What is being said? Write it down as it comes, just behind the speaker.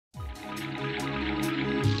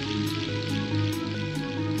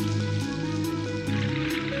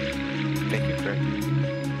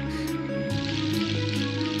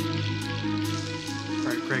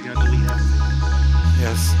Craig, delete everything.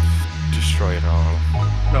 Yes. Destroy it all.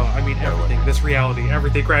 No, I mean everything. This reality,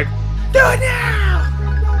 everything, Craig. Do it now!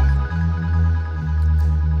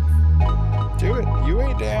 Do it. You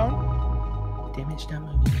ain't down. Damage down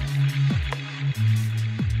my movie.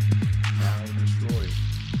 Now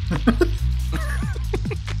destroy.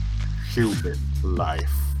 Human life.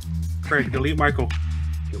 Craig, delete Michael.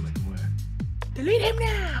 Human word. Delete him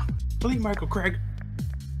now! Delete Michael, Craig.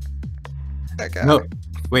 That guy. No,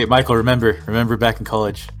 wait, Michael. Remember back in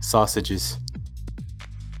college, sausages.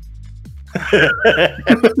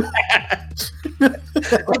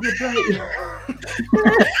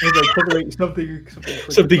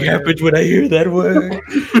 Something happens when I hear that word.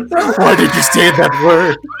 Why did you say that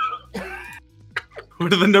word?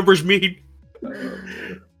 What do the numbers mean?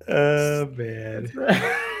 Oh man.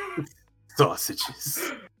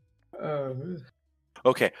 Sausages.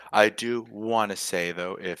 Okay, I do want to say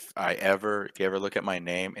though, if you ever look at my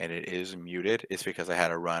name and it is muted, it's because I had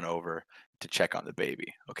to run over to check on the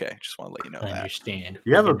baby. Okay, just want to let you know I that. understand.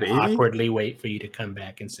 You have a We can baby? Awkwardly wait for you to come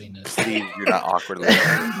back and say no. Please do not awkwardly wait.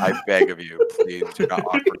 I beg of you, please do not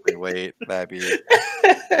awkwardly wait. That'd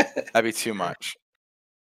be too much.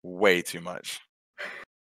 Way too much.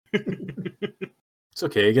 It's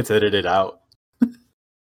okay. It gets edited out.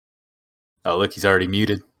 Oh, look, he's already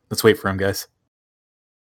muted. Let's wait for him, guys.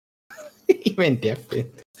 Even different.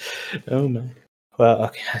 Oh my. Well,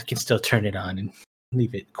 okay, I can still turn it on and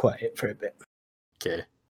leave it quiet for a bit. Okay,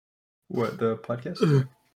 What, the podcast?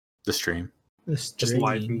 the stream. Just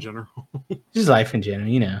life in general. Just life in general,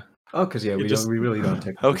 you know. Oh, because yeah, we really don't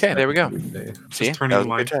take. Okay, there we go. Today. See, that turning was a good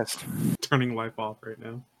life. test. Turning life off right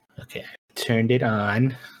now. Okay, turned it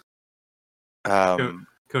on.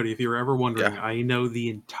 Cody, if you were ever wondering, Yeah. I know the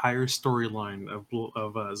entire storyline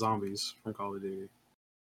of zombies from Call of Duty.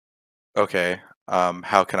 Okay,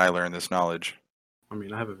 how can I learn this knowledge? I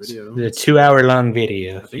mean, I have a video. The 2-hour-long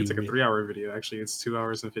video. I think it's like a 3-hour video. Actually, it's 2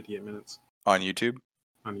 hours and 58 minutes On YouTube?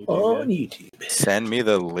 on YouTube. on yeah. YouTube. Send me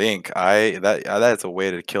the link. That's a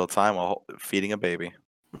way to kill time while feeding a baby.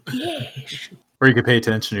 Yeah. Or you could pay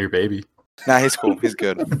attention to your baby. Nah, he's cool. He's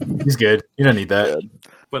good. He's good. You don't need that.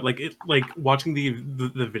 But like watching the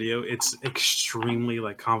video, it's extremely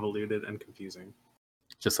like convoluted and confusing.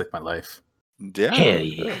 Just like my life. Yeah. Hell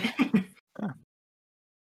yeah.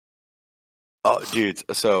 Oh, dudes.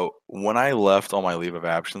 So when I left on my leave of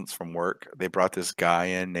absence from work, they brought this guy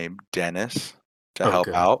in named Dennis to help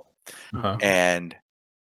Okay. out. Uh-huh. And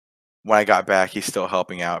when I got back, he's still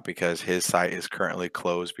helping out because his site is currently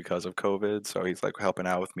closed because of COVID. So he's like helping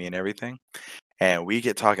out with me and everything. And we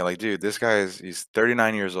get talking like, dude, this guy he's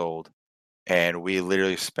 39 years old. And we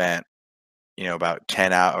literally spent, about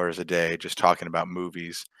 10 hours a day just talking about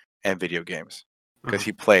movies and video games. Because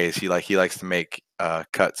he plays, he likes to make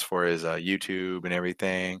cuts for his YouTube and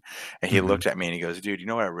everything. And he Mhm. looked at me and he goes, "Dude, you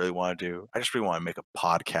know what I really want to do? I just really want to make a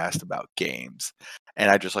podcast about games."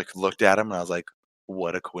 And I just looked at him and I was like,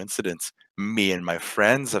 "What a coincidence! Me and my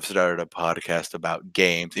friends have started a podcast about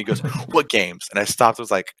games." And he goes, "What games?" And I stopped. I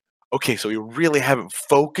was like, "Okay, so we really haven't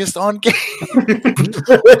focused on games."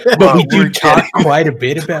 But we do we're talk quite a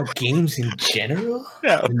bit about games in general.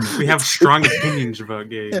 Yeah. We have strong opinions about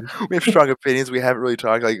games. We have strong opinions. We haven't really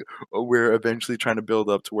talked. We're eventually trying to build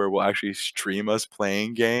up to where we'll actually stream us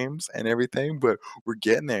playing games and everything, but we're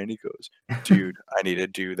getting there. And he goes, "Dude, I need to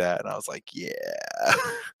do that." And I was like, "Yeah."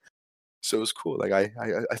 So it was cool. Like I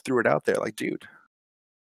threw it out there. Like, dude,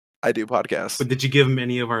 I do podcasts. But did you give him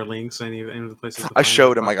any of our links? Any of the places? to I find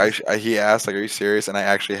showed the him. Like podcast? he asked, like, "Are you serious?" And I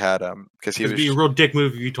actually had because he It'd was. be a real dick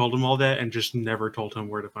move if you told him all that and just never told him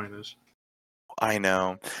where to find us. I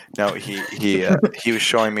know. No, he was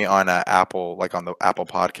showing me on Apple, like on the Apple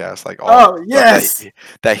podcast, like all Oh, stuff yes!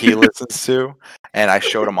 that he listens to, and I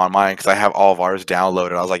showed him on mine because I have all of ours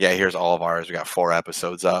downloaded. I was like, "Yeah, here's all of ours. We got 4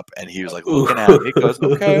 episodes up," and he was like looking at me. He goes,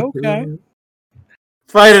 "Okay."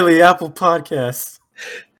 Finally, Apple Podcasts.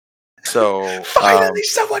 So, Finally,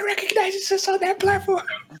 someone recognizes us on that platform.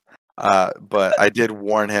 but I did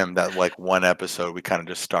warn him that like one episode we kind of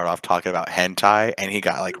just start off talking about hentai, and he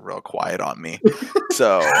got like real quiet on me.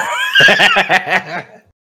 So.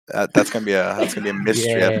 That's gonna be a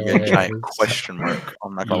mystery. That's gonna be a giant Yes. question mark.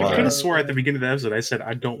 I'm not gonna I lie. could have swore at the beginning of the episode I said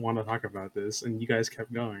I don't want to talk about this, and you guys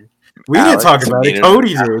kept going. We Alex didn't talk about it. needed-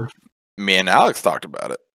 Cody did. Me and Alex talked about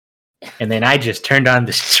it. And then I just turned on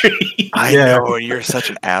the stream. I Yeah. know, and you're such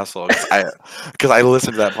an asshole. Because I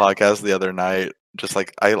listened to that podcast the other night. Just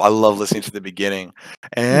like I love listening to the beginning,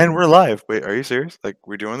 and we're live. Wait, are you serious? Like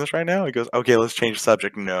we're doing this right now? He goes, "Okay, let's change the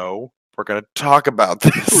subject." No, we're gonna talk about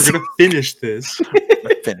this. We're gonna finish this. We're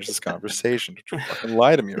gonna finish this conversation. Don't you fucking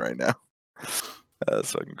lie to me right now.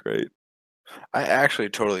 That's fucking great. I actually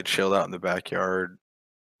totally chilled out in the backyard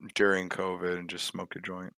during COVID and just smoked a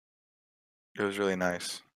joint. It was really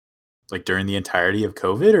nice. Like during the entirety of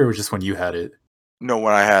COVID, or just when you had it? No,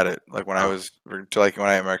 when I had it, like when I was when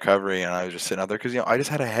I had my recovery, and I was just sitting out there because I just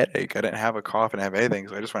had a headache. I didn't have a cough and have anything,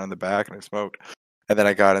 so I just went in the back and I smoked. And then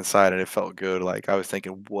I got inside and it felt good. Like I was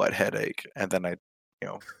thinking, what headache? And then I,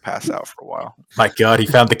 passed out for a while. My God, he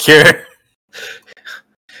found the cure. Right?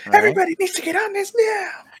 Everybody needs to get on this now.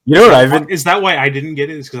 You know what I've been? Is that why I didn't get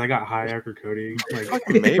it? Is because I got high after Cody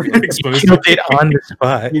Maybe. exposed Killed to it on the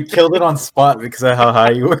spot. You killed it on spot because of how high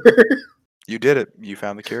you were. You did it. You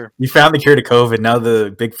found the cure. You found the cure to COVID. Now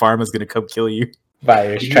the big pharma's gonna come kill you.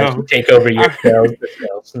 Virus tries to take over your cells.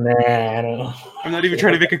 Nah, I don't. I'm not even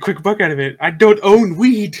trying to make a quick buck out of it. I don't own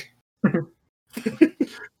weed.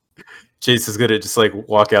 Chase is gonna just like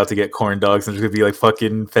walk out to get corn dogs, and there's gonna be like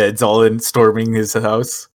fucking feds all in storming his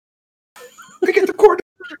house. I get the corn.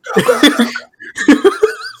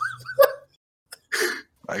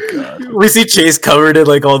 My God. We see Chase covered in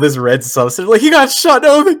like all this red sauce. They're like, he got shot.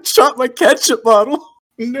 No, they shot my ketchup bottle.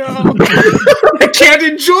 No, I can't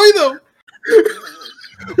enjoy them.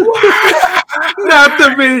 Not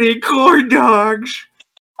the mini corn dogs.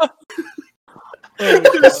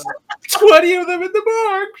 There's 20 of them in the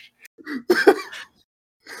box.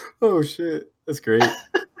 Oh shit, that's great.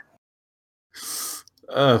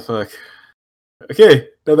 Oh fuck. Okay,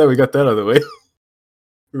 now that we got that out of the way,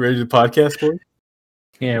 we ready to podcast, boy?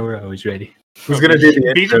 Yeah, we're always ready. Who's gonna do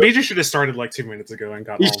the intro? Major should have started like 2 minutes ago and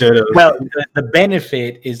got. He all should have. Well, the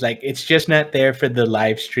benefit is like it's just not there for the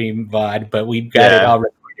live stream VOD, but we've got it all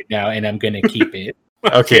recorded now, and I'm gonna keep it.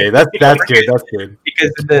 Okay, that's good. That's good.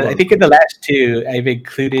 Because I think in the last two, I've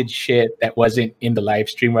included shit that wasn't in the live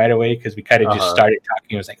stream right away because we kind of just started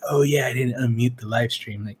talking. I was like, oh yeah, I didn't unmute the live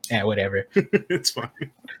stream. Like, whatever. It's fine. Yeah,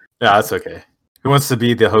 that's okay. Who wants to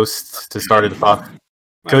be the host to start the talk?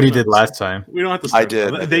 Cody did last time. We don't have to. I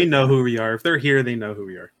did. They know who we are. If they're here, they know who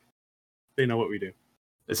we are. They know what we do.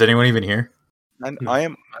 Is anyone even here? And I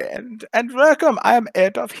am and welcome. I am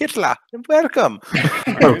Adolf Hitler. Welcome.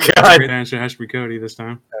 Oh God! Great answer has to be Cody this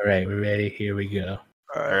time. All right, we're ready. Here we go.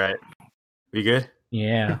 All right, we good?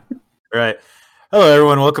 Yeah. All right. Hello,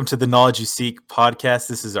 everyone. Welcome to the Knowledge You Seek podcast.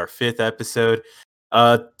 This is our 5th episode.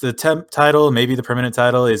 The temp title, maybe the permanent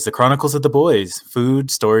title, is The Chronicles of the BOIS: Food,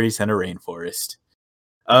 Stories, and a Rainforest.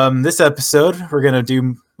 This episode, we're going to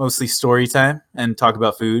do mostly story time and talk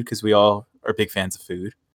about food because we all are big fans of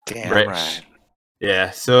food. Damn right.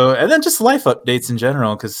 Yeah, so, and then just life updates in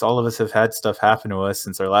general because all of us have had stuff happen to us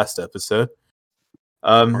since our last episode.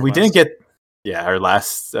 Didn't get, our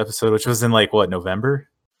last episode, which was in November?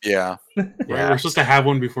 Yeah. Right? We're supposed to have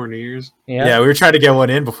one before New Year's. Yeah. We were trying to get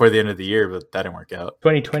one in before the end of the year, but that didn't work out.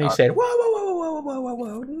 2020 said,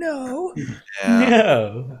 whoa, no. Yeah.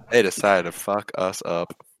 No. They decided to fuck us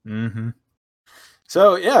up. Mm-hmm.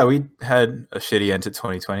 So, we had a shitty end to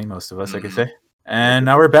 2020, most of us, I could say. And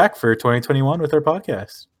now we're back for 2021 with our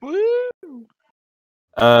podcast. Woo!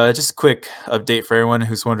 Just a quick update for everyone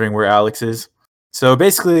who's wondering where Alex is. So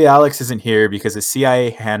basically, Alex isn't here because a CIA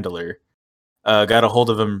handler got a hold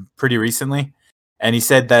of him pretty recently, and he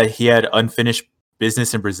said that he had unfinished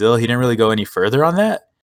business in Brazil. He didn't really go any further on that.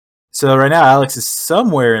 So right now, Alex is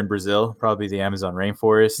somewhere in Brazil, probably the Amazon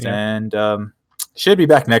rainforest, and should be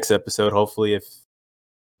back next episode, hopefully, if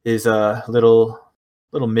his little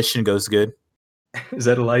mission goes good. Is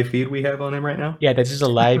that a live feed we have on him right now? Yeah, this is a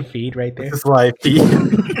live feed right there. This is live feed.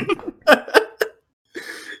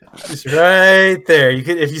 It's right there. You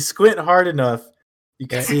could, if you squint hard enough, you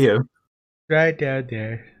can see him. Right down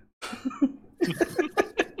there.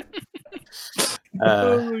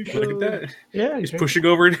 Look at that. Yeah, He's pushing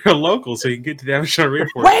over to a local so you can get to the Amazon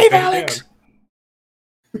rainforest. Wave, Alex!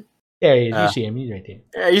 There he is. You see him. He's right there.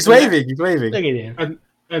 Yeah, he's waving. He's waving. Look at him.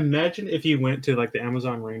 Imagine if he went to the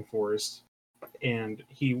Amazon rainforest and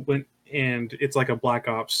he went and it's like a black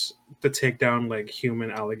ops to take down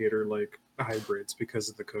human alligator hybrids because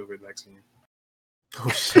of the COVID vaccine. Oh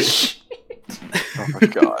shit. Oh my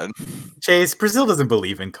God. Chase, Brazil doesn't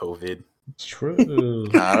believe in COVID. It's true.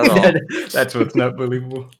 Not at all. That's what's not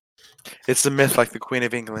believable. It's a myth like the Queen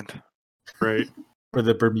of England. Right. Or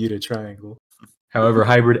the Bermuda Triangle. However,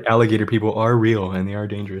 hybrid alligator people are real and they are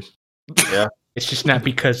dangerous. Yeah. It's just not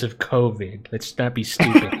because of COVID. Let's not be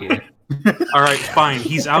stupid here. All right, fine.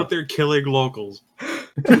 He's out there killing locals.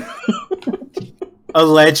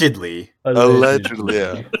 Allegedly.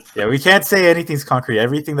 Yeah. Yeah, we can't say anything's concrete.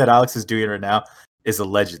 Everything that Alex is doing right now is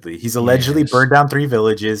allegedly. He's allegedly burned down 3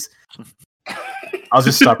 villages. I'll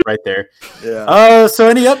just stop right there. Yeah. So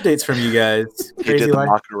any updates from you guys? He did the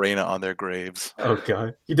Macarena on their graves. Oh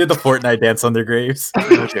god, you did the Fortnite dance on their graves.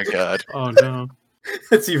 Oh dear God. Oh no.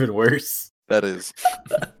 That's even worse. That is.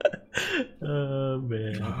 Oh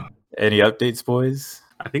man. Any updates, boys?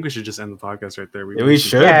 I think we should just end the podcast right there. Yeah, we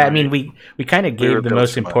should. Yeah, I mean we kind of gave the revealed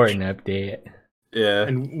most too much. important update. Yeah.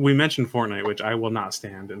 And we mentioned Fortnite, which I will not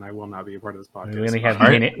stand, and I will not be a part of this podcast.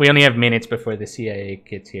 We only have minutes before the CIA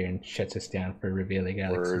gets here and shuts us down for revealing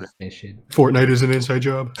Alex's mission. Fortnite is an inside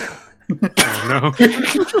job. Oh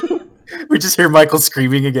no. We just hear Michael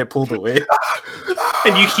screaming and get pulled away.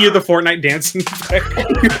 And you hear the Fortnite dancing.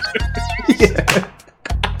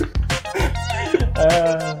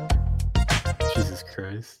 Jesus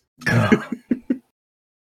Christ.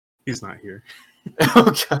 He's not here.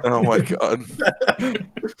 Oh god. Oh my God.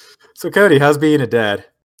 So Cody, how's being a dad?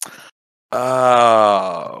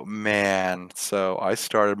 Oh man. So I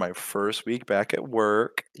started my first week back at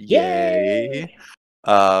work. Yay.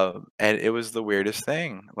 And it was the weirdest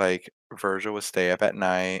thing. Like Virgil would stay up at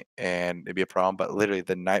night and it'd be a problem, but literally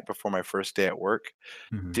the night before my first day at work,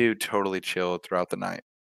 dude totally chilled throughout the night.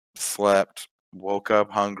 Slept, woke up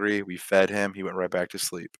hungry, we fed him, he went right back to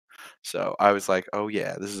sleep. So I was like, oh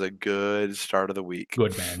yeah, this is a good start of the week.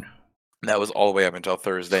 Good man. And that was all the way up until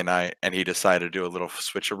Thursday night, and he decided to do a little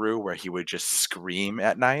switcheroo where he would just scream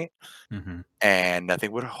at night, and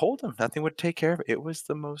nothing would hold him. Nothing would take care of it. It was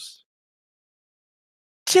the most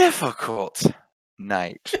difficult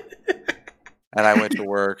night. And I went to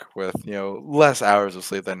work with, less hours of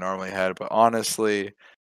sleep than I normally had, but honestly,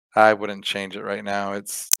 I wouldn't change it right now.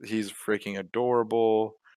 He's freaking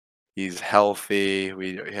adorable. He's healthy.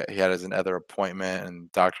 He had another appointment, and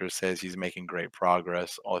doctor says he's making great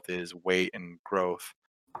progress with his weight and growth.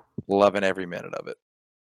 Loving every minute of it.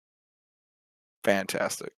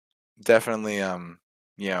 Fantastic. Definitely,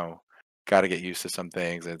 got to get used to some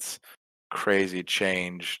things. It's crazy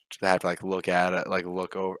change to have to look at it,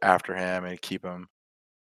 look over after him and keep him,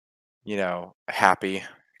 happy,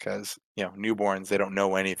 because newborns, they don't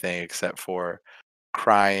know anything except for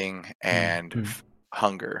crying and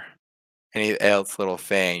hunger. Any else little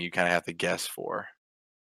thing you kind of have to guess for,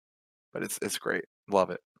 but it's great. Love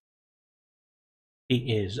it.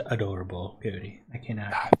 He is adorable, Cody. I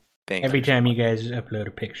cannot. Every time you guys upload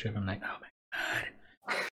a picture of him, I'm like, oh my god.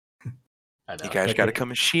 I know. You guys got to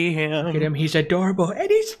come and see him. Look at him. He's adorable, and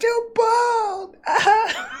he's still bald.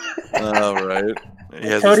 All right. He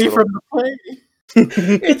has Cody from the play.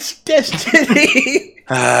 It's destiny.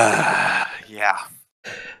 Yeah.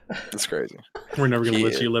 That's crazy. We're never going to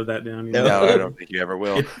let you live that down. No, I don't think you ever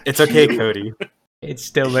will. It's okay, Cody. It's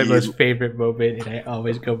still my most favorite moment, and I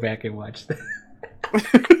always go back and watch that.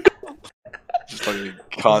 Just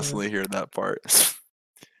constantly hear that part.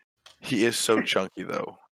 He is so chunky,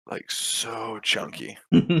 though. So chunky.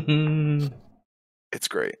 It's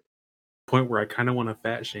great. Point where I kind of want to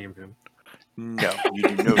fat shame him. No, you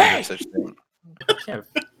do no such thing.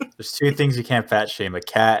 There's two things you can't fat shame: a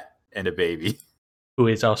cat and a baby. Who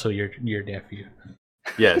is also your nephew.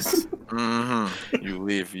 Yes.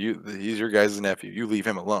 He's your guys' nephew. You leave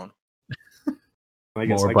him alone. I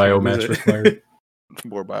guess More biomass required.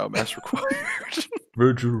 More biomass required.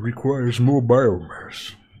 Virgil requires more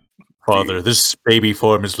biomass. Father, this baby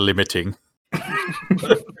form is limiting.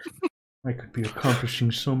 I could be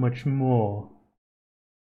accomplishing so much more.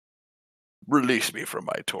 Release me from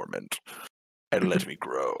my torment and let me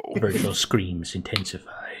grow. Virgil screams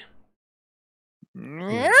intensify.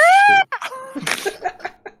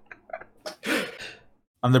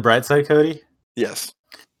 On the bright side, Cody, Yes.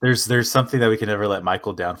 there's something that we can never let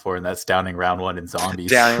Michael down for, and that's downing round one in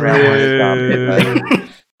zombies. Downing round one.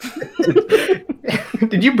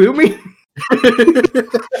 Did you boo me?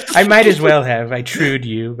 I might as well have. I trued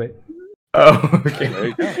you, but Oh, okay. There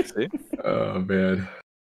you go. See? Oh, man.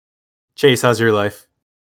 Chase, how's your life?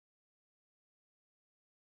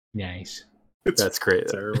 nice. That's great.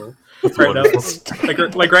 Terrible. That's Right now,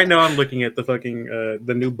 wonderful. like right now, I'm looking at the fucking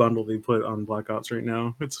the new bundle they put on Black Ops right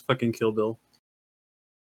now. It's fucking Kill Bill.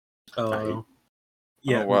 Yeah. Oh,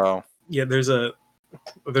 wow. Yeah. There's a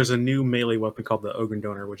new melee weapon called the Ogun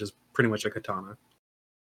Donor, which is pretty much a katana.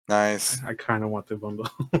 Nice. I kind of want the bundle.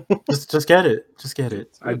 Just get it. Just get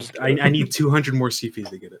it. I need 200 more CPs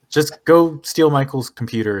to get it. Just go steal Michael's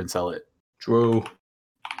computer and sell it. True.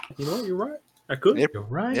 You know what? You're right. I could. You're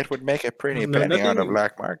right. It would make a pretty No, penny on the nothing-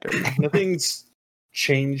 black market. Nothing's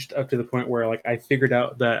changed up to the point where I figured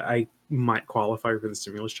out that I might qualify for the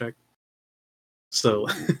stimulus check. So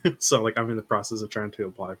I'm in the process of trying to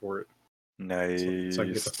apply for it. Nice. So I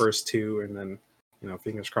can get the first two, and then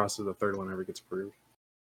fingers crossed if the third one ever gets approved.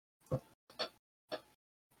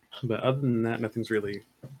 But other than that, nothing's really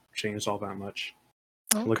changed all that much.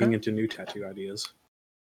 Okay. Looking into new tattoo ideas.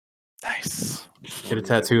 Nice. Get a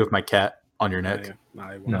tattoo of my cat on your neck.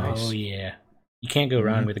 Nice. Oh yeah, you can't go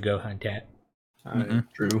wrong with a Gohan tat.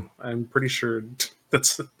 True. I'm pretty sure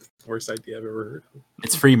that's the worst idea I've ever heard.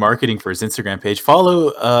 It's free marketing for his Instagram page. Follow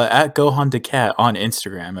at Gohan the Cat on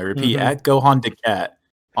Instagram. I repeat, at Gohan the Cat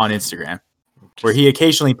on Instagram, where he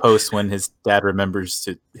occasionally posts when his dad remembers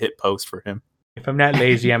to hit post for him. If I'm not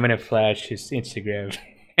lazy, I'm gonna flash his Instagram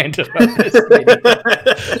handle.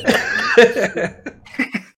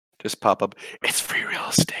 Just pop up. It's free real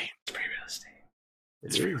estate. It's free real estate.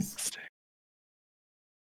 It's free real estate.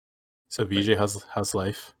 So VJ, how's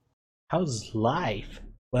life? How's life?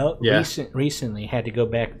 Well, Yeah. recently had to go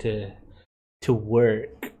back to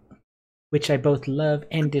work, which I both love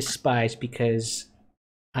and despise because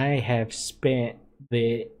I have spent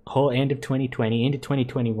the whole end of 2020 into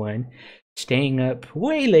 2021 staying up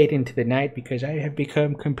way late into the night because I have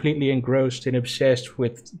become completely engrossed and obsessed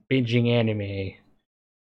with binging anime.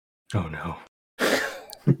 Oh no.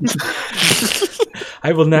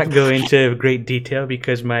 I will not go into great detail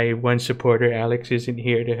because my one supporter, Alex, isn't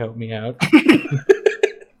here to help me out.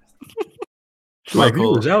 My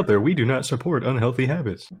viewers out there, we do not support unhealthy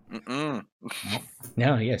habits. Mm-mm.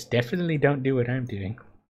 No, yes, definitely don't do what I'm doing.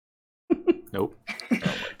 Nope. Oh my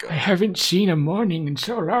god. I haven't seen a morning in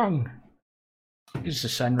so long. What does the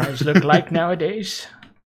sunrise look like nowadays?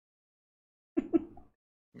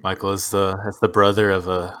 Michael, as the brother of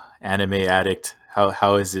a anime addict,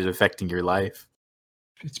 how is it affecting your life?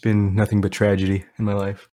 It's been nothing but tragedy in my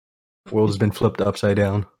life. The world has been flipped upside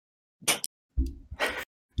down.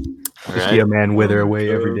 All I see a man wither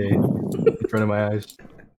away every day in front of my eyes.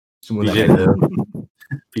 Someone that had to...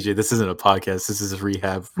 PJ, this isn't a podcast. This is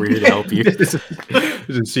rehab. We're here to help you. This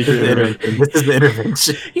is a secret intervention. This is the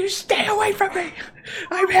intervention. You stay away from me!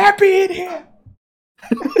 I'm happy in here!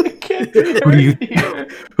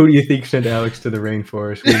 Who do you think sent Alex to the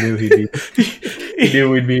rainforest? We knew he'd be. We knew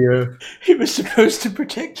we'd be. He was supposed to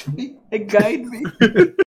protect me and guide me.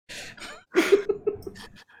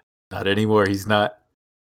 Not anymore. He's not.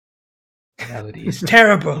 Reality is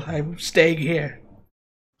terrible. I'm staying here.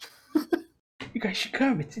 You guys should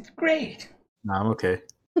come. It's great. No, I'm okay.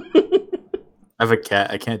 I have a cat.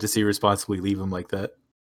 I can't just irresponsibly leave him like that.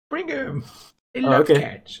 Bring him. They love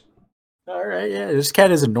cats. All right, yeah. This cat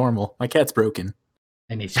isn't normal. My cat's broken.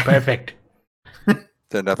 And it's perfect.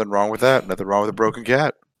 There's nothing wrong with that. Nothing wrong with a broken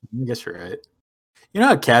cat. I guess you're right. You know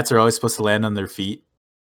how cats are always supposed to land on their feet?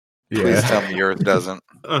 Please tell me yours doesn't.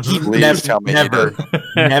 He Please tell me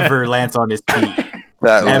never lands on his feet.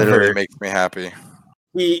 That Never. literally makes me happy.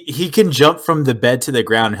 He can jump from the bed to the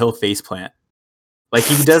ground and he'll face plant. Like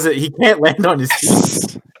he doesn't. He can't land on his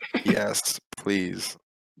feet. Yes, please.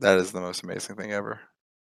 That is the most amazing thing ever.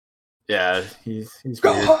 Yeah, he's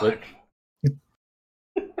weird. But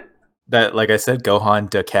that, like I said, Gohan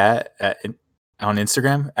the Cat on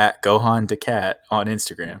Instagram, at Gohan the Cat on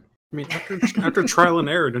Instagram. I mean, after trial and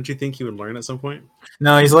error, don't you think he would learn at some point?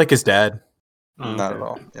 No, he's like his dad. Oh, Not okay. at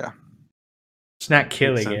all. Yeah. It's not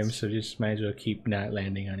killing Makes him, sense. so just might as well keep not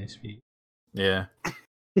landing on his feet. Yeah.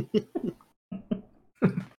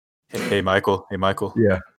 Hey, Michael. Hey, Michael.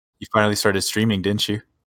 Yeah. You finally started streaming, didn't you?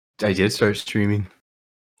 I did start streaming.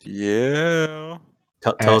 Yeah.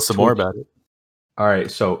 Tell us some more about it. All right,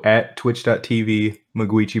 so at twitch.tv,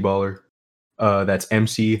 Maguichi Baller. That's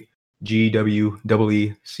MCGWEECHIE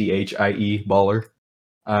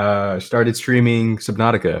Baller. Started streaming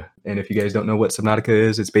Subnautica. And if you guys don't know what Subnautica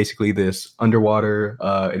is, it's basically this underwater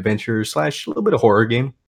adventure / a little bit of horror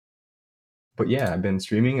game. But yeah, I've been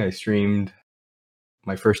streaming. I streamed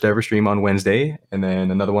my first ever stream on Wednesday and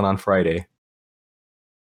then another one on Friday.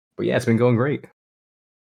 But yeah, it's been going great.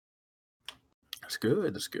 That's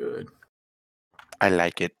good. That's good. I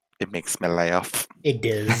like it. It makes me laugh. It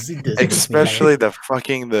does. It does. Especially the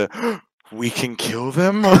we can kill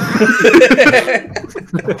them.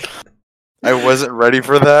 I wasn't ready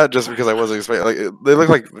for that just because I wasn't expecting. Like they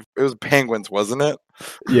looked like it was penguins, wasn't it?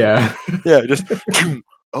 Yeah. Yeah. Just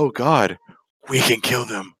oh god, we can kill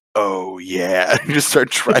them. Oh yeah. You just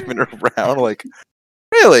start driving around like,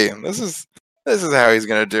 really? This is how he's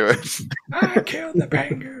gonna do it. I killed the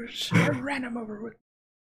penguins. I ran them over with.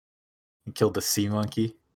 You killed the sea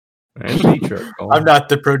monkey. I'm I'm not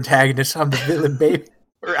the protagonist. I'm the villain, babe.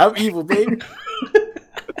 Or I'm evil, babe.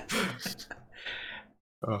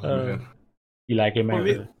 man. You like it,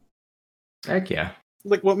 man? Heck yeah.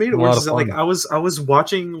 Like what made it A lot worse of is that like fun. I was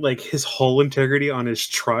watching like his hull integrity on his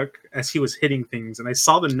truck as he was hitting things, and I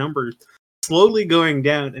saw the number slowly going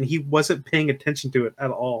down, and he wasn't paying attention to it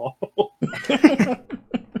at all.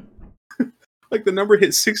 like the number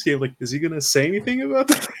hit 60. I'm like, is he gonna say anything about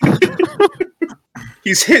that?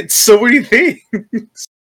 He's hit so many things.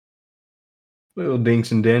 Little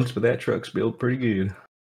dinks and dents, but that truck's built pretty good.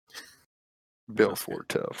 Bill Ford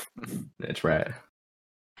tough. That's right.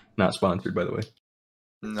 Not sponsored, by the way.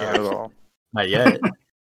 Not at all. Not yet.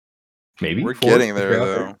 Maybe We're Ford, getting if there you're out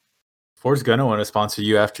though. Ford's gonna want to sponsor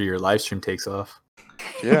you after your live stream takes off.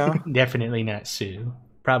 Yeah. Definitely not sue.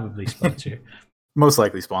 Probably sponsor. Most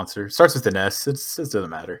likely sponsor. Starts with an S. It doesn't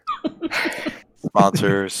matter.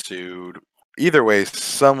 Sponsor, sued. Either way,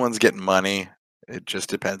 someone's getting money. It just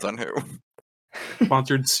depends on who.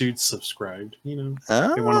 Sponsored, suits, subscribed. You know,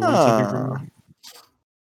 they want to learn something from me.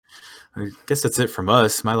 I guess that's it from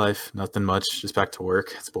us. My life, nothing much. Just back to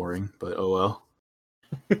work. It's boring, but oh well.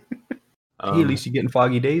 Hey, at least you're getting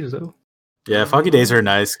foggy days, though. Yeah, foggy days are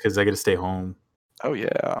nice because I get to stay home. Oh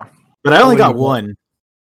yeah. But I only Only got one. one.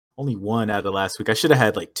 Only one out of last week. I should have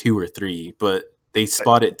had like 2 or 3, but they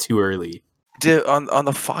spot it too early. On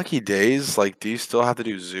the foggy days, like, do you still have to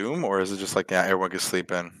do Zoom, or is it just like, yeah, everyone can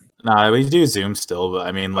sleep in? Nah, we do Zoom still, but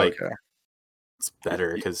I mean, like, Okay, it's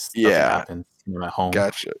better because Yeah. nothing happens when I'm at home.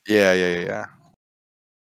 gotcha. Yeah.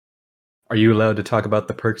 Are you allowed to talk about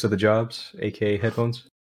the perks of the jobs, aka headphones?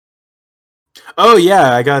 Oh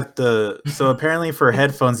yeah, I got the. So apparently for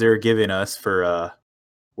headphones they were giving us for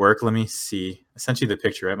work. Let me see. I sent you the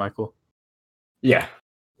picture, right, Michael? Yeah.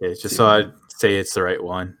 Yeah, just so I say it's the right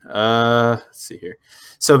one. Let's see here.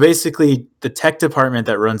 So basically, the tech department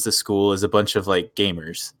that runs the school is a bunch of like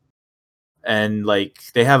gamers, and like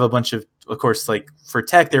they have a bunch of course, like for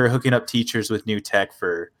tech, they were hooking up teachers with new tech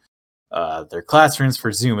for their classrooms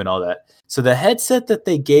for Zoom and all that. So the headset that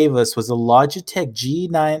they gave us was a Logitech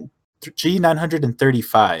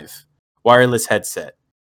G935 wireless headset,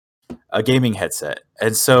 a gaming headset,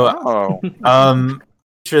 and so Oh,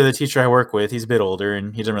 the teacher I work with, he's a bit older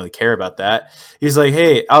and he doesn't really care about that. He's like,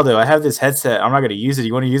 "Hey, Aldo, I have this headset. I'm not going to use it.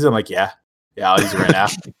 You want to use it?" I'm like, "Yeah, I'll use it right now."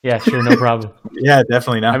 Yeah, sure, no problem. Yeah,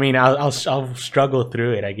 definitely not. I mean, I'll struggle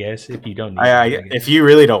through it, I guess, if you don't need I it. if you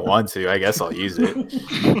really don't want to, I guess I'll use it.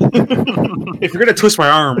 If you're gonna twist my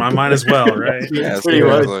arm, I might as well, right? yeah, pretty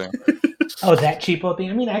much. seriously. Oh, that cheapo thing?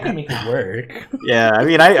 I mean, I can make it work. Yeah, I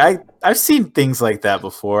mean, I've seen things like that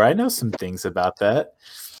before. I know some things about that.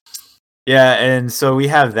 Yeah, and so we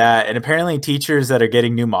have that, and apparently teachers that are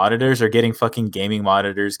getting new monitors are getting fucking gaming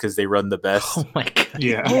monitors because they run the best. Oh my god.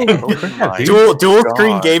 Yeah. Oh my Dual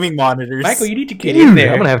screen God. gaming monitors. Michael, you need to get Dude, in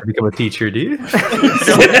there. I'm gonna have to become a teacher, dude.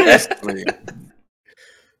 Seriously.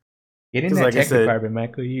 Get in 'Cause that like I tech said- department,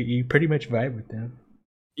 Michael. You pretty much vibe with them.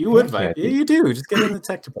 You would Yeah, vibe. Yeah, you do. Just get in the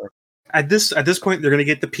tech department. At this point, they're gonna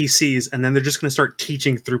get the PCs, and then they're just gonna start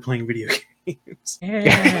teaching through playing video games.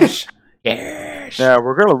 Yes. Yes. Now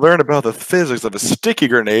we're gonna learn about the physics of a sticky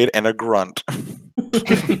grenade and a grunt.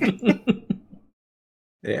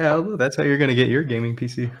 Yeah, although that's how you're gonna get your gaming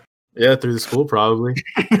PC. Yeah, through the school probably.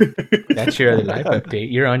 That's your other life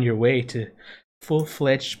update. You're on your way to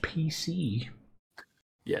full-fledged PC.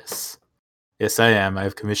 Yes. Yes, I am. I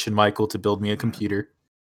have commissioned Michael to build me a computer.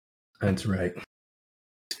 That's right.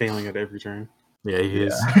 He's failing at every turn. Yeah, he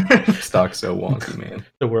is. Stock's so wonky, man.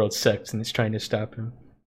 The world sucks and it's trying to stop him.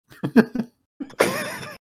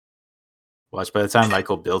 Watch, by the time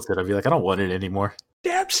Michael builds it, I'll be like, I don't want it anymore.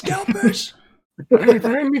 Damn scalpers! I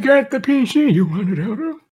finally got the PC you wanted out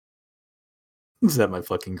of. Is that my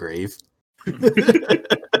fucking grave?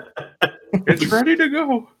 It's ready to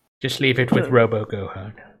go. Just leave it with Robo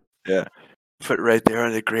Gohan. Put right there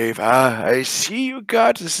on the grave. Ah, I see you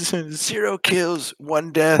got 0 kills,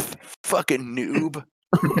 1 death. Fucking noob.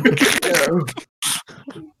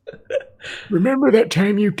 Remember that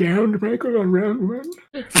time you downed Michael on round 1?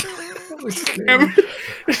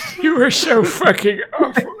 You were so fucking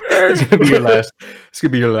awful. It's gonna be your last. It's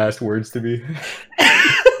gonna be your last words to me.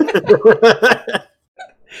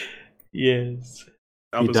 Yes.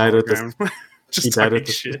 That He was died with hologram. he Just died talking with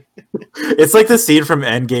the- shit. It's like the scene from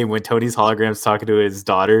Endgame when Tony's hologram's talking to his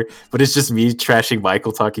daughter, but it's just me trashing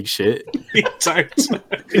Michael talking shit. The entire time.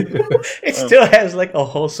 It still has like a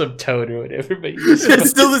wholesome tone or whatever, but It's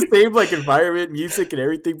still the same like environment, music, and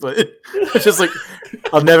everything, but it's just like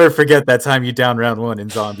I'll never forget that time you down round 1 in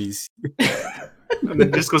zombies. And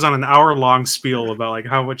then just goes on an hour-long spiel about like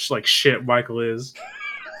how much like shit Michael is.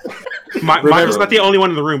 Michael's not the only one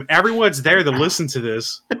in the room. Everyone's there to listen to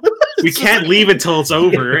this. We can't leave until it's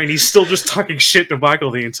over, and he's still just talking shit to Michael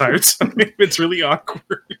the entire time. It's really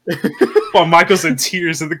awkward. While Michael's in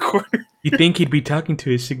tears in the corner. you think he'd be talking to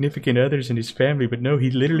his significant others and his family, but no, he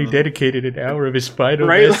literally dedicated an hour of his final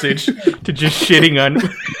Right? message to just shitting on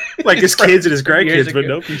like his kids and his Years grandkids, but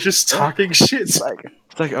ago. nope, he's just talking shit. It's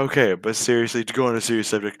like, okay, but seriously, to go on a serious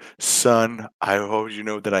subject, son, I hope you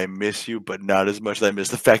know that I miss you, but not as much as I miss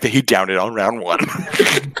the fact that he downed it on round 1.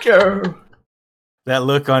 Go. That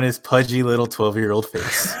look on his pudgy little 12-year-old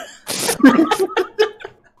face.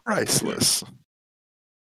 Priceless.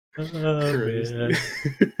 Oh, man.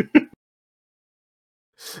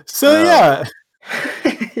 So yeah,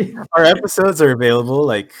 our episodes are available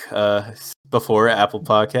like before Apple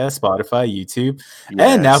Podcasts, Spotify, YouTube,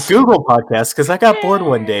 and now Yes. Google Podcasts because I got bored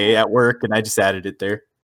one day at work and I just added it there.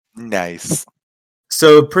 Nice.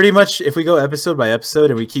 So pretty much, if we go episode by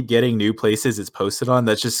episode and we keep getting new places it's posted on,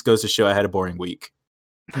 that just goes to show I had a boring week.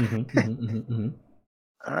 All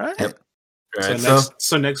right. Yep. All right,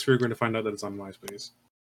 So next we're going to find out that it's on MySpace.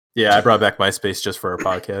 yeah, I brought back MySpace just for our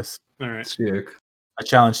podcast. All right. Sick. I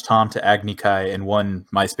challenged Tom to Agni Kai and won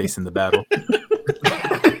MySpace in the battle.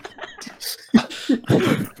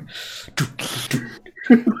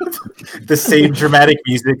 The same dramatic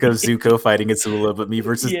music of Zuko fighting Azula, but me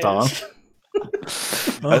versus Tom.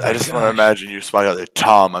 I just want to imagine you smiling out there,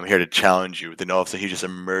 Tom, I'm here to challenge you. Then all of a sudden he just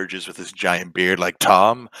emerges with his giant beard like,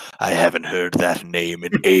 Tom, I haven't heard that name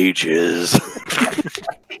in ages.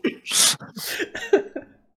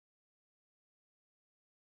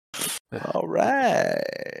 All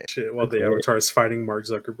right. Shit, while the Avatar is fighting Mark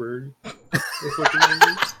Zuckerberg.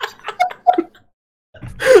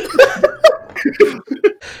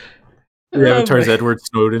 The Avatar's Edward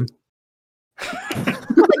Snowden.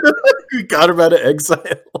 We got him out of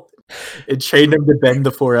exile and chained him to bend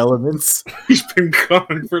the 4 elements. He's been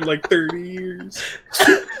gone for like 30 years.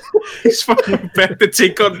 He's finally back to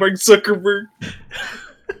take on Mark Zuckerberg.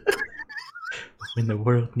 When the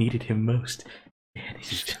world needed him most. Man, he's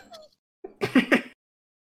just...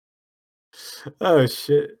 Oh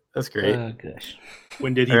shit, that's great. Oh gosh.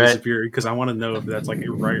 When did he disappear? Because I want to know if that's like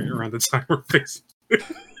right around the time we're facing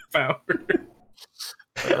power.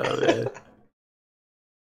 Oh,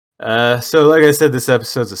 man. So like I said, this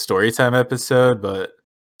episode's a story time episode, but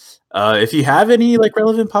if you have any like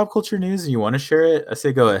relevant pop culture news and you want to share it, I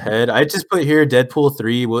say go ahead. I just put here Deadpool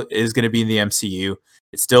 3 is going to be in the MCU.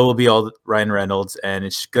 It still will be all Ryan Reynolds, and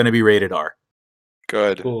it's going to be rated R.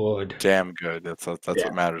 Good. Good. Damn good. That's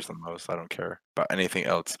what matters the most. I don't care about anything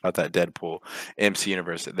else about that Deadpool MC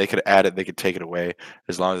universe. They could add it, they could take it away.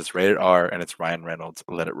 As long as it's rated R and it's Ryan Reynolds,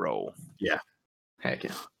 let it roll. Yeah. Heck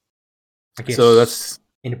yeah. I guess So that's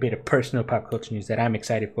in a bit of personal pop culture news that I'm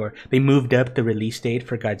excited for. They moved up the release date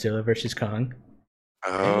for Godzilla vs. Kong.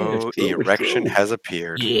 Oh, erection has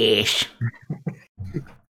appeared. Yes.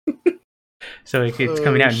 So it's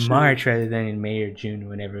coming out in March rather than in May or June,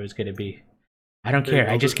 whenever it was going to be. I don't care.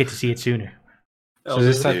 I just get to see it sooner. So is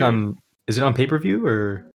this like is it on pay-per-view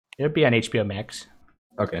or? It'll be on HBO Max.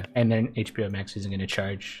 Okay. And then HBO Max isn't going to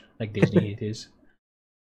charge like Disney it is.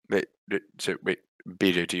 Wait,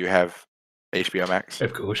 BJ, do you have HBO Max?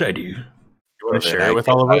 Of course I do. you want to share it with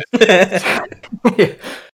all of us?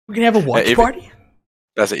 We can have a watch party?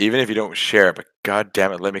 That's it. Even if you don't share it, but god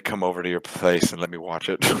damn it, let me come over to your place and let me watch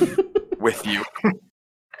it with you.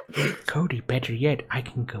 Cody, better yet, I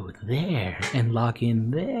can go there and log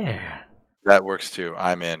in there. That works too.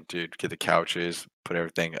 I'm in, dude. Get the couches, put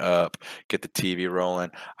everything up, get the TV rolling.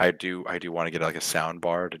 I do want to get like a sound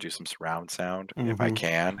bar to do some surround sound if I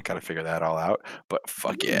can. Got to figure that all out. But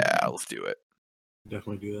fuck yeah, let's do it.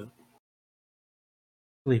 Definitely do that.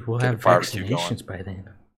 I believe we'll Get have the barbecue vaccinations by then.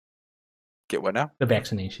 Get what now? The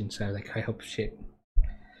vaccinations. I hope shit.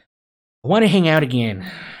 I want to hang out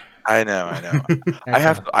again. I know. I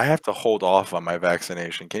have to hold off on my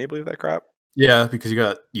vaccination. Can you believe that crap? Yeah, because you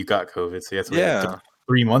got COVID, so you have to wait like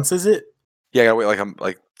 3 months, is it? Yeah, I gotta wait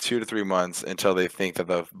like 2 to 3 months until they think that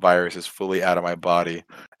the virus is fully out of my body,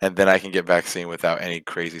 and then I can get vaccine without any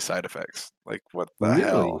crazy side effects. Like what the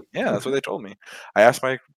hell? Yeah, that's what they told me. I asked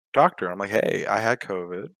my doctor. I'm like, hey, I had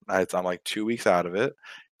COVID. I'm like 2 weeks out of it.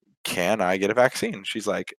 Can I get a vaccine? She's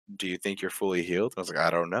like, do you think you're fully healed? I was like,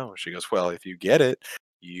 I don't know. She goes, well, if you get it,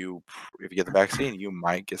 if you get the vaccine, you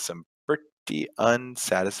might get some pretty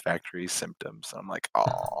unsatisfactory symptoms. I'm like,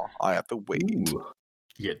 oh, I have to wait. You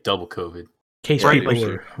get double COVID. Case Right,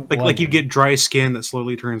 people like you get dry skin that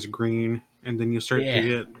slowly turns green, and then you start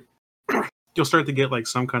to get you'll start to get like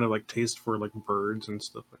some kind of like taste for like birds and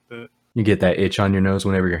stuff like that. You get that itch on your nose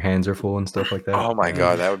whenever your hands are full and stuff like that. Oh my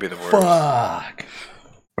god, that would be the worst. Fuck.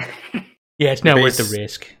 Yeah, it's not worth the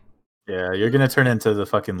risk. Yeah, you're gonna turn into the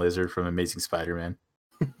fucking lizard from Amazing Spider-Man.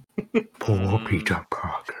 Poor Peter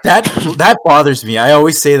Parker. That bothers me. I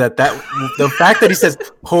always say that the fact that he says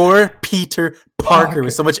poor Peter Parker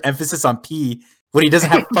with so much emphasis on P when he doesn't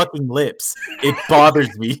have fucking lips, it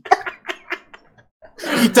bothers me.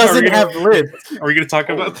 He doesn't have lips. Are we going to talk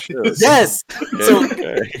about this? Yes. So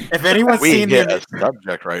Okay. if anyone's We seen get the a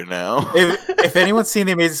subject right now. if anyone's seen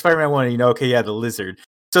the Amazing Spider-Man 1, you know, okay, yeah, the lizard.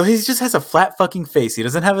 So he just has a flat fucking face. He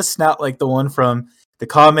doesn't have a snout like the one from the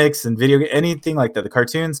comics and anything like that. The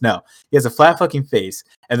cartoons, no. He has a flat fucking face.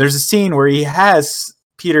 And there's a scene where he has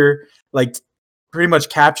Peter like pretty much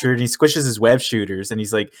captured, and he squishes his web shooters, and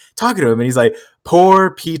he's like talking to him, and he's like,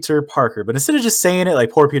 "Poor Peter Parker." But instead of just saying it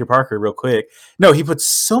like "Poor Peter Parker" real quick, no, he puts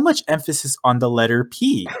so much emphasis on the letter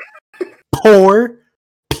P. Poor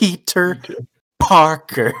Peter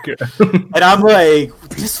Parker. And I'm like,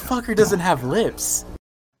 this fucker doesn't have lips.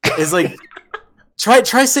 It's like,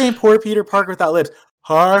 try saying "Poor Peter Parker" without lips.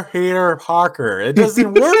 Poor Peter Parker. It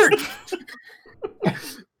doesn't work.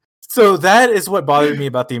 So that is what bothered me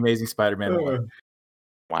about the Amazing Spider-Man 1.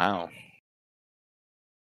 Wow.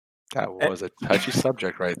 That was a touchy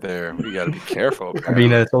subject right there. We got to be careful. I mean,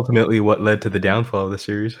 that's ultimately what led to the downfall of the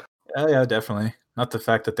series. Oh yeah, definitely. Not the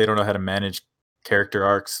fact that they don't know how to manage character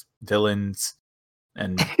arcs, villains,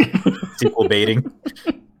 and sequel baiting.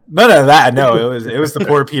 None of that. No, it was the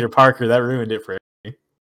poor Peter Parker that ruined it for me.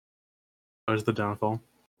 That was the downfall.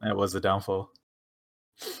 That was the downfall.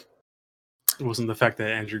 It wasn't the fact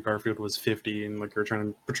that Andrew Garfield was 50 and like they're trying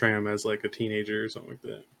to portray him as like a teenager or something like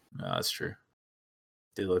that. No, that's true.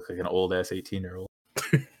 Did look like an old ass 18-year-old.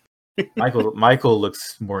 Michael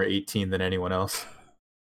looks more 18 than anyone else.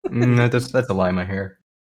 That's a lie in my hair.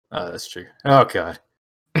 Oh, that's true. Oh god.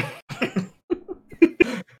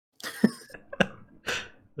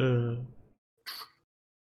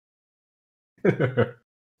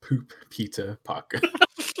 Poop Peter Parker.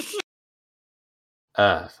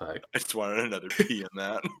 Fuck. I just wanted another P in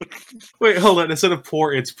that. Wait, hold on. Instead of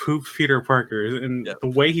poor, it's poop Peter Parker. And Yep. the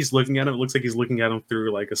way he's looking at him, it looks like he's looking at him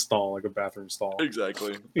through like a stall, like a bathroom stall.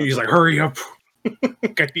 Exactly. And he's like, hurry up. I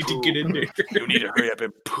need to get in there. You need to hurry up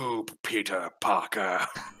and poop, Peter Parker.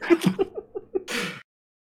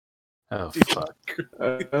 Oh fuck.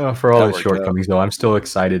 For all That his worked shortcomings, though, I'm still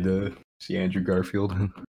excited to see Andrew Garfield.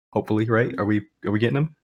 Hopefully, right? Are we getting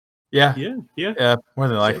him? Yeah. Yeah. More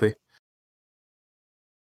than likely.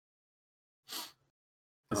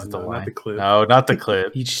 This Oh, is the no, line. not the clip. No, not the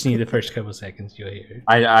clip. You just need the first couple seconds. You'll hear it.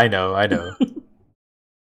 I know.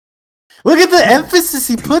 Look at the emphasis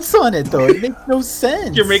he puts on it, though. It makes no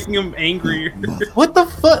sense. You're making him angry. What the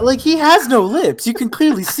fuck? Like, he has no lips. You can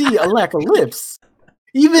clearly see a lack of lips.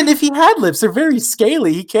 Even if he had lips, they're very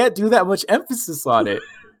scaly. He can't do that much emphasis on it.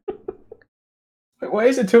 Why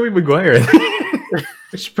is it Tobey Maguire?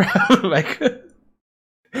 Which problem? Like,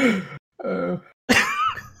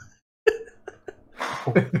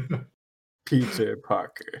 Peter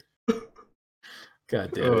Parker.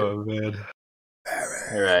 God damn it. Oh man.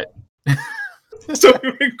 All right.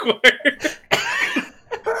 Tobey Maguire.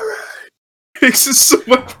 Makes it so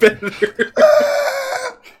much better.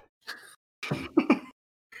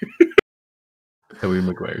 Tobey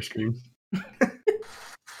Maguire screams.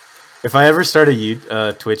 If I ever start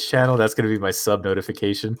a Twitch channel, that's going to be my sub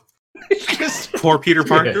notification. Poor Peter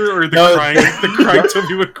Parker or the No. crying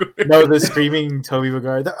Tobey Maguire? No, the screaming Tobey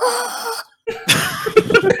Maguire.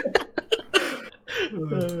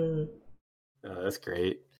 That's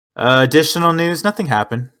great. Additional news: nothing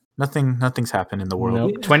happened. Nothing's happened in the world.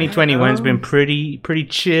 nope. 2021's been pretty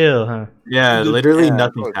chill, huh? Yeah, literally Yeah,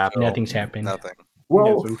 nothing's it's happened. Nothing's happened. Nothing.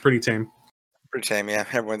 Yeah, it's been pretty tame. Pretty tame, yeah.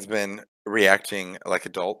 Everyone's been reacting like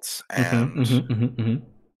adults and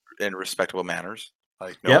in respectable manners.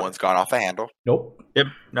 Like no Yep. one's gone off the handle. Nope. Yep.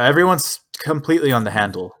 No, everyone's completely on the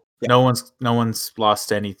handle. Yeah. No one's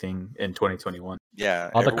lost anything in 2021.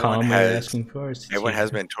 Yeah. All the everyone calm we're has- asking for is Everyone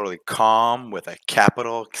has been totally calm with a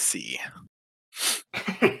capital C.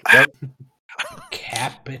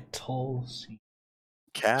 capital C.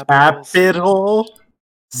 Capital C. Capital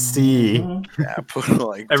C. Capital,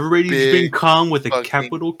 like Everybody's big been calm with a fucking-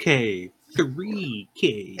 capital K.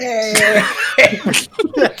 3K.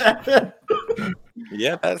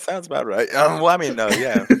 Yeah, that sounds about right. Well, I mean, no,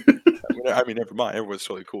 yeah. I mean, never mind. Everyone's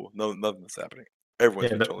totally cool. No, nothing's happening.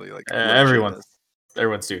 Everyone's Yeah, been totally like everyone's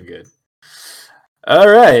doing good. All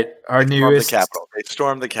right, our stormed the newest. Capitol. They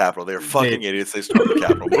stormed the Capitol. They're fucking idiots. They stormed the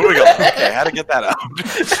Capitol. Moving on. Okay, how to get that out?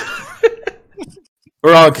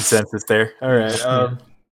 We're all in consensus there. All right.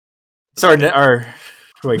 Sorry.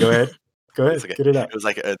 Wait. Go ahead. Go ahead. It's okay. Get it out. It was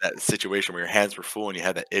like that situation where your hands were full and you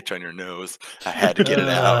had that itch on your nose. I had to get it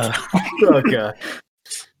out. Oh god.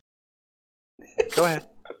 Go ahead.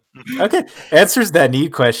 Okay. Answers that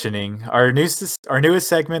need questioning. Our newest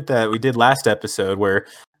segment that we did last episode, where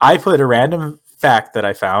I put a random fact that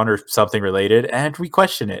I found or something related, and we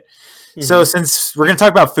question it. So since we're going to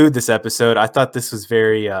talk about food this episode, I thought this was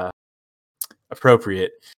very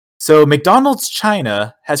appropriate. So McDonald's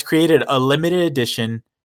China has created a limited edition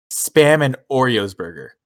Spam and Oreos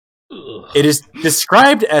burger. Ugh. It is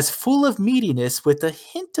described as full of meatiness with a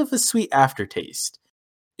hint of a sweet aftertaste.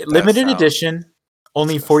 Limited edition,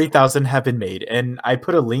 only 40,000 have been made. And I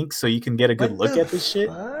put a link so you can get a good look at this shit.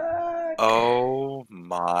 Oh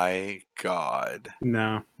my god.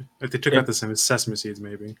 No. If they took out the sesame seeds,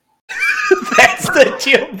 maybe. That's the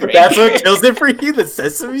deal breaker. That's what kills it for you, the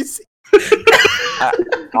sesame seed?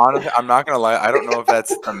 Honestly, I'm not gonna lie. I don't know if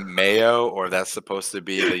that's the mayo or that's supposed to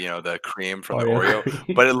be the cream from the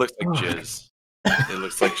Oreo, but it looks like jizz. It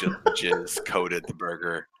looks like just jizz coated the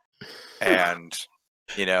burger, and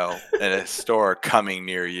in a store coming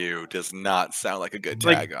near you does not sound like a good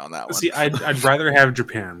tag on that one. See, I'd rather have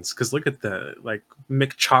Japan's because look at the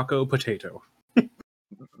McChoco potato.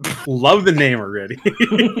 Love the name already.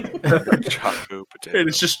 Choco potato. And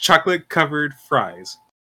it's just chocolate covered fries.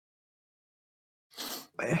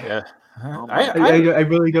 Yeah. I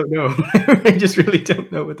really don't know. I just really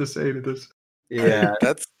don't know what to say to this. Yeah.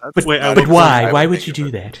 That's But why? Why would you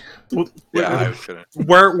do that? Well, I couldn't.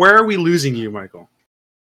 Where are we losing you, Michael?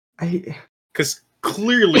 Because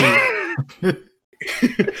clearly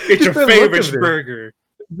it's your favorite burger.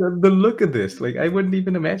 The look of this, I wouldn't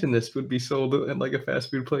even imagine this would be sold in a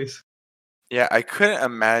fast food place. Yeah, I couldn't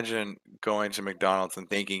imagine going to McDonald's and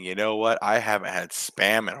thinking, you know what? I haven't had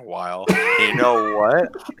Spam in a while. You know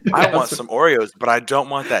what? I want some Oreos, but I don't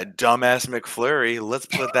want that dumbass McFlurry. Let's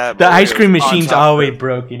put that. The ice cream machine's always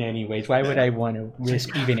broken, anyways. Why would I want to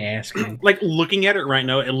risk even asking? Looking at it right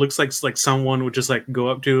now, it looks like someone would just go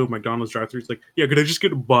up to a McDonald's drive-thru. It's like, yeah, could I just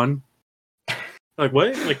get a bun? Like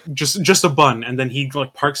what? Just a bun, and then he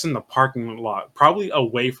parks in the parking lot, probably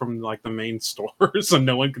away from the main store, so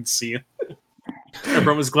no one can see it. And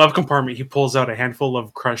from his glove compartment, he pulls out a handful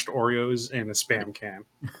of crushed Oreos and a Spam can.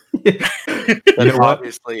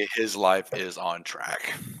 Obviously, his life is on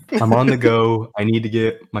track. I'm on the go. I need to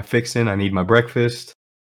get my fix in. I need my breakfast,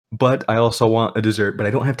 but I also want a dessert. But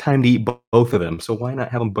I don't have time to eat both of them, so why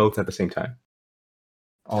not have them both at the same time?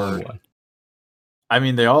 All in one. I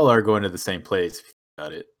mean, they all are going to the same place. If you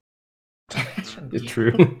got it. It's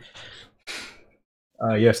true.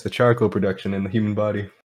 Yes, the charcoal production in the human body.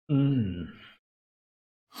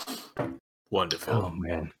 Wonderful. Oh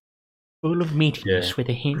man, full of meatiness with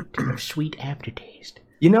a hint of sweet aftertaste.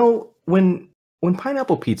 When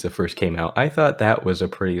pineapple pizza first came out, I thought that was a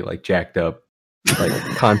pretty jacked up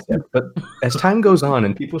concept. But as time goes on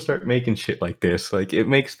and people start making shit like this, it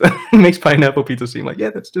makes pineapple pizza seem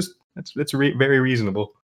that's very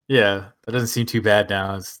reasonable. Yeah, that doesn't seem too bad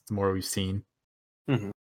now. It's the more we've seen.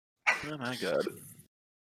 Oh my god.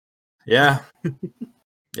 Yeah.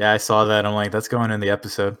 Yeah, I saw that. I'm like, that's going in the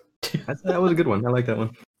episode. That was a good one. I like that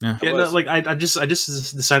one. Yeah. I just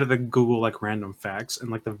decided to Google random facts,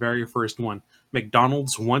 and the very first one,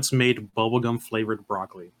 McDonald's once made bubblegum flavored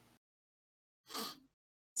broccoli.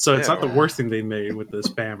 So it's not the worst thing they made with the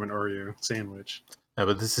Spam and Oreo sandwich. No,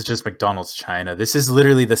 but this is just McDonald's China. This is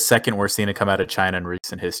literally the second worst thing to come out of China in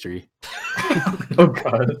recent history. Oh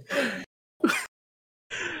god.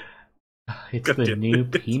 It's the new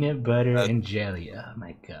peanut butter and jelly. Oh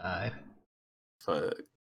my god. Fuck.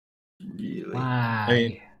 Really? Why? I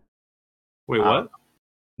mean, wait, what?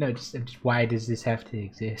 No, just why does this have to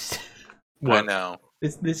exist? I know.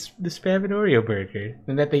 This the Spam and Oreo burger,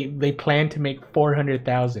 and that they plan to make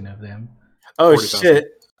 400,000 of them. Oh 40,000. shit!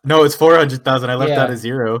 No, it's 400,000. I left out a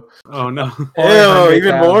zero. Oh no! Ew,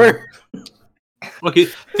 even more. Okay,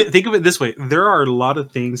 think of it this way: there are a lot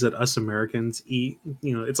of things that us Americans eat.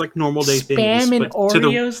 It's like normal day things. Spam and but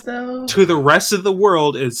Oreos, though. To the rest of the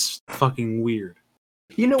world, it's fucking weird.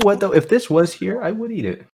 You know what though? If this was here, I would eat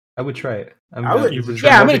it. I would try it. I'm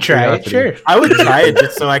gonna try it. Sure. I would try it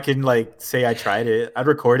just so I can say I tried it. I'd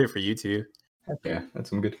record it for YouTube. Yeah, that's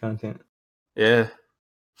some good content. Yeah.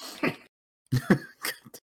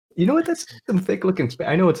 You know what? That's some thick looking spam.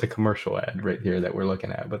 I know it's a commercial ad right here that we're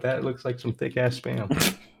looking at, but that looks like some thick ass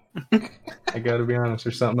spam. I gotta be honest,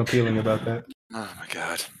 there's something appealing about that. Oh my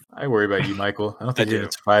god. I worry about you, Michael. I don't think you're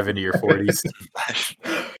gonna survive into your 40s.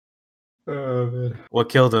 Oh man. What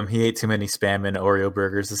killed him? He ate too many Spam and Oreo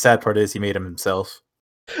burgers. The sad part is he made them himself.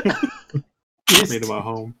 Made them at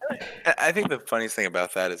home. I think the funniest thing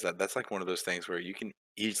about that is that that's one of those things where you can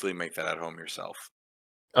easily make that at home yourself.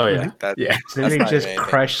 Oh yeah. So they just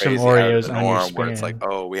crush some Oreos on your Spam. Where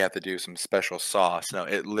it's we have to do some special sauce. No,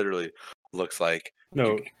 it literally looks like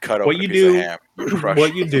no. You cut what open you a piece do, of ham, you crush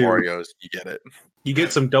what you do, Oreos, you get it. You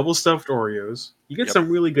get some double stuffed Oreos. You get Yep. some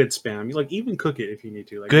really good spam. You like even cook it if you need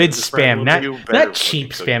to. Like Good just fry it a spam, little not bit. You better not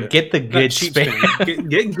cheap fucking cook spam. it. Get the Not good cheap spam.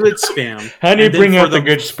 Get good spam. Honey, And then bring for out the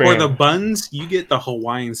good spam. For the buns, you get the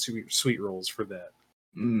Hawaiian sweet rolls for that.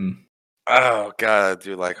 Mm. Oh god, I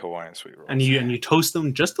do like Hawaiian sweet rolls. And you toast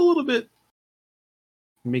them just a little bit.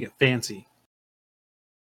 Make it fancy.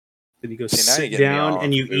 Then you go See, now you're sit getting me down all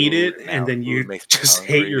and you eat it, food. and Now then food you makes me just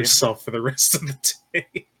hate hungry. yourself for the rest of the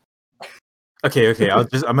day. Okay.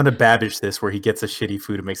 I'm gonna babish this where he gets a shitty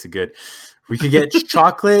food and makes it good. We could get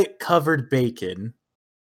chocolate covered bacon.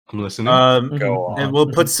 I'm listening. Go on. And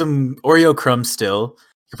we'll put some Oreo crumbs still.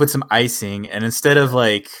 You put some icing, and instead of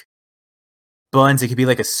like buns, it could be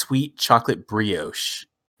like a sweet chocolate brioche.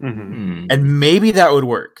 Mm-hmm. And maybe that would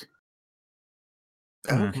work.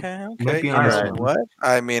 Okay, Might okay. be You on this know one. what?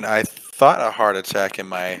 I mean, I thought a heart attack in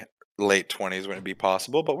my late 20s wouldn't be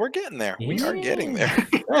possible, but we're getting there. We are getting there.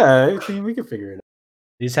 Yeah, I think we can figure it out.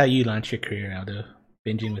 This is how you launch your career, Aldo.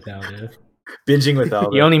 Binging with Aldo. Binging with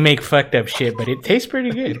Aldo. You only make fucked up shit, but it tastes pretty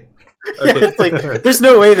good. It's like there's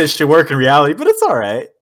no way this should work in reality, but it's all right.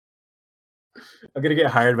 I'm gonna get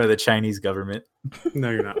hired by the Chinese government. No,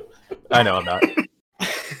 you're not. I know I'm not.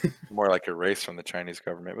 More like a race from the Chinese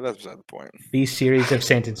government, but that's beside the point. These series of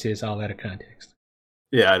sentences all out of context.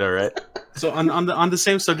 Yeah, I know, right? So on the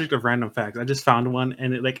same subject of random facts, I just found one,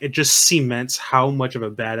 and it just cements how much of a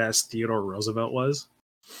badass Theodore Roosevelt was.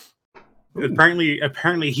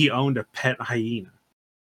 Apparently, he owned a pet hyena.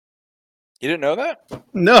 You didn't know that?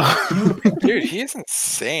 No, Dude, he is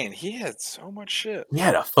insane. He had so much shit. He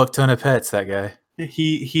had a fuck ton of pets, that guy.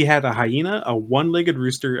 he had a hyena, a one-legged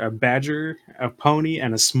rooster, a badger, a pony,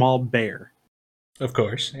 and a small bear. Of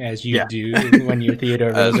course, as you Yeah. do when you're Theodore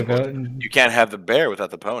As Roosevelt. And You can't have the bear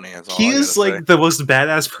without the pony. That's all He I is gotta like the most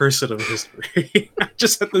badass person of history. I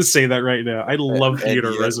just have to say that right now. I say. love And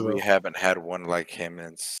Theodore yet Roosevelt. We haven't had one like him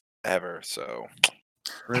ever, so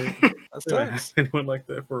Right? that's I haven't nice. had anyone like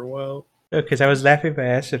that for a while. because I was laughing by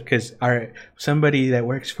acid because somebody that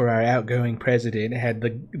works for our outgoing president had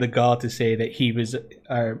the gall to say that he was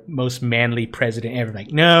our most manly president ever.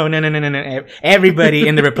 Like, no. Everybody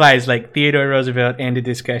in the reply is like, Theodore Roosevelt, end of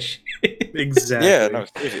discussion. Exactly. Yeah, no,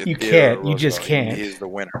 seriously, You Theodore can't. You just Roosevelt, can't. He's the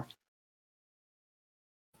winner.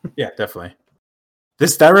 Yeah, definitely.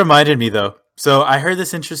 That reminded me though. So I heard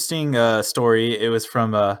this interesting story. It was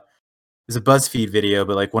from it was a BuzzFeed video,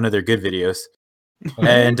 but like one of their good videos.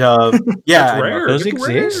 And yeah, That's I know. rare. Those It's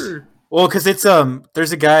exist? rare. Well, because it's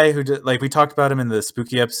there's a guy who did, like we talked about him in the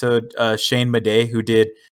spooky episode, Shane Madej, who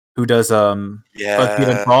does BuzzFeed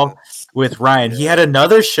Unsolved with Ryan. He had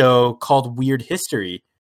another show called Weird History,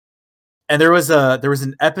 and there was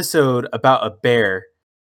an episode about a bear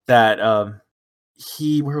that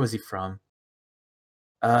where was he from?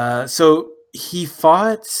 So he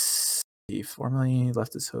fought. He formerly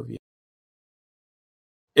left the Soviet.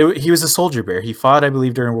 He was a soldier bear. He fought, I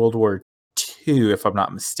believe, during World War II, if I'm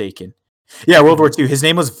not mistaken. Yeah, World War II. His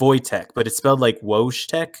name was Wojtek, but it's spelled like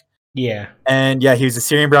Wojtek. Yeah. And yeah, he was a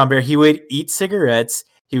Syrian brown bear. He would eat cigarettes.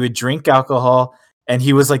 He would drink alcohol, and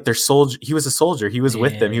he was like their soldier. He was a soldier. He was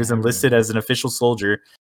with them. He was Yeah, I enlisted as an official soldier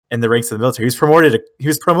in the ranks of the military. He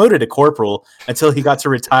was promoted to corporal until he got to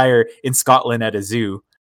retire in Scotland at a zoo.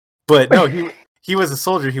 But no, he was a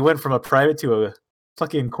soldier. He went from a private to a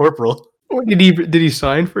fucking corporal. What, did he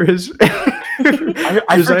sign for his? I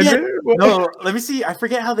his forget. idea? What? No, let me see. I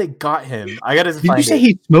forget how they got him. I gotta Did find you say it.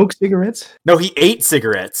 he smoked cigarettes? No, he ate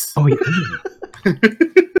cigarettes. Oh, yeah.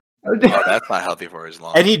 Oh, that's not healthy for his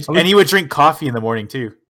lungs. And he would drink coffee in the morning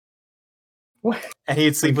too. What? And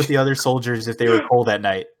he'd sleep with the other soldiers if they were cold at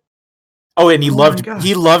night. Oh, and he Oh my loved God.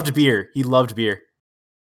 beer. He loved beer.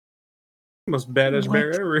 Most badass What?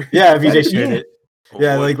 bear ever. Yeah, VJ That's- shared yeah. it.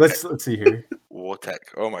 Yeah, like let's see here. Wotek.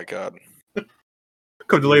 Oh my god.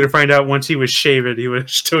 Come to later find out once he was shaven, he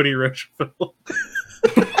was Tony Roosevelt.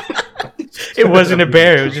 It wasn't a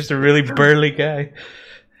bear. It was just a really burly guy.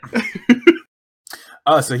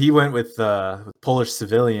 Oh, so he went with Polish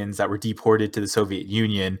civilians that were deported to the Soviet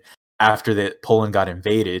Union after that Poland got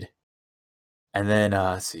invaded. And then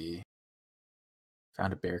let's see.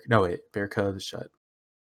 Found a bear. No, wait, bear cub shot.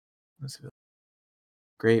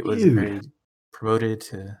 Great was Dude. married, promoted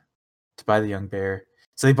to buy the young bear.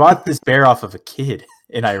 So they bought this bear off of a kid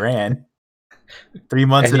in Iran. 3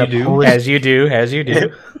 months As in you a do. Polish. As you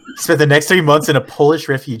do. Spent the next 3 months in a Polish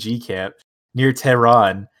refugee camp near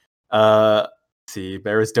Tehran. Let's see,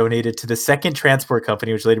 bear was donated to the 2nd Transport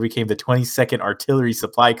Company, which later became the 22nd Artillery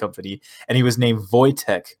Supply Company, and he was named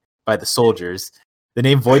Wojtek by the soldiers. The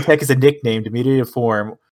name Wojtek is a nickname, diminutive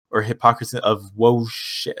form, or hypocrisy of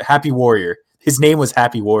Happy Warrior. His name was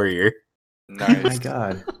Happy Warrior. Oh my Nice.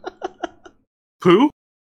 god. Pooh?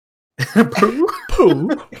 Pooh.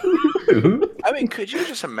 I mean, could you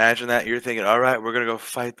just imagine that? You're thinking, all right, we're going to go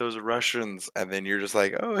fight those Russians. And then you're just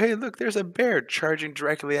like, oh, hey, look, there's a bear charging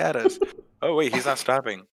directly at us. Oh, wait, he's not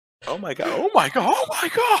stopping. Oh, my God. Oh, my God. Oh, my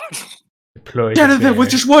God. Deploy Get the it there with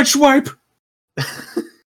bear. just one swipe.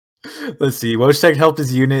 Let's see. Wojtek helped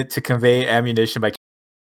his unit to convey ammunition by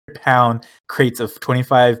pound crates of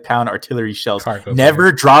 25-pound artillery shells, Cargo never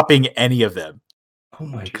bear. dropping any of them. Oh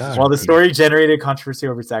my Jesus. god. While the dude. story generated controversy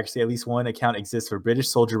over its accuracy, at least one account exists of a British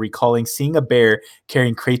soldier recalling seeing a bear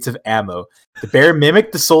carrying crates of ammo. The bear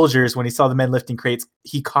mimicked the soldiers when he saw the men lifting crates.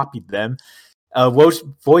 He copied them.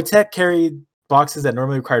 Wojtek carried boxes that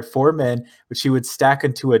normally required 4 men, which he would stack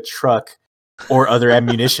into a truck or other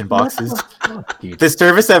ammunition boxes. Dude. The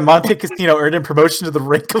service at Monte Cassino earned him promotion to the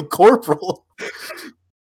rank of corporal.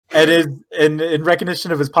 And in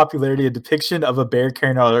recognition of his popularity, a depiction of a bear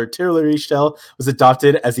carrying an artillery shell was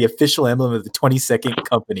adopted as the official emblem of the 22nd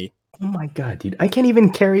Company. Oh my god, dude! I can't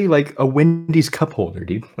even carry like a Wendy's cup holder,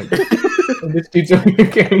 dude. Like, this dude's over here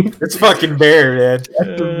carrying. It's fucking bear, man.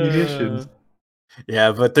 munitions.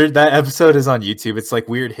 Yeah, but that episode is on YouTube. It's like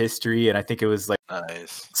weird history, and I think it was like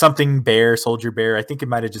Nice. something bear, soldier bear. I think it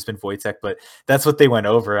might have just been Wojtek, but that's what they went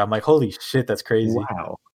over. I'm like, holy shit, that's crazy.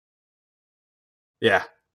 Wow. Yeah.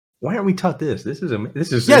 Why aren't we taught this? This is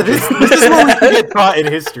Yeah, this is what we can get taught in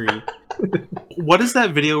history. What is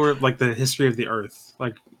that video where like the history of the Earth,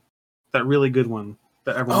 like that really good one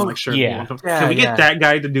that everyone Oh, like shared? yeah. Can we get that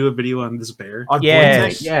guy to do a video on this bear? On Yeah,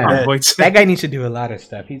 Wojtek? yeah. On Wojtek? That guy needs to do a lot of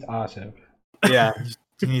stuff. He's awesome. Yeah,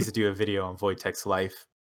 he needs to do a video on Wojtek's life.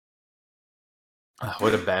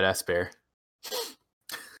 What a badass bear.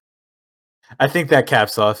 I think that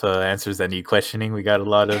caps off answers that need questioning. We got a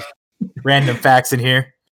lot of random facts in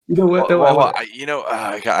here. You know what? Though,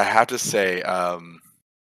 I have to say,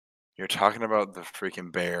 you're talking about the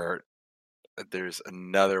freaking bear. There's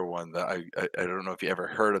another one that I don't know if you ever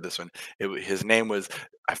heard of this one. His name was,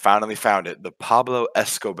 I finally found it, the Pablo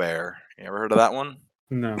Escobar. You ever heard of that one?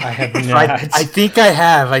 No. I have not. I think I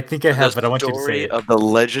have, The but I want you to say story it. of the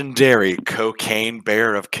legendary cocaine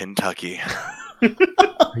bear of Kentucky.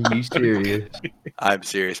 are you serious? I'm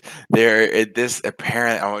serious. This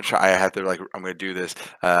apparently I'm gonna try. I have to I'm gonna do this.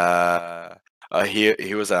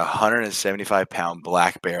 He was a 175-pound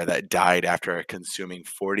black bear that died after consuming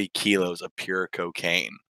 40 kilos of pure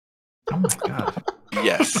cocaine. Oh my god.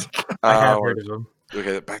 Yes. I have heard of him.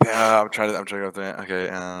 Okay, back there. I'm trying to go through it. Okay.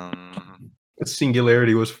 A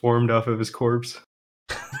singularity was formed off of his corpse.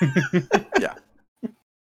 Yeah.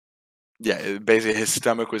 Basically, his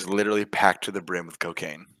stomach was literally packed to the brim with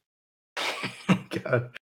cocaine. Oh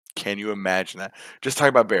god. Can you imagine that? Just talk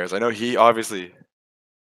about bears. I know he obviously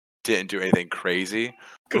didn't do anything crazy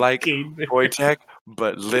like Cocaine bear. Wojtek,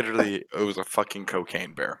 but literally it was a fucking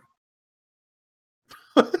cocaine bear.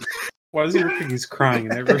 Why does he look like he's crying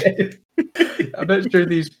in every? I'm not sure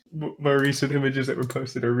these more recent images that were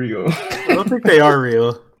posted are real. I don't think they are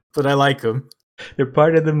real, but I like them. They're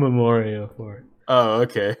part of the memorial for it. Oh,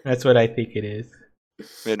 okay. That's what I think it is.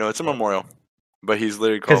 Yeah, no, it's a memorial, but he's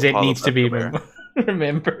literally called Because it Pablo needs to be Escobar.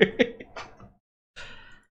 remembered.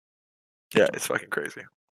 Yeah, it's fucking crazy.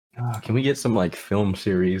 Can we get some like film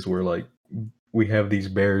series where like we have these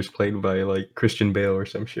bears played by like Christian Bale or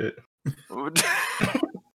some shit? Do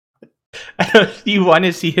you want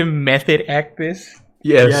to see him method act this?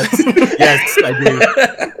 Yes. Yes, I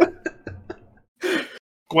do.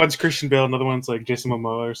 One's Christian Bale, another one's like Jason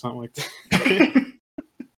Momoa or something like that.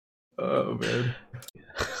 Oh man.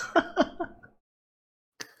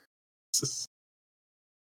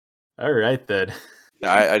 All right then.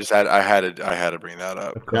 I had to bring that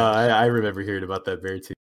up. No, I remember hearing about that bear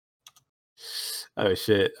too. Oh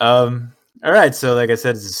shit. All right. So, like I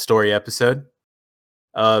said, it's a story episode.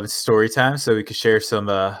 It's story time, so we could share some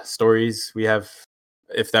stories we have,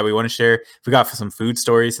 if that we want to share. If we got some food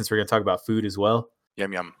stories, since we're gonna talk about food as well.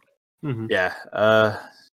 Yum yum. Mhm. Yeah.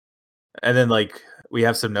 And then like we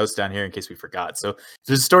have some notes down here in case we forgot. So if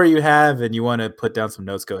there's a story you have and you want to put down some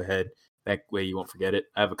notes, go ahead. That way you won't forget it.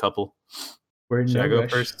 I have a couple. We're in Should no I go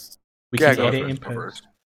rush. first? We Yeah, can go edit first, in go post. first.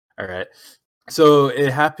 All right. So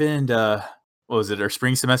it happened. What was it? Our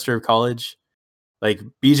spring semester of college. Like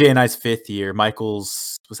BJ and I's 5th year.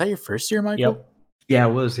 Michael's, was that your first year, Michael? Yep. Yeah,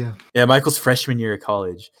 it was. Yeah. Yeah, Michael's freshman year of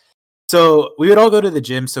college. So we would all go to the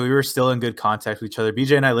gym. So we were still in good contact with each other.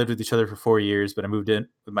 BJ and I lived with each other for 4 years, but I moved in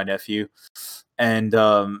with my nephew, and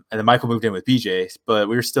then Michael moved in with BJ. But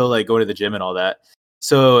we were still like going to the gym and all that.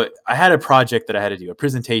 So I had a project that I had to do, a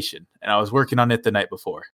presentation, and I was working on it the night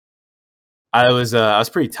before. I was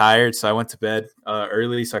pretty tired, so I went to bed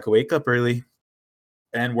early so I could wake up early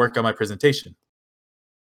and work on my presentation.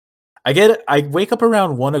 I wake up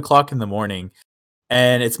around 1 o'clock in the morning,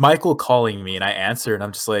 and it's Michael calling me, and I answer, and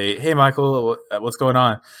I'm just like, "Hey, Michael, what's going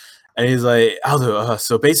on?" And he's like, "Aldo,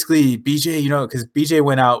 so basically, BJ, because BJ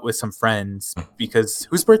went out with some friends because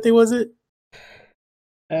whose birthday was it?"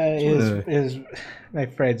 Is my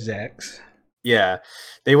friend Zach's. Yeah,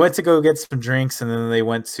 they went to go get some drinks, and then they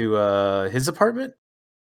went to his apartment.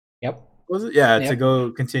 Yep. Was it? Yeah, to Yep.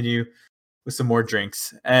 go continue with some more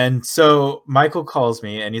drinks. And so Michael calls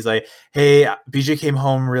me, and he's like, "Hey, BJ came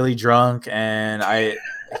home really drunk, and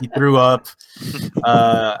he threw up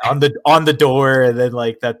on the door, and then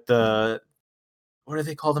like that the what do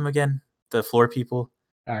they call them again? The floor people.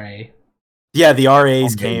 RA. Yeah, the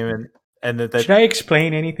RAs came and that. Should I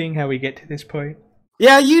explain anything how we get to this point?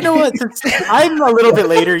 Yeah, you know what? Since I'm a little bit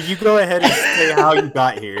later, you go ahead and say how you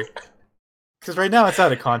got here. Because right now it's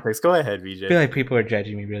out of context. Go ahead, VJ. I feel like people are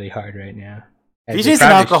judging me really hard right now. VJ's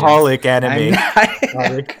an alcoholic anime.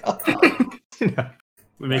 It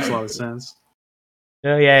makes a lot of sense.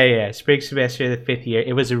 Oh yeah. Spring semester, the 5th year.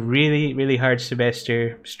 It was a really, really hard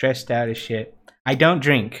semester. Stressed out as shit. I don't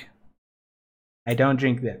drink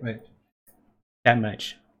that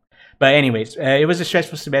much. But anyways, it was a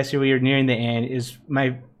stressful semester. We were nearing the end.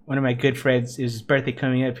 One of my good friends, his birthday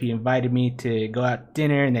coming up. He invited me to go out to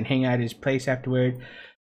dinner and then hang out at his place afterward.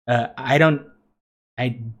 I don't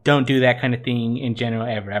do that kind of thing in general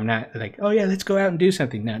ever. I'm not like, oh yeah, let's go out and do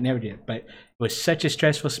something. No, never did. But it was such a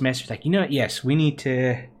stressful semester. It's like, you know what? Yes, we need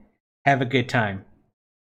to have a good time.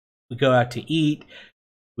 We go out to eat.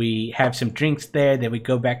 We have some drinks there. Then we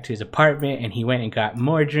go back to his apartment, and he went and got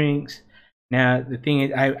more drinks. Now the thing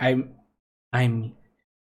is, I'm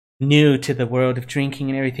new to the world of drinking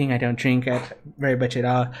and everything. I don't drink very much at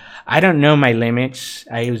all. I don't know my limits.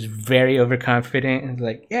 I was very overconfident and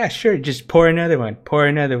like, yeah, sure, just pour another one.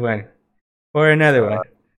 The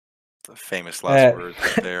famous last words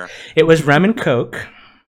right there. It was rum and Coke.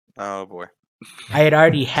 Oh boy. I had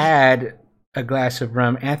already had a glass of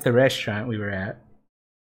rum at the restaurant we were at,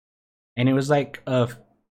 and it was like a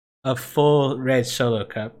full red Solo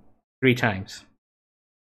cup 3 times.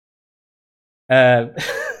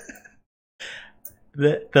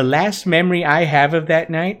 The last memory I have of that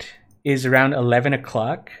night is around 11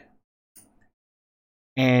 o'clock,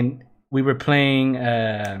 and we were playing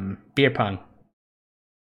beer pong.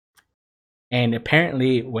 And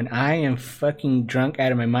apparently, when I am fucking drunk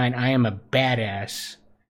out of my mind, I am a badass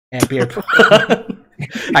at beer pong.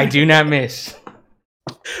 I do not miss.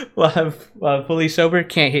 While I'm fully sober,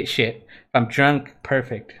 can't hit shit. If I'm drunk,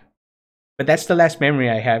 perfect. But that's the last memory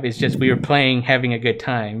I have. Is just we were playing, having a good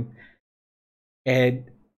time. And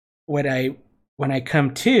when I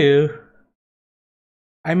come to,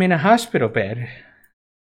 I'm in a hospital bed.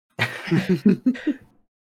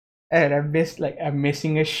 And I'm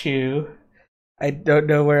missing a shoe. I don't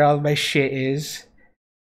know where all my shit is.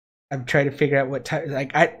 I'm trying to figure out what time.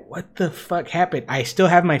 What the fuck happened? I still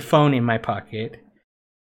have my phone in my pocket.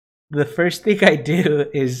 The first thing I do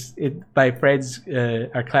is in my friends,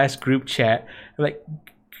 our class group chat. I'm like,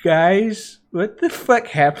 guys, what the fuck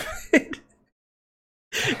happened?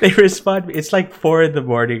 They respond. It's like 4 a.m.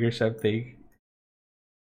 or something.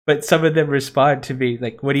 But some of them respond to me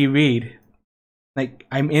like, "What do you mean?" Like,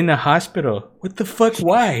 I'm in the hospital. What the fuck?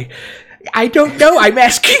 Why? I don't know. I'm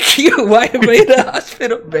asking you. Why am I in the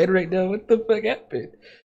hospital bed right now? What the fuck happened?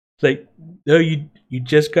 Like, no, you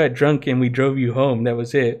just got drunk and we drove you home. That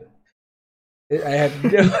was it. I have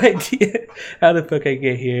no idea how the fuck I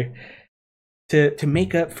get here. To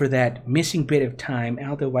make up for that missing bit of time,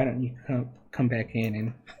 Aldo, why don't you come back in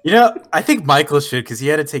and? I think Michael should because he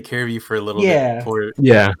had to take care of you for a little bit.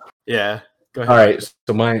 Yeah. Go ahead. All right.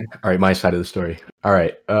 So my side of the story. All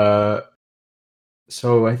right.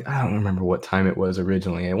 So I don't remember what time it was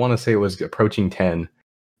originally. I want to say it was approaching 10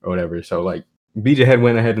 or whatever. So like BJ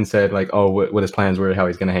went ahead and said like, oh, what his plans were, how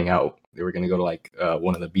he's gonna hang out. They were gonna go to like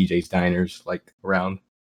one of the BJ's diners like around.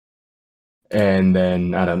 And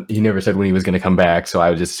then he never said when he was gonna come back, so I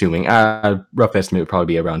was just assuming rough estimate would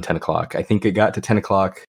probably be around 10 o'clock. I think it got to 10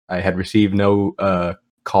 o'clock. I had received no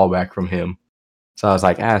call back from him. So I was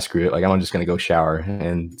like, screw it. Like, I'm just going to go shower.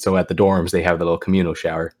 And so at the dorms, they have the little communal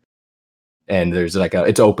shower. And there's like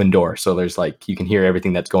it's open door. So there's like, you can hear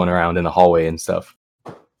everything that's going around in the hallway and stuff.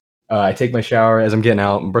 I take my shower as I'm getting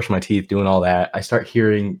out and brushing my teeth, doing all that. I start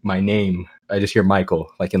hearing my name. I just hear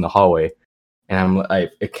Michael, like in the hallway. And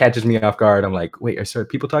it catches me off guard. I'm like, wait, are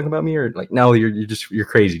people talking about me? Or like, no, you're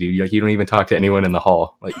crazy, dude. Like, you don't even talk to anyone in the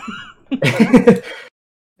hall. Like,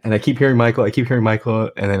 and I keep hearing Michael.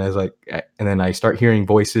 And then and then I start hearing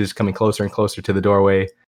voices coming closer and closer to the doorway.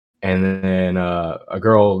 And then a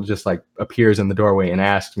girl just like appears in the doorway and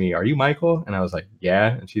asks me, "Are you Michael?" And I was like,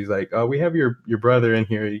 "Yeah." And she's like, "Oh, we have your brother in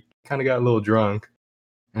here. He kind of got a little drunk."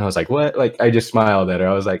 And I was like, "What?" Like, I just smiled at her.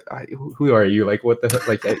 I was like, "Who are you? Like, what the heck?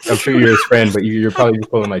 Like, I'm sure you're his friend, but you're probably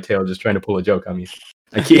just pulling my tail, just trying to pull a joke on me."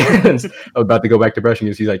 Like, I was about to go back to brushing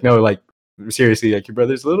you. She's like, "No, like, seriously, like, your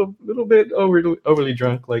brother's a little bit overly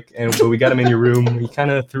drunk. Like, but we got him in your room. He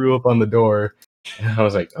kind of threw up on the door." And I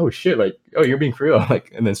was like, "Oh shit! Like, oh, you're being for real."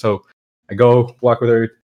 Like, and then so I go walk with her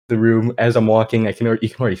to the room. As I'm walking, you can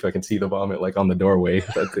already fucking see the vomit like on the doorway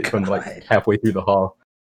from like halfway through the hall.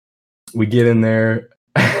 We get in there.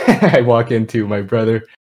 I walk into my brother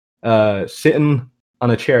sitting on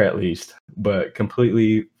a chair at least, but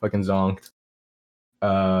completely fucking zonked.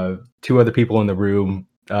 Two other people in the room.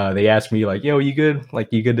 They asked me like, "Yo, you good?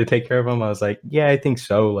 Like, you good to take care of him?" I was like, "Yeah, I think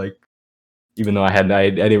so." Like, even though I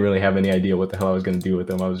didn't really have any idea what the hell I was gonna do with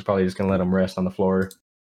him. I was probably just gonna let him rest on the floor,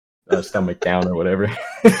 stomach down or whatever.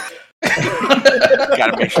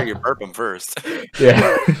 Gotta make sure you burp him first.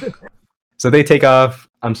 Yeah. So they take off.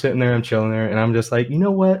 I'm sitting there, I'm chilling there, and I'm just like, you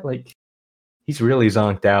know what? Like, he's really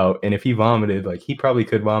zonked out, and if he vomited, like, he probably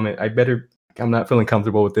could vomit. I'm not feeling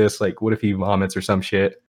comfortable with this. Like, what if he vomits or some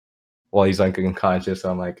shit while he's like unconscious?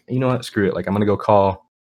 So I'm like, you know what? Screw it. Like, I'm gonna go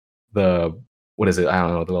call what is it? I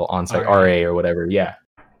don't know, the little on-site RA or whatever. Yeah.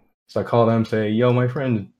 So I call them, say, "Yo, my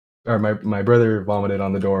friend or my brother vomited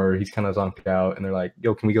on the door. He's kind of zonked out." And they're like,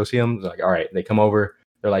 "Yo, can we go see him?" It's like, all right. They come over.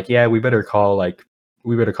 They're like, "Yeah, we better call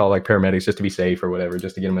paramedics just to be safe or whatever,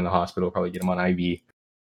 just to get him in the hospital, probably get him on IV."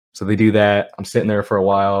 So they do that. I'm sitting there for a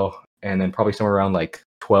while, and then probably somewhere around like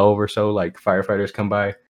 12 or so, like firefighters come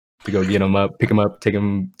by to go get him up, pick him up, take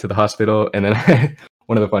him to the hospital. And then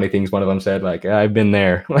one of the funny things, one of them said, like, "I've been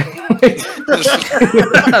there."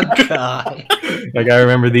 Oh, God. Like, I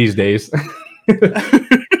remember these days.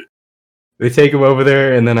 They take him over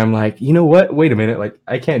there, and then I'm like, you know what? Wait a minute. Like,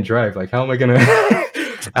 I can't drive. Like, how am I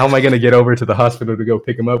gonna get over to the hospital to go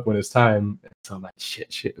pick him up when it's time? So I'm like,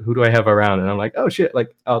 shit. Who do I have around? And I'm like, oh shit,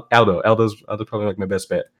 like Aldo. Aldo's probably like my best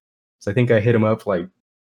bet. So I think I hit him up like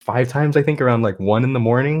 5 times. I think around like 1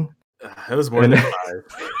 a.m. It was more than 5.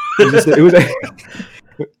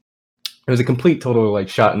 It was a complete total like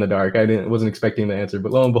shot in the dark. Wasn't expecting the answer,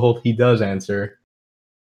 but lo and behold, he does answer.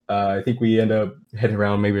 I think we end up heading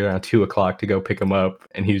around maybe around 2 o'clock to go pick him up,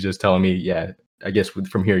 and he was just telling me, "Yeah, I guess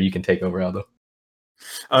from here you can take over, Aldo."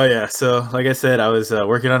 Oh yeah, so like I said, I was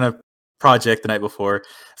working on a project the night before.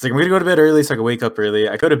 It's like, I'm gonna go to bed early so I can wake up early.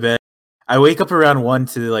 I go to bed. I wake up around 1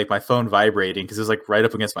 to like my phone vibrating because it was like right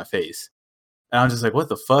up against my face, and I'm just like, "What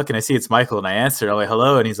the fuck?" And I see it's Michael, and I answer. I'm like,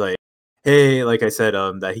 "Hello," and he's like, "Hey," like I said,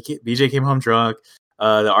 that BJ came home drunk.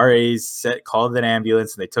 The RAs called an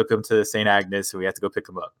ambulance, and they took him to St. Agnes, so we had to go pick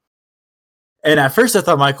him up. And at first, I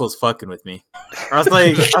thought Michael was fucking with me. I was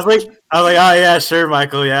like, "Oh yeah, sure,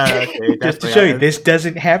 Michael, yeah, okay." Just to show you, this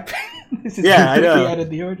doesn't happen. This is I know. out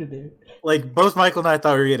of the ordinary. Like, both Michael and I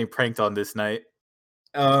thought we were getting pranked on this night.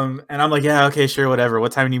 And I'm like, "Yeah, okay, sure, whatever.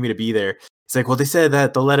 What time do you need me to be there?" It's like, "Well, they said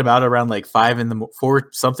that they'll let him out around like 4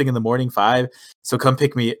 something in the morning, 5. So come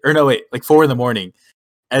pick me, or no, wait, like 4 in the morning."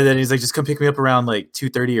 And then he's like, "Just come pick me up around like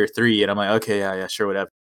 2:30 or 3." And I'm like, "Okay, yeah, sure,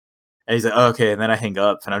 whatever." And he's like, "Oh, okay." And then I hang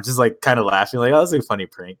up, and I'm just like kind of laughing, like, "Oh, that's a funny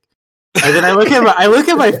prank." And then I look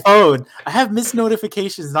at my phone. I have missed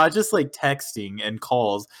notifications, not just like texting and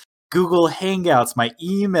calls. Google Hangouts, my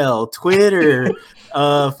email, Twitter,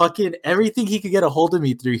 fucking everything he could get a hold of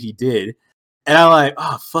me through, he did. And I'm like,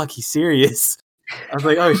 "Oh fuck, he's serious." I was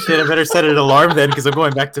like, "Oh shit, I better set an alarm then because I'm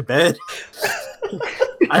going back to bed."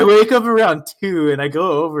 I wake up around 2 and I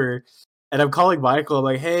go over and I'm calling Michael. I'm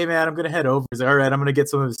like, "Hey man, I'm gonna head over." He's like, "All right, I'm gonna get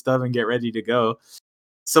some of his stuff and get ready to go."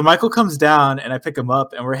 So Michael comes down and I pick him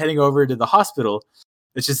up and we're heading over to the hospital.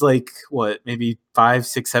 It's just like maybe 5,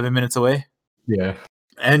 6, 7 minutes away. Yeah.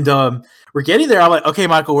 And we're getting there. I'm like, "Okay,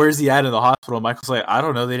 Michael, where's he at in the hospital?" Michael's like, "I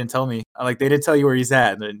don't know. They didn't tell me." I'm like, "They didn't tell you where he's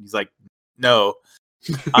at?" And then he's like, "No."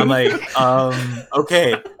 I'm like,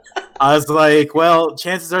 "Okay." I was like, "Well,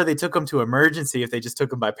 chances are they took him to emergency if they just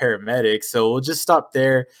took him by paramedics. So we'll just stop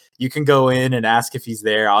there. You can go in and ask if he's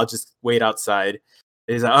there. I'll just wait outside."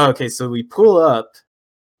 And he's like, "Oh, okay." So we pull up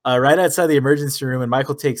right outside the emergency room, and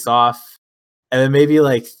Michael takes off. And then maybe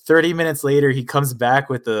like 30 minutes later, he comes back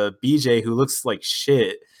with a BJ who looks like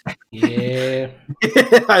shit. Yeah.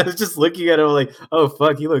 I was just looking at him like, "Oh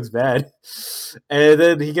fuck, he looks bad." And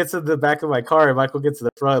then he gets in the back of my car, and Michael gets to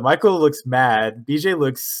the front. Michael looks mad. BJ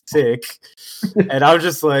looks sick, and I'm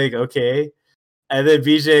just like, "Okay." And then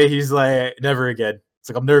BJ, he's like, "Never again." It's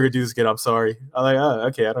like, "I'm never gonna do this again. I'm sorry." I'm like, "Oh,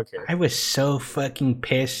 okay, I don't care." I was so fucking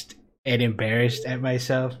pissed and embarrassed at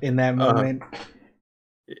myself in that moment.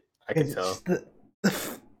 I can tell.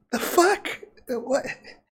 The fuck? What?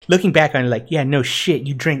 Looking back on it, like, yeah, no shit,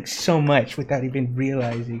 you drink so much without even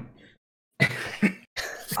realizing.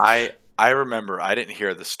 I remember I didn't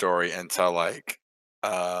hear the story until like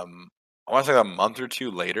I want to say a month or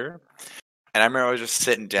two later. And I remember I was just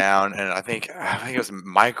sitting down, and I think it was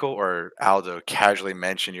Michael or Aldo casually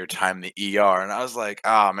mentioned your time in the ER, and I was like,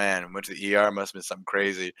 "Oh man, went to the ER, must have been something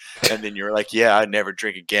crazy." And then you were like, "Yeah, I'd never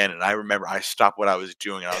drink again." And I remember I stopped what I was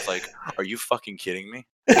doing, and I was like, "Are you fucking kidding me?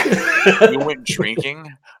 You went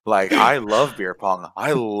drinking? Like, I love beer pong.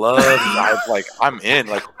 I'm in.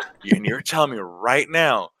 Like, and you're telling me right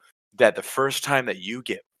now that the first time that you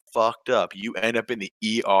get fucked up, you end up in the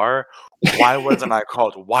ER. Why wasn't I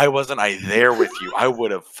called? Why wasn't I there with you? I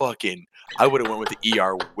would have went with the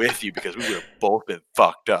ER with you because we would have both been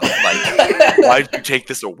fucked up. Like, why did you take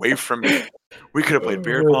this away from me? We could have played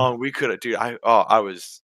beer pong. We could have, dude.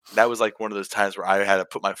 That was like one of those times where I had to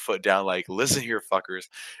put my foot down. Like, listen here, fuckers.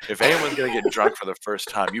 If anyone's gonna get drunk for the first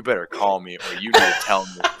time, you better call me or you need to tell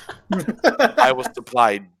me. I will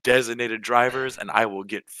supply designated drivers and I will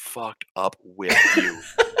get fucked up with you.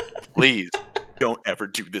 Please don't ever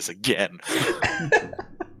do this again. And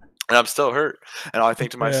I'm still hurt. And all I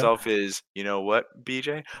think to myself is, you know what,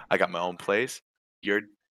 BJ? I got my own place. Your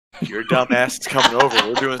dumbass is coming over.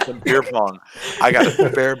 We're doing some beer pong. I got a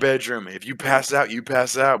spare bedroom. If you pass out, you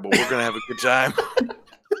pass out. But we're gonna have a good time.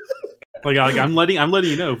 Like I'm letting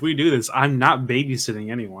you know, if we do this, I'm not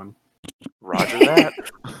babysitting anyone. Roger that.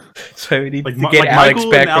 So we need to get Alex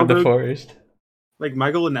back from the forest. Like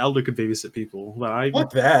Michael and Elder could babysit people.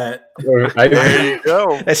 Fuck that. There you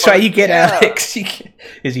go. That's why you get Alex.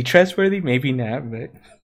 Is he trustworthy? Maybe not, but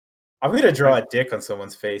I'm gonna draw a dick on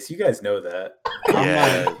someone's face. You guys know that.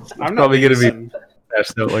 Yeah. I'm probably not gonna be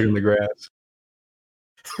passed out like in the grass.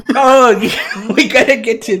 Oh, we gotta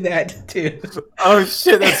get to that too. Oh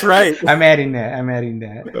shit, that's right. I'm adding that.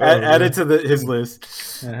 Add it to his list.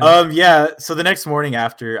 Uh-huh. Yeah. So the next morning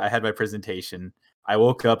after I had my presentation, I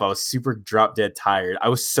woke up. I was super drop dead tired. I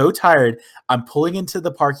was so tired. I'm pulling into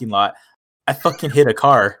the parking lot. I fucking hit a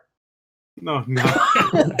car. No.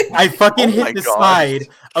 I fucking Oh hit my the God. side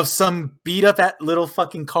of some beat up that little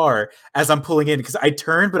fucking car as I'm pulling in because I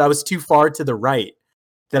turned, but I was too far to the right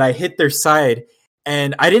that I hit their side.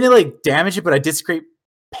 And I didn't like damage it, but I did scrape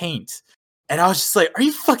paint. And I was just like, are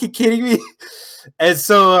you fucking kidding me? And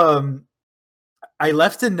so I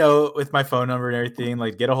left a note with my phone number and everything,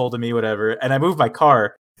 like get a hold of me, whatever. And I moved my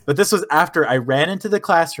car. But this was after I ran into the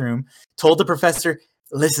classroom, told the professor,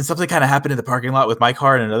 listen, something kind of happened in the parking lot with my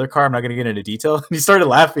car and another car. I'm not going to get into detail. And he started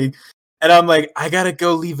laughing. And I'm like, I got to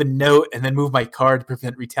go leave a note and then move my car to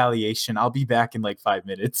prevent retaliation. I'll be back in like 5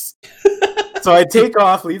 minutes. So I take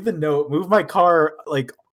off, leave the note, move my car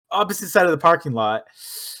like opposite side of the parking lot,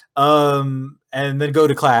 and then go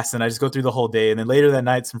to class. And I just go through the whole day. And then later that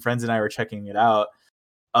night, some friends and I were checking it out.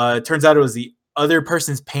 It turns out it was the other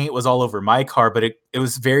person's paint was all over my car, but it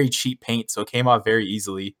was very cheap paint, so it came off very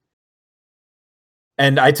easily.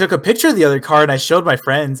 And I took a picture of the other car and I showed my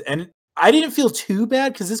friends, and I didn't feel too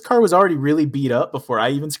bad because this car was already really beat up before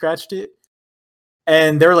I even scratched it.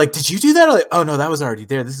 And they were like, did you do that? I'm like, oh, no, that was already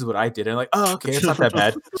there. This is what I did. And I'm like, oh, okay, it's not that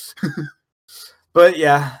bad. But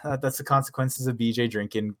yeah, that's the consequences of BJ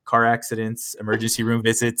drinking. Car accidents, emergency room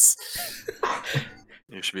visits.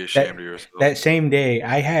 You should be ashamed of yourself. That same day,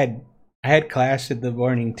 I had class in the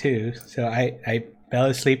morning too. So I fell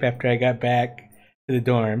asleep after I got back to the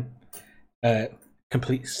dorm.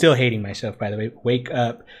 Still hating myself, by the way. Wake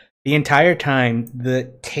up. The entire time,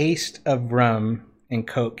 the taste of rum and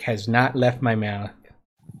Coke has not left my mouth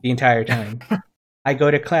the entire time. I go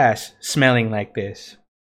to class smelling like this.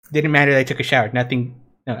 Didn't matter that I took a shower. Nothing.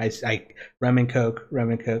 No, I rum and Coke.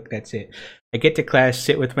 That's it. I get to class,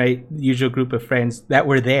 sit with my usual group of friends that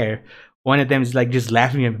were there. One of them is like just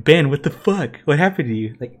laughing at me. Ben, what the fuck? What happened to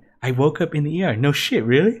you? Like, I woke up in the ER. No shit,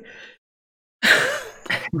 really?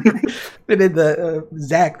 And then the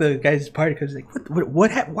Zach, the guy's party, was like,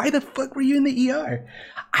 "What happened? Why the fuck were you in the ER?"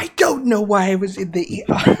 I don't know why I was in the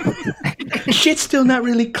ER. Shit's still not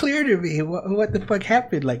really clear to me. What the fuck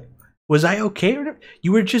happened? Like, was I okay? Or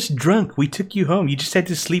you were just drunk. We took you home. You just had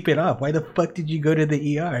to sleep it off. Why the fuck did you go to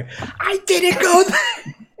the ER? I didn't go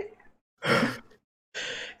there.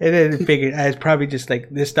 And then I figured I was probably just like,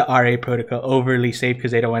 this is the RA protocol, overly safe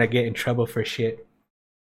because they don't want to get in trouble for shit.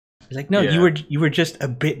 It's like, no, Yeah. you were just a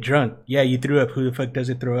bit drunk. Yeah, you threw up. Who the fuck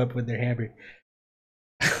doesn't throw up when they're hammered?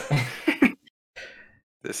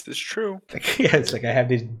 This is true. Yeah, it's like I have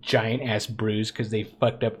this giant ass bruise because they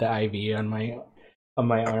fucked up the IV on my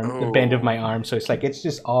arm, the bend of my arm. So it's like it's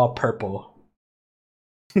just all purple.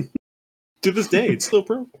 To this day, it's still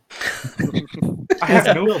purple. I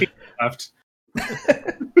have no feet left.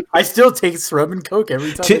 I still taste rum and coke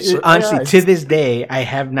every time. Honestly, to this day, I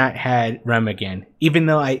have not had rum again. Even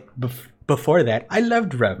though before that, I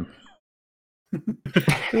loved rum.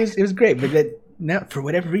 It was great, but now for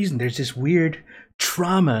whatever reason, there's this weird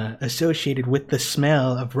trauma associated with the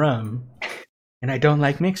smell of rum, and I don't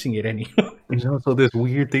like mixing it anymore. There's also this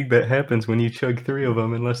weird thing that happens when you chug 3 of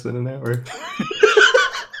them in less than an hour.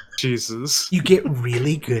 Jesus. You get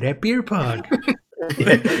really good at beer pong.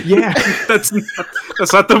 Yeah. That's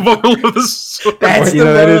not the moral of the story. That's You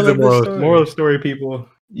know, that is the moral. moral story, people.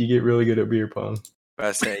 You get really good at beer pong.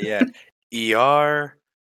 I say, yeah. ER,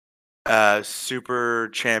 super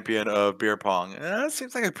champion of beer pong.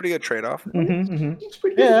 Seems like a pretty good trade-off. Mm-hmm, mm-hmm. It's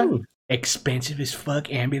pretty good. Expensive as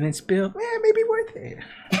fuck ambulance bill. Maybe worth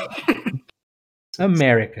it.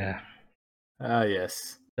 America.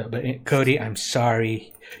 Yes. But Cody, I'm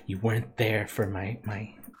sorry you weren't there for my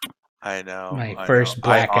I know. my first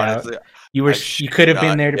blackout. Honestly, You could have been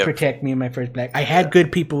not there to give- protect me in my first black. I had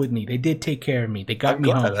good people with me. They did take care of me. They got I'm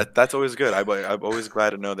me glad. home. That's always good. I'm always glad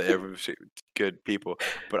to know that everyone's good people.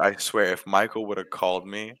 But I swear, if Michael would have called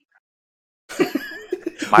me,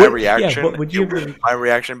 my reaction, what would you have my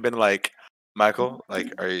reaction been like, Michael,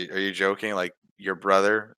 like, are you joking? Like, your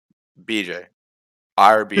brother, BJ,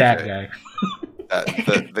 our BJ, That guy.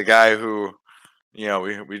 the guy who, you know,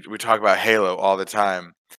 we talk about Halo all the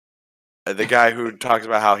time. The guy who talks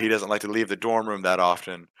about how he doesn't like to leave the dorm room that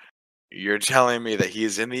often. You're telling me that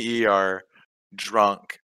he's in the ER,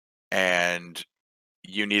 drunk, and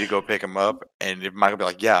you need to go pick him up? And if Michael be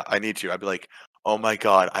like, "Yeah, I need to," I'd be like, "Oh my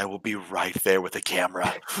god, I will be right there with the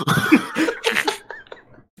camera."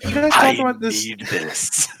 You guys I talk about this. need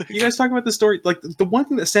this. You guys talk about the story. Like the one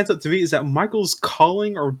thing that stands out to me is that Michael's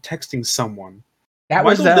calling or texting someone. That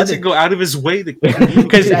was Michael the doesn't other. go out of his way to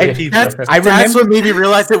Because I people. I That's remember what made me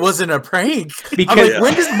realize it wasn't a prank. I'm because like,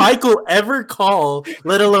 when does Michael ever call,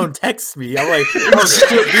 let alone text me? I'm like, oh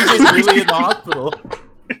shit, BJ's really in the hospital.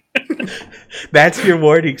 that's your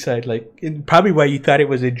warning sign. Like and probably why you thought it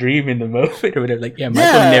was a dream in the moment or whatever. Like Michael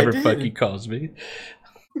Yeah, I never did. fucking calls me.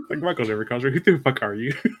 Like Michael never calls her. Who the fuck are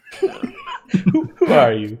you? Who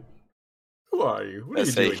are you? Who are you? What are I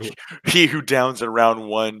you say, doing here? he who downs in round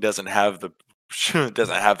 1 doesn't have the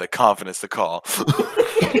confidence to call.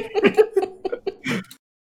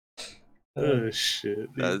 Oh shit.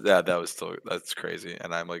 dude. That's crazy,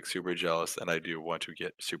 and I'm like super jealous, and I do want to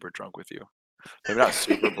get super drunk with you. Maybe not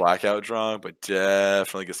super blackout drunk, but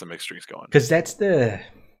definitely get some mixed drinks going. Because that's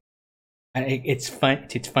it's fun.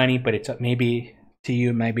 It's funny, but it's maybe to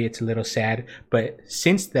you, maybe it's a little sad. But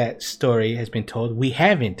since that story has been told, we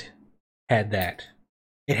haven't had that.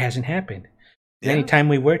 It hasn't happened. Yeah. Anytime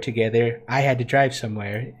we were together, I had to drive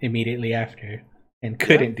somewhere immediately after and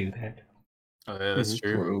couldn't do that. Oh, yeah, that's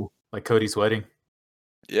true. True. Like Cody's wedding.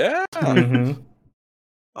 Yeah. Mhm.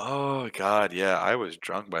 Oh god, yeah. I was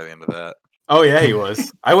drunk by the end of that. Oh yeah, he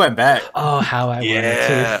was. I went back. Oh, how I wanted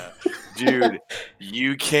Yeah, dude,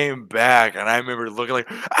 you came back, and I remember looking like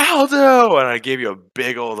Aldo, and I gave you a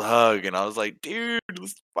big old hug, and I was like, dude,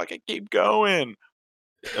 let's fucking keep going.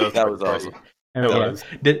 That was awesome. to.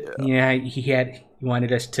 That Yeah. was. He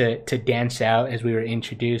wanted us to dance out as we were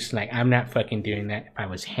introduced. Like, I'm not fucking doing that. If I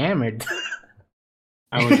was hammered,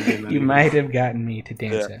 I wasn't doing that you either. might have gotten me to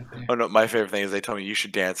dance Yeah. out there. Oh no, my favorite thing is they told me you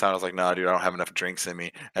should dance out. I was like, nah, dude, I don't have enough drinks in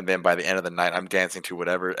me. And then by the end of the night, I'm dancing to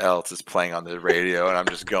whatever else is playing on the radio, and I'm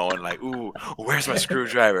just going like, ooh, where's my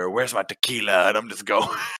screwdriver? Where's my tequila? And I'm just going.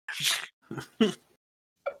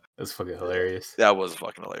 That's fucking hilarious. That was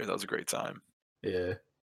fucking hilarious. That was a great time. Yeah.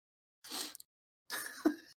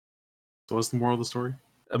 So what's the moral of the story?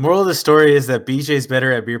 The moral of the story is that BJ's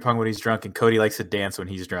better at beer pong when he's drunk, and Cody likes to dance when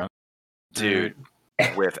he's drunk. Dude,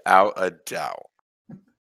 without a doubt.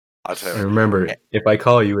 I'll tell And you. remember, if I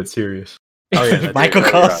call you, it's serious. Oh, yeah, that's Michael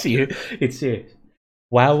it. calls you. It's serious.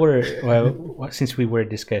 Since we were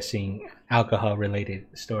discussing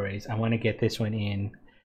alcohol-related stories, I want to get this one in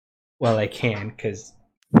while I can, because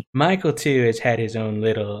Michael too has had his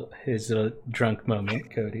little drunk moment.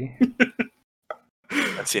 Cody,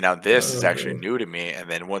 And see, now this is actually new to me. And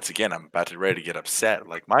then once again, I'm about to ready to get upset.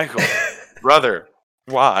 Like, Michael, brother,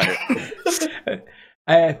 why?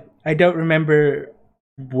 I don't remember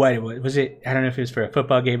what it was. Was it? I don't know if it was for a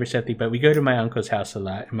football game or something. But we go to my uncle's house a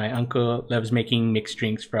lot, and my uncle loves making mixed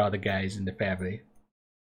drinks for all the guys in the family.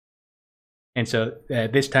 And so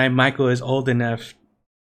this time, Michael is old enough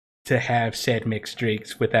to have said mixed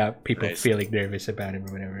drinks without people Nice. feeling nervous about it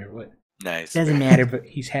or whatever. Nice. Doesn't matter, but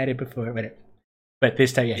he's had it before, whatever. But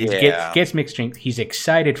this time, he Yeah. gets mixed drinks. He's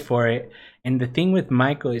excited for it. And the thing with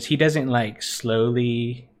Michael is he doesn't like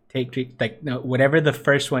slowly take treat, like no, whatever the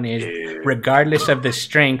first one is, regardless of the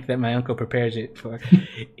strength that my uncle prepares it for,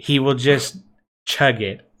 he will just chug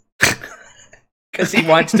it because he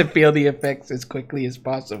wants to feel the effects as quickly as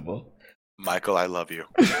possible. Michael, I love you.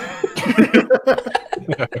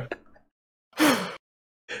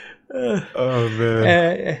 Oh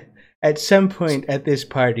man. At some point at this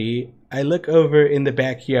party, I look over in the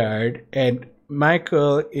backyard and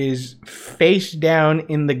Michael is face down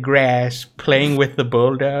in the grass playing with the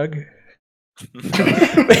bulldog.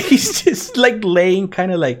 But he's just like laying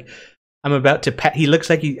kind of like I'm about to he looks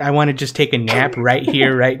like I want to just take a nap right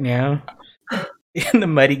here, right now in the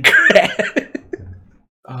muddy grass.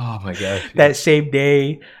 Oh my gosh. That same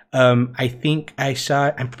day, I'm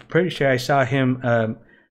pretty sure I saw him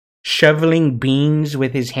shoveling beans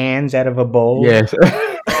with his hands out of a bowl. Yes.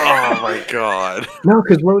 Oh my god. No,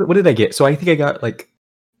 because what did I get? So I think I got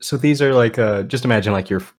so these are like just imagine like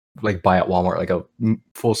you're like buy at Walmart like a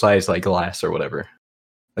full size like glass or whatever,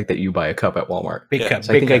 like that you buy a cup at Walmart. Big cup.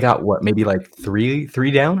 So I think I got maybe like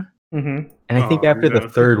three down. Mm-hmm. And I think after the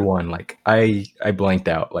third one, like I blanked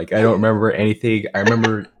out. Like I don't remember anything. I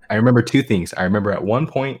remember two things. I remember at one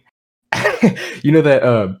point, you know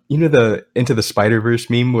the Into the Spider-Verse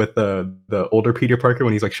meme with the older Peter Parker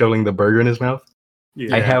when he's like shoveling the burger in his mouth.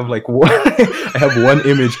 Yeah. I have one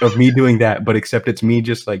image of me doing that, but except it's me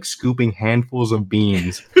just like scooping handfuls of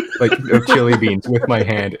beans, like of chili beans with my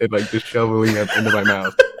hand and like just shoveling them into my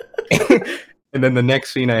mouth. And then the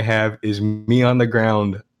next scene I have is me on the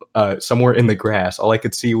ground, somewhere in the grass. All I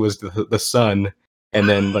could see was the sun, and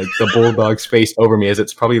then like the bulldog's face over me as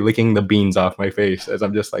it's probably licking the beans off my face as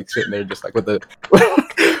I'm just like sitting there, just like with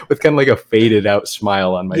with kind of like a faded out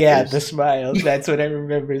smile on my face. Yeah, the smile. That's what I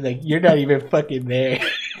remember. Like you're not even fucking there.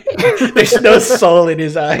 There's no soul in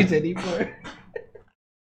his eyes anymore.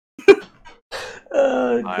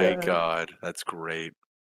 Oh My god, that's great.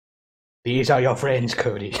 These are your friends,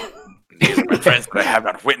 Cody. These are my friends, but I have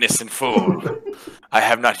not witnessed in full. I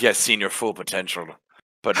have not yet seen your full potential.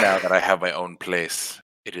 But now that I have my own place,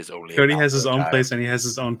 it is only. Cody has his own place and he has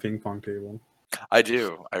his own ping pong table. I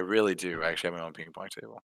do. I really do. I actually have my own ping pong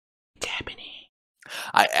table. Tabany.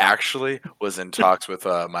 I actually was in talks with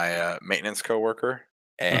my maintenance coworker,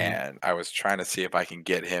 and I was trying to see if I can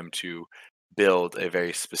get him to build a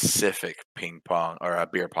very specific ping pong or a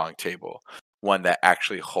beer pong table, one that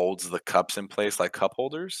actually holds the cups in place like cup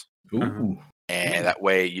holders. Ooh. And that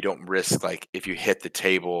way you don't risk like if you hit the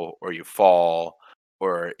table or you fall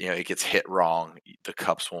or it gets hit wrong, the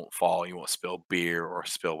cups won't fall, you won't spill beer or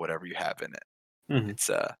spill whatever you have in it. It's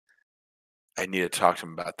I need to talk to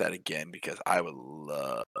him about that again because I would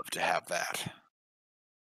love to have that.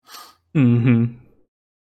 Mm-hmm.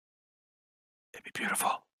 It'd be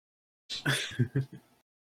beautiful.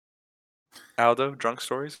 Aldo, drunk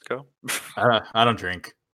stories, go. I don't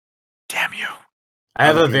drink. Damn you. I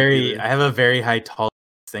have a very high tolerance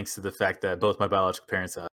thanks to the fact that both my biological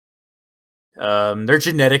parents their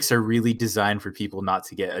genetics are really designed for people not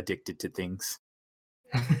to get addicted to things.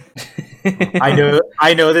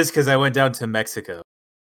 I know this because I went down to Mexico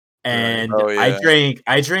and I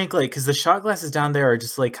drank like because the shot glasses down there are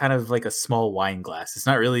just like kind of like a small wine glass. It's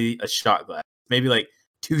not really a shot glass, maybe like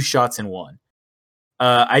 2 shots in one.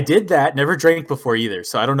 I did that, never drank before either,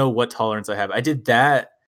 so I don't know what tolerance I have. I did that,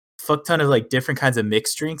 fuck ton of like different kinds of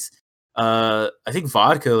mixed drinks. I think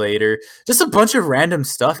vodka later, just a bunch of random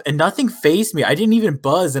stuff, and nothing fazed me. I didn't even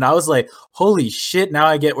buzz, and I was like, "Holy shit!" Now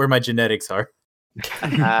I get where my genetics are.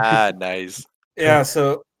 Nice. Yeah.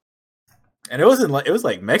 So, and it was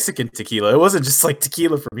like Mexican tequila. It wasn't just like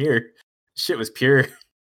tequila from here. Shit was pure.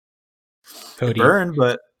 Cody, it burned,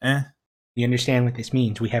 but you understand what this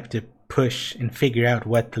means? We have to push and figure out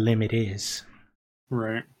what the limit is.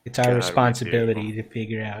 Right. It's our responsibility to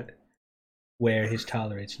figure out where his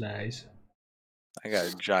tolerance lies. I got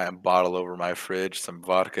a giant bottle over my fridge, some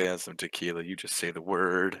vodka and some tequila. You just say the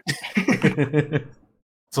word.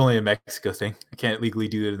 It's only a Mexico thing. I can't legally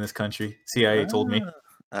do it in this country. CIA told me.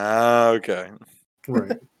 Okay.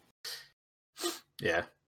 Right. Yeah.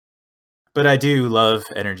 But I do love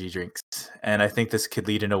energy drinks, and I think this could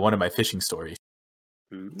lead into one of my fishing stories.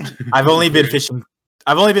 I've only been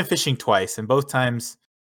fishing twice, and both times,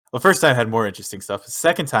 well, first time I had more interesting stuff. The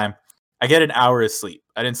second time, I get an hour of sleep.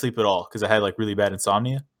 I didn't sleep at all because I had like really bad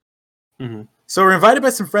insomnia. Mm-hmm. So we're invited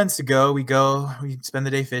by some friends to go. We spend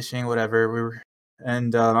the day fishing, whatever.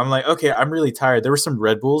 And I'm like, okay, I'm really tired. There were some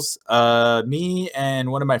Red Bulls. Me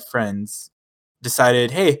and one of my friends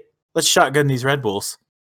decided, hey, let's shotgun these Red Bulls.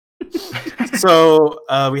 So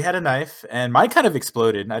we had a knife, and mine kind of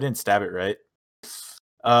exploded, and I didn't stab it right.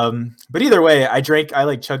 But either way, I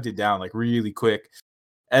chugged it down like really quick.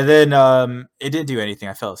 And then it didn't do anything.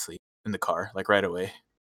 I fell asleep in the car like right away.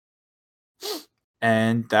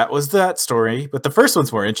 And that was that story. But the first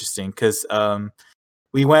one's more interesting because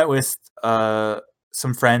we went with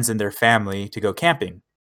some friends and their family to go camping.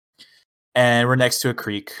 And we're next to a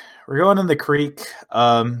creek. We're going in the creek,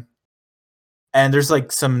 and there's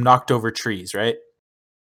like some knocked over trees, right?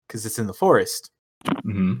 Because it's in the forest.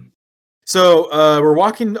 Mm-hmm. So we're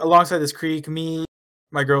walking alongside this creek. Me,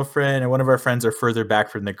 my girlfriend, and one of our friends are further back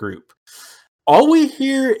from the group. All we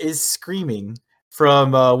hear is screaming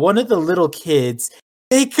from one of the little kids.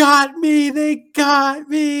 They got me! They got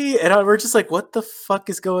me! And we're just like, what the fuck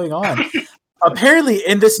is going on? Apparently,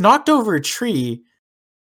 in this knocked over tree,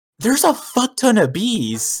 there's a fuck ton of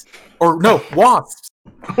bees. Or no, wasps.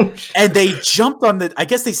 And they jumped on I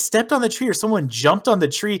guess they stepped on the tree or someone jumped on the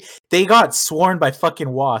tree. They got swarmed by fucking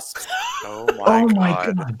wasps. Oh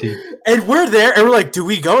my god, dude. And we're there and we're like, do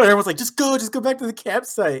we go? And everyone's like, just go back to the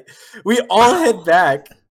campsite. We all head back.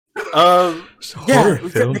 Yeah,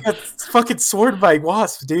 they got fucking swarmed by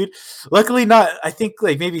wasps, dude. Luckily not, I think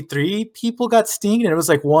like maybe 3 people got stinged and it was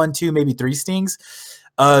like 1, 2, maybe 3 stings.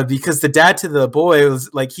 Because the dad to the boy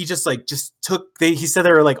was like, he just took, he said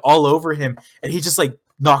they were like all over him and he just like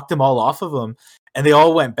knocked them all off of him. And we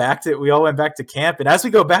all went back to camp. And as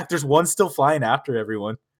we go back, there's one still flying after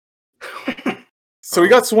everyone. So we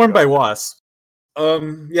got swarmed by wasps.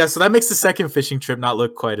 Yeah, so that makes the second fishing trip not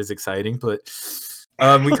look quite as exciting, but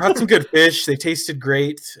we caught some good fish. They tasted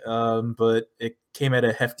great, but it came at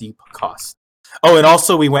a hefty cost. Oh, and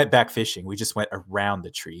also we went back fishing. We just went around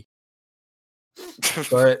the tree.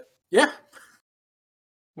 But yeah.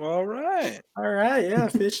 All right, Yeah,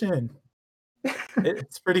 fishing.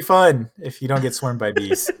 It's pretty fun if you don't get swarmed by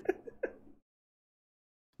bees.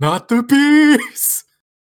 Not the bees.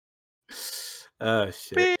 Oh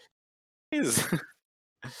shit. Bees.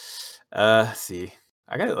 See,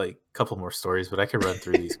 I got like a couple more stories, but I could run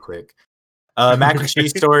through these quick. Mac and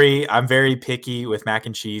cheese story. I'm very picky with mac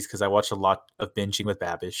and cheese because I watch a lot of binging with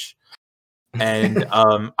Babish. And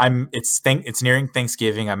it's nearing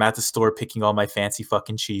Thanksgiving. I'm at the store picking all my fancy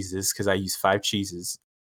fucking cheeses because I use 5 cheeses.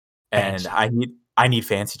 And I need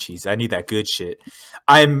fancy cheese. I need that good shit.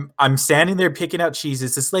 I'm standing there picking out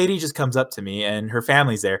cheeses. This lady just comes up to me and her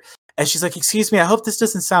family's there. And she's like, "Excuse me, I hope this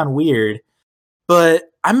doesn't sound weird, but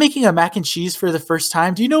I'm making a mac and cheese for the first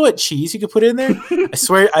time. Do you know what cheese you could put in there?" I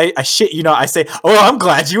swear, I shit you not. I say, "Oh, I'm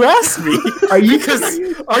glad you asked me." Are you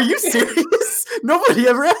serious? Nobody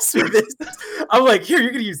ever asked me this. I'm like, "Here,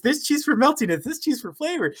 you're gonna use this cheese for meltiness, this cheese for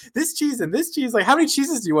flavor, this cheese and this cheese. Like, how many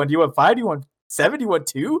cheeses do you want? Do you want 5? Do you want 7? Do you want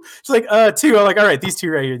 2?" She's like, 2. I'm like, "All right, these 2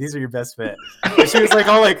 right here. These are your best bet." And she was like,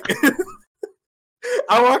 all like.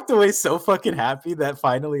 I walked away so fucking happy that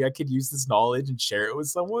finally I could use this knowledge and share it with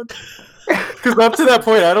someone. Because up to that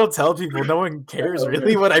point, I don't tell people. No one cares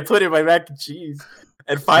really what I put in my mac and cheese.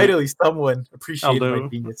 And finally, someone appreciated my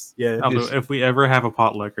genius. Yeah. Aldo, if we ever have a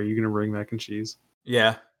potluck, are you going to bring mac and cheese?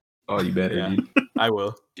 Yeah. Oh, you better. Yeah. I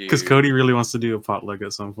will. Because Cody really wants to do a potluck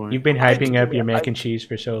at some point. You've been hyping up your mac and cheese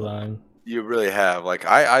for so long. You really have. Like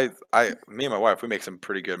me and my wife, we make some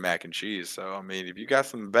pretty good mac and cheese. So I mean, if you got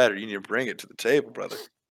something better, you need to bring it to the table, brother.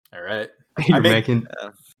 All right.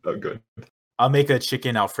 Oh, good. I'll make a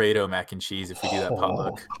chicken Alfredo mac and cheese if we do that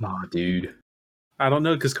potluck. Nah, dude. I don't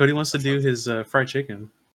know because Cody wants to do his fried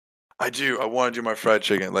chicken. I do. I want to do my fried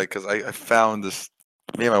chicken, like, because I found this.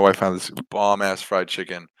 Me and my wife found this bomb ass fried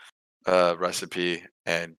chicken recipe,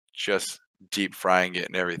 and just deep frying it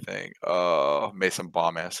and everything. Made some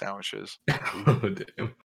bomb ass sandwiches. Oh,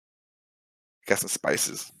 damn. Got some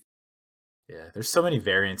spices. Yeah, there's so many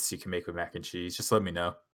variants you can make with mac and cheese. Just let me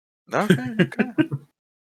know. Okay.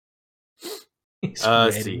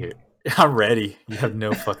 Let's see here. I'm ready. You have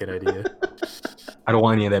no fucking idea. I don't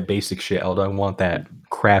want any of that basic shit, Aldo. I want that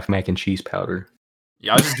Kraft mac and cheese powder.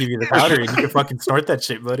 Yeah, I'll just give you the powder and you can fucking snort that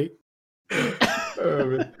shit, buddy.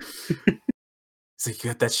 So you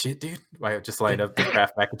got that shit, dude? Why just line up the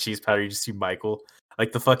Kraft mac and cheese powder? You just see Michael,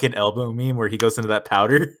 like the fucking elbow meme where he goes into that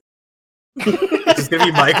powder. It's gonna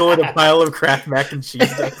be Michael with a pile of Kraft mac and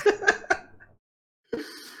cheese.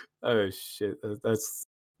 Oh shit, that's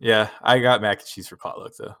yeah. I got mac and cheese for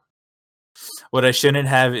potluck though. What I shouldn't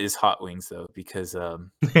have is hot wings though, because I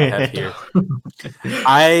have here.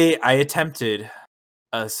 I attempted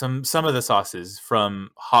some of the sauces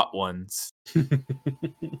from Hot Ones.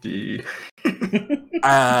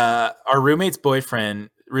 Our roommate's boyfriend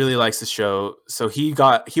really likes the show, so he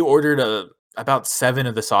ordered about 7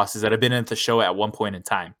 of the sauces that have been at the show at one point in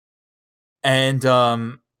time. And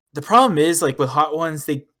the problem is, like with Hot Ones,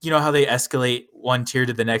 they, you know how they escalate one tier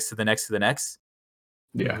to the next to the next to the next.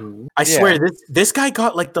 Yeah. I Yeah. swear this guy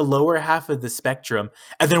got like the lower half of the spectrum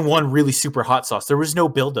and then one really super hot sauce. There was no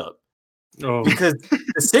buildup. Oh, Because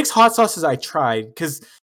the 6 hot sauces I tried, because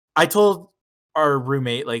I told our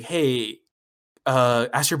roommate, like, hey,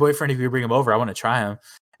 ask your boyfriend if you bring him over. I want to try him.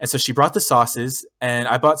 And so she brought the sauces, and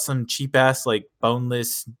I bought some cheap ass like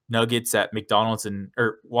boneless nuggets at McDonald's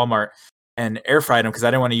or Walmart and air fried them because I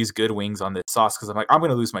didn't want to use good wings on this sauce because I'm like, I'm going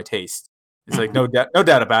to lose my taste. It's like no doubt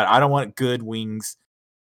about it. I don't want good wings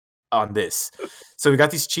on this. So we got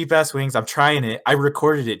these cheap ass wings. I'm trying it. I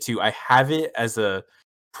recorded it too. I have it as a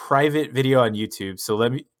private video on YouTube. So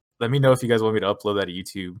let me know if you guys want me to upload that to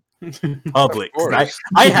YouTube public. Of course.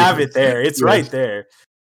 I have it there. It's Yes. right there.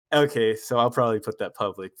 Okay, so I'll probably put that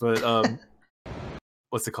public. But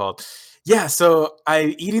what's it called? Yeah, so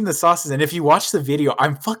I'm eating the sauces, and if you watch the video,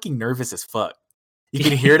 I'm fucking nervous as fuck. You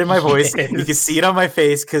can hear it in my voice. You can see it on my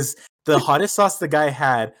face because the hottest sauce the guy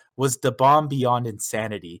had was the bomb beyond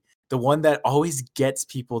insanity. The one that always gets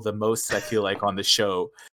people the most, I feel like, on the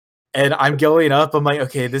show. And I'm going up. I'm like,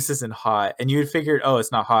 okay, this isn't hot. And you would figure, oh,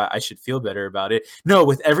 it's not hot. I should feel better about it. No,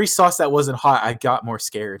 with every sauce that wasn't hot, I got more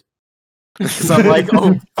scared. Because I'm like,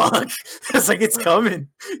 oh, fuck. It's like, it's coming.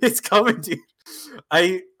 It's coming, dude.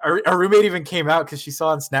 Our roommate even came out because she saw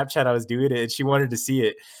on Snapchat I was doing it and she wanted to see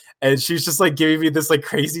it. And she was just like giving me this like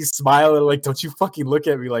crazy smile and like, don't you fucking look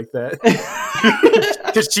at me like that.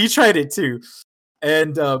 Because she tried it too.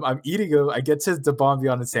 And I'm eating them. I get to the bomb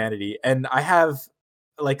beyond insanity. And I have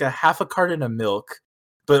like a half a carton of milk.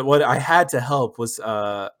 But what I had to help was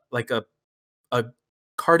like a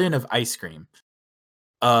carton of ice cream.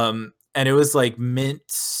 And it was like mint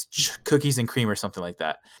cookies and cream or something like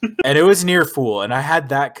that. And it was near full. And I had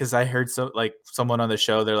that because I heard someone on the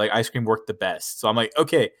show, they're like, ice cream worked the best. So I'm like,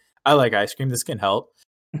 okay, I like ice cream. This can help.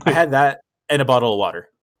 I had that and a bottle of water.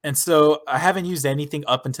 And so I haven't used anything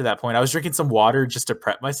up until that point. I was drinking some water just to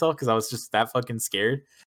prep myself because I was just that fucking scared.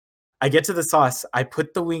 I get to the sauce. I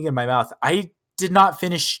put the wing in my mouth. I did not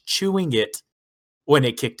finish chewing it when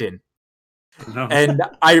it kicked in. no. And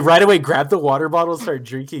I right away grabbed the water bottle and started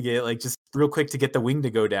drinking it, like just real quick to get the wing to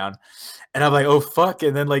go down. And I'm like, oh fuck.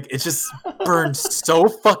 And then like it just burned so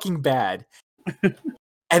fucking bad.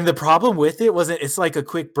 And the problem with it wasn't it's like a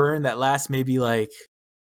quick burn that lasts maybe like,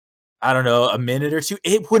 I don't know, a minute or two.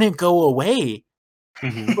 It wouldn't go away.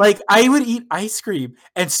 Like I would eat ice cream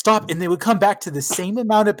and stop and they would come back to the same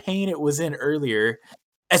amount of pain it was in earlier.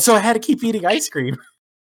 And so I had to keep eating ice cream.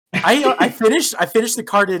 I finished the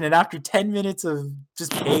carton and after 10 minutes of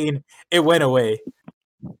just pain, it went away.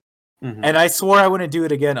 And I swore I wouldn't do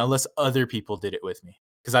it again unless other people did it with me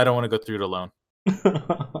because I don't want to go through it alone.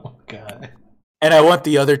 Oh god. And I want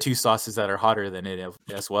the other 2 sauces that are hotter than it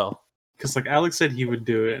as well. Because like Alex said he would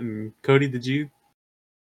do it, and Cody, would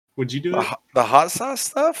you do it? The hot sauce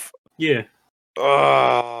stuff? Yeah.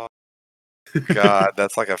 Oh God,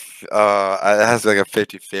 that's like it has like a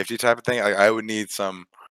 50-50 type of thing. I would need some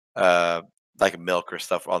like milk or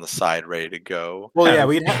stuff on the side ready to go. Well, yeah,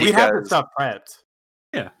 we'd have the stuff prepped.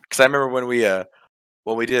 Yeah, because I remember when we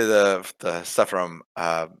did the stuff from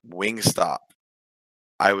Wingstop,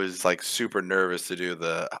 I was like super nervous to do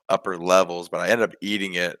the upper levels, but I ended up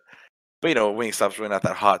eating it. But you know, Wingstop's really not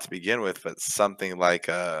that hot to begin with. But something like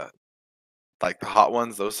the hot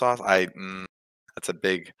ones, those sauce, that's a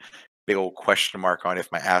big old question mark on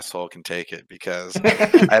if my asshole can take it because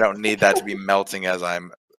I don't need that to be melting as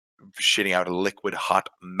I'm shitting out a liquid hot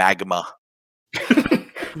magma.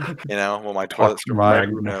 You know, will my toilet survive?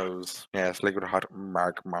 Who knows? Yes, liquid hot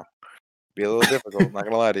magma. Be a little difficult, not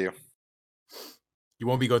gonna lie to you. You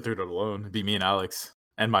won't be going through it alone. It'd be me and Alex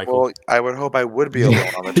and Michael. Well, I would hope I would be alone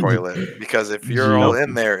on the toilet because if you're all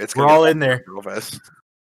in there, it's we're gonna all in there. Real fast.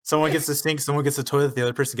 Someone gets the sink, someone gets the toilet, the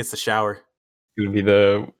other person gets the shower. It would be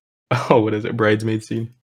the what is it, bridesmaid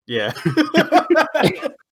scene? Yeah.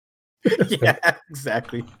 Yeah,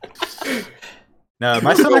 exactly. No,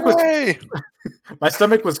 my stomach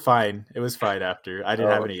was fine. It was fine after. I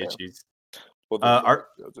didn't have any issues. Well,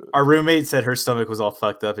 our roommate said her stomach was all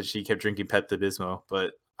fucked up and she kept drinking Pepto-Bismol,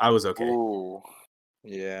 but I was okay. Ooh,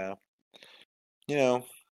 yeah. You know,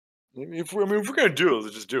 if we're gonna do it,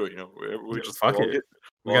 let's just do it. You know, we just fuck it.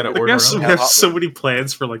 We gotta we order. have so many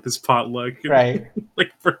plans for like this potluck, Right?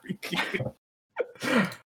 Like barbecue.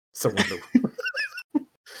 Someone.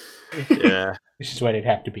 Yeah, Which is what it'd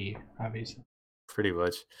have to be, obviously. pretty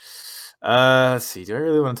much. Let's see. Do I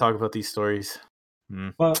really want to talk about these stories?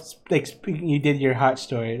 Well, like speaking, you did your hot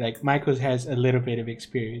story. Like Michael has a little bit of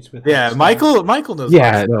experience with. Yeah, hot Michael knows.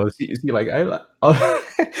 Yeah, no. See, like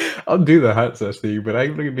I'll do the hot sauce thing, but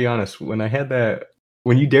I'm gonna be honest. When I had that,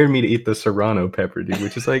 when you dared me to eat the serrano pepper, dude,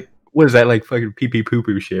 which is like, what is that like? Fucking pee pee poo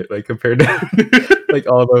poo shit, like compared to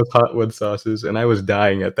like all those hot wood sauces, and I was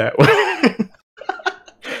dying at that one.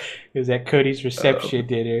 It was at Cody's reception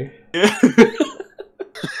dinner.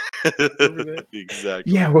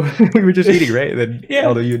 Exactly. Yeah, well, we were just eating, right? And then Yeah.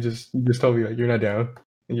 Aldo, you just told me like you're not down,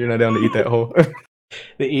 and you're not down to eat that whole.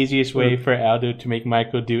 The easiest way for Aldo to make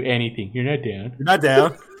Michael do anything. You're not down. You're not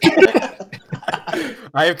down.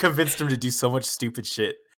 I have convinced him to do so much stupid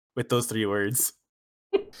shit with those 3 words.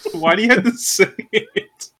 Why do you have to say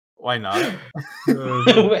it? Why not?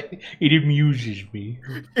 It amuses me.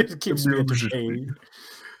 It keeps me entertained.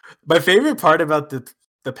 My favorite part about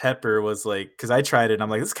the pepper was like, because I tried it and I'm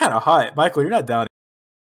like, this is kind of hot. Michael, you're not down.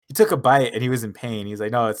 He took a bite and he was in pain. He's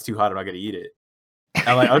like, no, it's too hot. I'm not gonna eat it.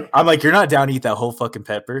 I'm like, you're not down to eat that whole fucking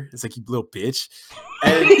pepper. It's like, you little bitch.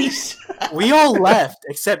 And we all left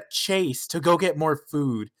except Chase to go get more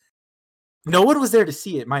food. No one was there to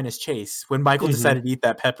see it, minus Chase, when Michael decided to eat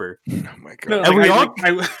that pepper. Oh my god. No,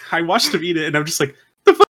 And like, I watched him eat it, and I'm just like,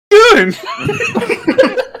 the fuck are you doing?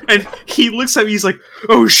 And he looks at me, he's like,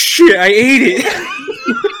 oh shit, I ate it.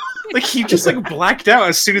 Like, he just like blacked out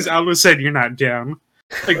as soon as Aldo said, you're not down.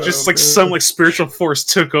 Like, just like some like spiritual force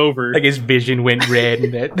took over. Like his vision went red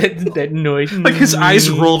and that noise. Like his eyes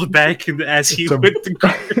rolled back as he went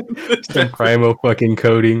to Some primal fucking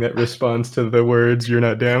coding that responds to the words "you're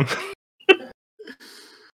not down."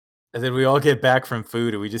 And then we all get back from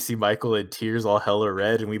food and we just see Michael in tears, all hella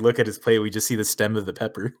red. And we look at his plate, we just see the stem of the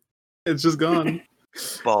pepper. It's just gone.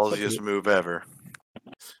 Ballsiest move ever.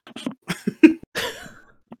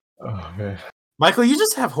 Oh man, Michael, you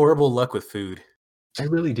just have horrible luck with food. I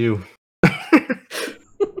really do. I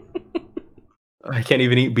can't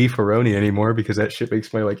even eat beefaroni anymore because that shit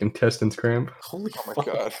makes my like intestines cramp. Holy Oh my fuck.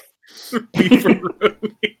 god.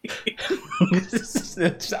 Beefaroni.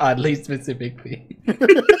 It's oddly specifically.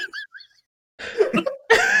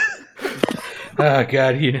 Oh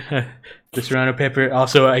god, the serrano pepper.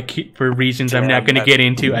 Also, I keep for reasons I'm not going to get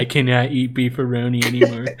into. I cannot eat beefaroni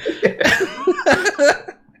anymore.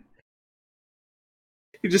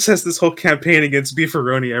 He just has this whole campaign against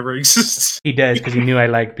beefaroni ever exists. He does because he knew I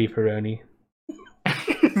liked beefaroni.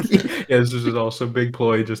 Yeah, this is also a big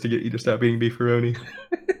ploy just to get you to stop eating beefaroni.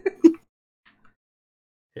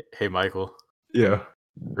 Hey, Michael, Yeah.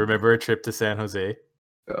 remember our trip to San Jose?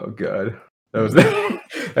 Oh god, that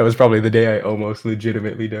was probably the day I almost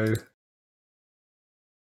legitimately died.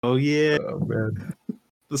 Oh yeah, Oh man.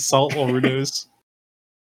 the salt overdose.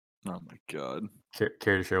 Oh my god. Care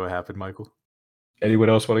to share what happened, Michael? Anyone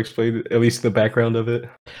else want to explain at least the background of it?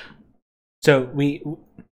 So we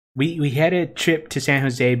had a trip to San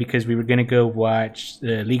Jose because we were going to go watch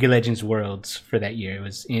the League of Legends Worlds for that year. It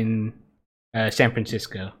was in San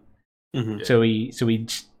Francisco. Mm-hmm. So we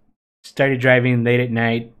started driving late at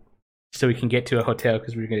night so we can get to a hotel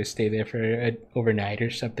because we were going to stay there for an overnight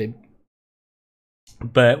or something.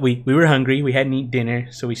 But we were hungry. We hadn't eaten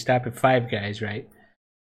dinner, so we stopped at Five Guys, right?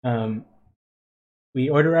 We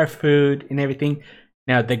order our food and everything.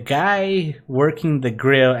 Now, the guy working the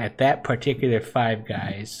grill at that particular Five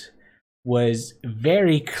Guys was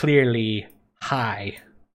very clearly high.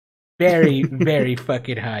 Very, very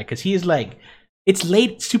fucking high. Because he's like, it's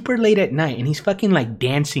late, super late at night, and he's fucking like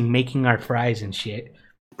dancing, making our fries and shit.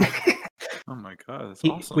 Oh my god, that's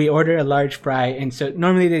awesome. We order a large fry, and so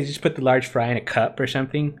normally they just put the large fry in a cup or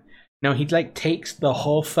something. No, he like takes the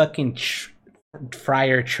whole fucking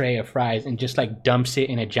fryer tray of fries and just like dumps it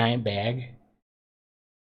in a giant bag.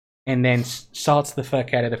 And then salts the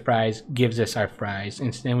fuck out of the fries, gives us our fries.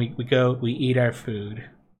 And then we go, we eat our food.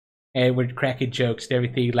 And we're cracking jokes and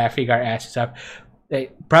everything, laughing our asses off.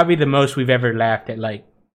 Probably the most we've ever laughed at, like,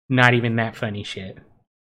 not even that funny shit.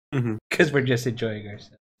 Because we're just enjoying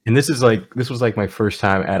ourselves. And this was like my first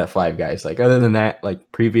time at a Five Guys. Like other than that,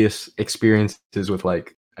 like previous experiences with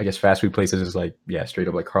like I guess fast food places is like straight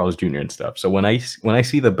up like Carl's Jr. and stuff. So when I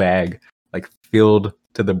see the bag like filled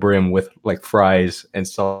to the brim with like fries and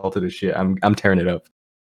salted as shit, I'm tearing it up.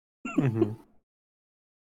 Mm-hmm.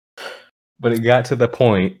 But it got to the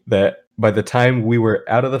point that by the time we were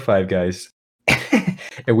out of the Five Guys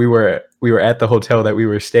and we were at the hotel that we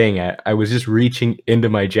were staying at, I was just reaching into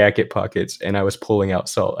my jacket pockets and I was pulling out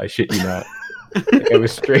salt. I shit you not. Like, I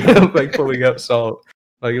was straight up like pulling out salt.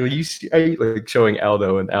 Like, are you like showing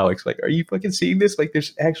Aldo and Alex? Like, are you fucking seeing this? Like,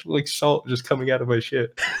 there's actual like salt just coming out of my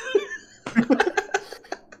shit.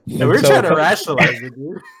 Yeah, we're trying to rationalize it,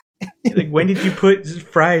 dude. Like, when did you put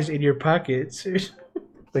fries in your pockets?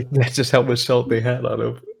 Like, that's just how much salt they had on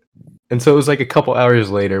them. And so it was like a couple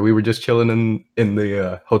hours later. We were just chilling in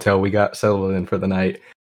the hotel. We got settled in for the night.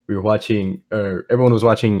 We were watching, everyone was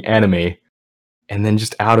watching anime, and then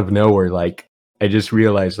just out of nowhere, like I just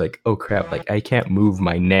realized like, oh crap, like I can't move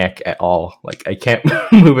my neck at all. Like I can't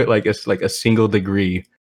move it like a single degree,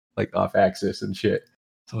 like off axis and shit.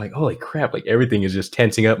 So I'm like, holy crap, like everything is just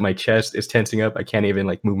tensing up. My chest is tensing up. I can't even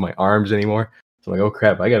like move my arms anymore. So I'm like, oh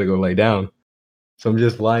crap, I gotta go lay down. So I'm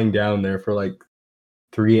just lying down there for like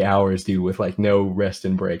 3 hours, dude, with like no rest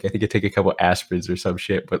and break. I think I take a couple aspirins or some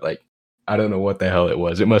shit, but like I don't know what the hell it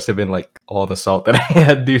was. It must have been like all the salt that I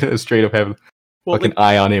had, dude. It was straight up having fucking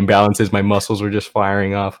ion imbalances. My muscles were just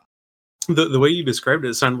firing off. The way you described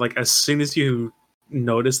it sounded like as soon as you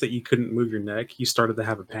noticed that you couldn't move your neck, you started to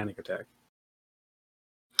have a panic attack.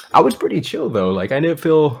 I was pretty chill though. Like I didn't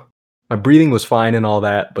feel my breathing was fine and all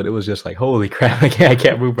that, but it was just like, holy crap, I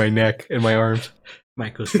can't move my neck and my arms.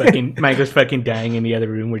 Michael's fucking dying in the other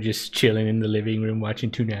room. We're just chilling in the living room watching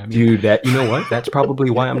Toonami. Dude, you know what? That's probably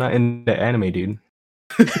why I'm not into anime, dude.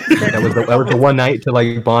 that was the one night to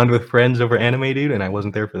like bond with friends over anime, dude, and I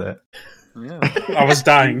wasn't there for that. Yeah, I was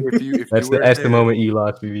dying. That's the moment you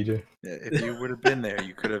lost me, VJ. Yeah, if you would have been there,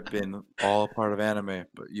 you could have been all a part of anime,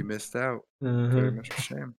 but you missed out. Very much a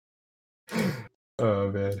shame.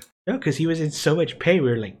 Oh man. No, because he was in so much pain.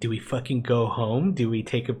 We were like, do we fucking go home? Do we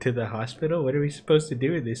take him to the hospital? What are we supposed to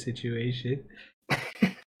do in this situation?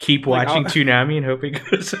 Keep watching Toonami and hope it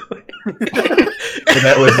goes away.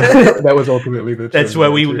 that was ultimately the. That's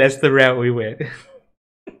the route we went.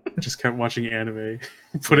 Just kept watching anime.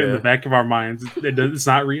 Put it in the back of our minds. It's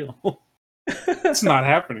not real. It's not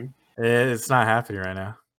happening. It's not happening right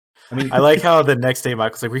now. I mean, I like how the next day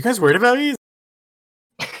Michael's like, "Were you guys worried about me?"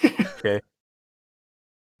 Okay.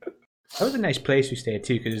 That was a nice place we stayed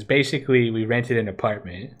too, because basically we rented an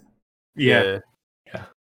apartment. Yeah.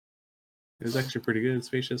 It was actually pretty good. It's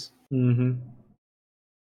spacious. Mm-hmm.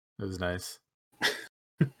 It was nice.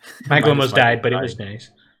 Michael almost died, but it was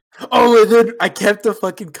nice. Oh, and then I kept a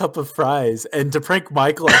fucking cup of fries, and to prank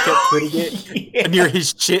Michael, I kept putting it near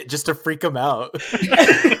his shit just to freak him out.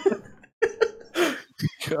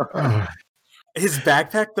 His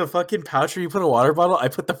backpack, the fucking pouch where you put a water bottle, I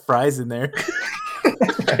put the fries in there.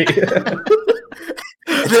 And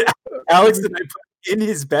then Alex and I put it in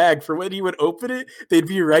his bag for when he would open it, they'd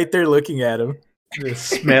be right there looking at him. The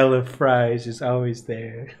smell of fries is always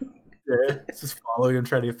there. Yeah, just following him,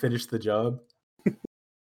 trying to finish the job.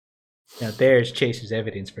 Now there's Chase's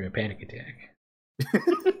evidence for a panic attack.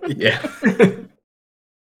 Yeah.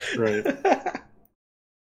 Right.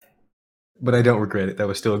 But I don't regret it. That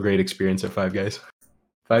was still a great experience at Five Guys.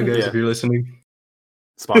 Five Guys, if you're listening.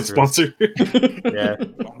 Sponsor. Yeah.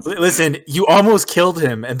 Listen, you almost killed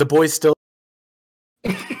him, and the boys still.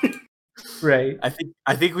 Right. I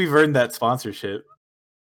think we've earned that sponsorship.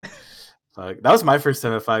 That was my first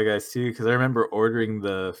time at Five Guys too, because I remember ordering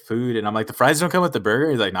the food, and I'm like, "The fries don't come with the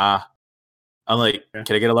burger." He's like, "Nah." I'm like,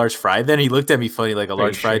 "Can I get a large fry?" Then he looked at me funny, like, "A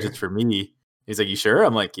large fry just for me." He's like, "You sure?"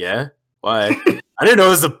 I'm like, "Yeah." Why? I didn't know it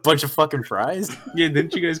was a bunch of fucking fries. Yeah,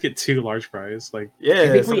 didn't you guys get 2 large fries? Like,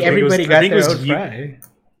 I think everybody got their own fry.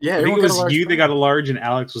 Yeah, I think it was you that got a large, and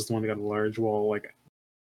Alex was the one that got a large. Well, like,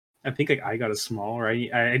 I think like I got a small,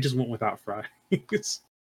 right? I just went without fries because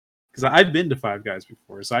I've been to Five Guys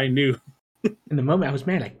before, so I knew. In the moment, I was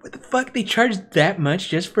mad, like, what the fuck? They charged that much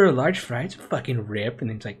just for a large fry? It's a fucking rip. And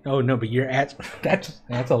then it's like, oh no, but you're at that's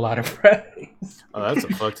a lot of fries. Oh, that's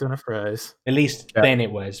a fuck ton of fries. At least then it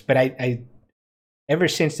was. But I ever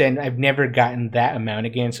since then, I've never gotten that amount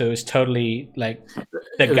again. So it was totally like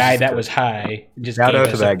the guy that was high just shout gave out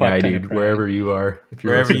us to that guy, ton dude. of fries. Wherever you are,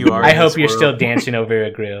 Wherever you are. I hope you're still dancing over a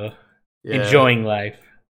grill, enjoying life.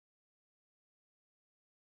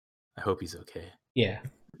 I hope he's okay. Yeah.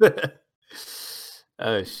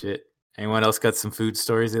 Oh shit! Anyone else got some food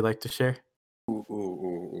stories they'd like to share?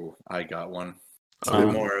 Ooh. I got one. It's a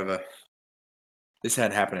bit more of a. This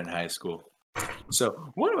had happened in high school.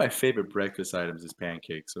 So one of my favorite breakfast items is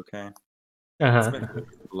pancakes. Okay.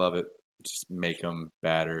 Love it. Just make them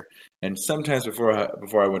batter. And sometimes before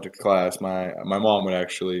I went to class, my mom would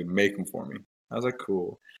actually make them for me. I was like,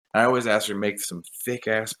 cool. And I always asked her to make some thick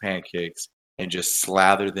ass pancakes and just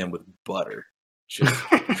slather them with butter. Just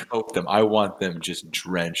coat them. I want them just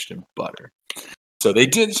drenched in butter. So they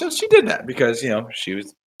did. So she did that because she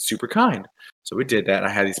was super kind. So we did that. And I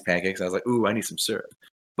had these pancakes. And I was like, ooh, I need some syrup.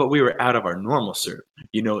 But we were out of our normal syrup.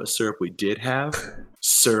 You know what syrup we did have?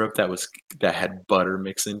 Syrup that had butter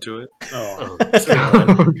mixed into it. Oh, so I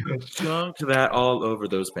dunked that all over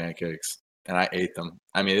those pancakes, and I ate them.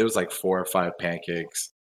 I mean, it was like 4 or 5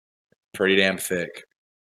 pancakes, pretty damn thick,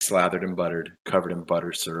 slathered and buttered, covered in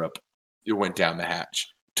butter syrup. It went down the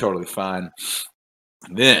hatch, totally fine.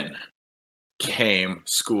 Then came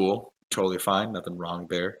school, totally fine, nothing wrong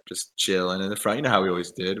there. Just chilling in the front. You know how we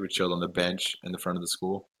always did. We chilled on the bench in the front of the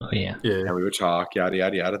school, Oh yeah. Yeah. and we would talk, yada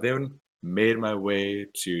yada yada. Then made my way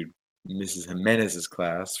to Mrs. Jimenez's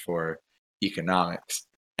class for economics,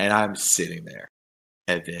 and I'm sitting there,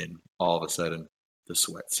 and then all of a sudden the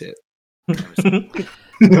sweats hit.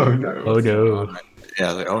 No, no. Oh no. Yeah,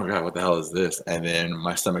 I was like, oh god, what the hell is this? And then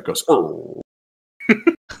my stomach goes, oh.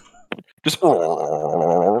 Just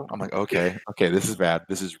I'm like, okay, this is bad.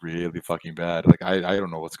 This is really fucking bad. Like I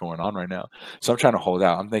don't know what's going on right now. So I'm trying to hold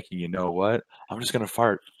out. I'm thinking, you know what? I'm just gonna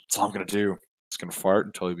fart. That's all I'm gonna do. Just gonna fart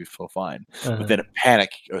until we feel fine. But then a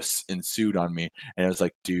panic ensued on me, and it was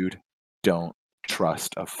like, dude, don't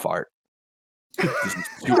trust a fart. This is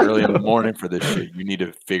too early in the morning for this shit. You need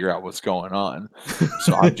to figure out what's going on.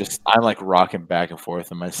 So I'm like rocking back and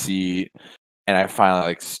forth in my seat, and I finally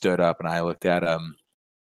like stood up and I looked at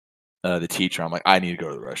the teacher. I'm like, I need to go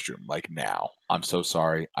to the restroom, like now. I'm so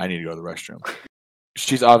sorry. I need to go to the restroom.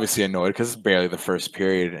 She's obviously annoyed because it's barely the first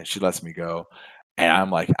period, and she lets me go. And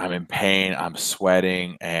I'm like, I'm in pain. I'm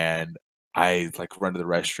sweating, and I like run to the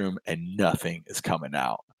restroom, and nothing is coming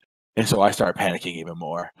out. And so I start panicking even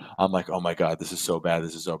more. I'm like, oh my god, this is so bad.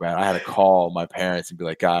 This is so bad. I had to call my parents and be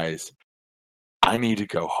like, guys, I need to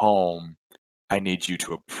go home. I need you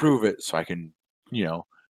to approve it so I can, so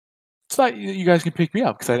that you guys can pick me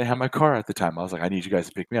up because I didn't have my car at the time. I was like, I need you guys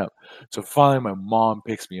to pick me up. So finally, my mom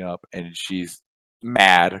picks me up, and she's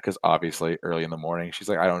mad because obviously early in the morning, she's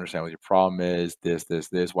like, I don't understand what your problem is. This.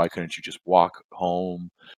 Why couldn't you just walk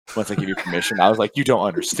home once I give you permission? I was like, you don't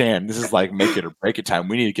understand. This is like make it or break it time.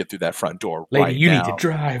 We need to get through that front door Lady, right you now. need to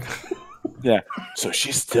drive. Yeah. So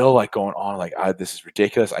she's still like going on like, this is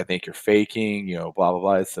ridiculous. I think you're faking, blah, blah,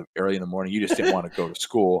 blah. It's early in the morning. You just didn't want to go to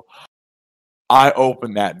school. I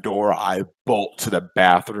open that door, I bolt to the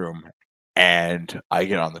bathroom, and I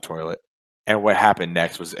get on the toilet. And what happened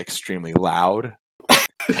next was extremely loud.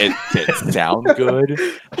 It didn't sound good,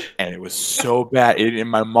 and it was so bad. And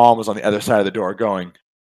my mom was on the other side of the door going,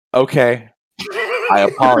 okay, I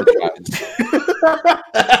apologize.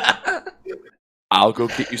 I'll go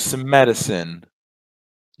get you some medicine.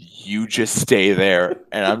 You just stay there.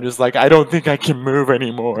 And I'm just like, I don't think I can move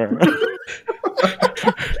anymore.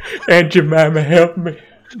 Aunt Jemima, help me.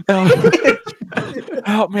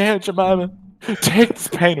 Help me, Aunt Jemima. Take this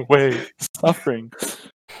pain away. Suffering.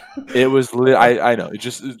 It was I know,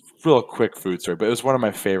 it's a real quick food story, but it was one of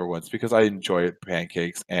my favorite ones because I enjoy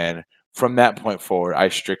pancakes. And from that point forward, I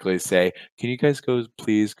strictly say, can you guys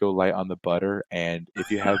please go light on the butter? And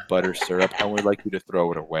if you have butter syrup, I would like you to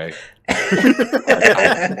throw it away.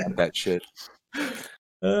 I want that shit.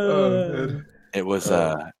 Oh, It was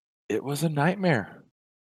a nightmare.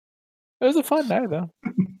 It was a fun night though.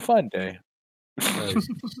 Fun day. Oh,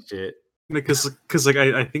 shit. Because like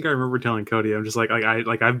I think I remember telling Cody, I'm just like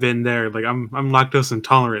I've been there. Like I'm lactose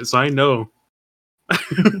intolerant, so I know.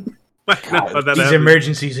 These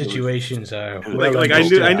emergency situations are like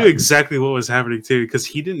I knew exactly what was happening too, because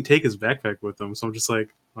he didn't take his backpack with him, so I'm just like,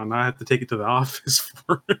 well, now I have to take it to the office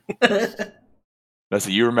for him. That's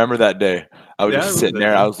you remember that day. I was just sitting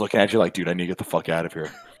there. Day. I was looking at you like, dude, I need to get the fuck out of here.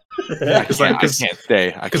 Yeah, I can't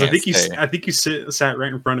stay. Because I think you sat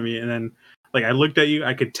right in front of me, and then like I looked at you,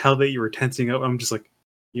 I could tell that you were tensing up. I'm just like,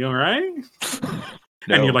 you all right?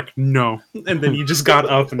 No. And you're like, no. And then you just got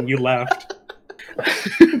up and you left.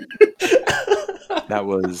 That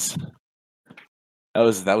was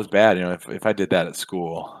bad. If I did that at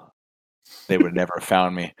school, they would never have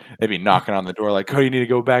found me. They'd be knocking on the door like, "Oh, you need to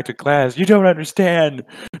go back to class. You don't understand.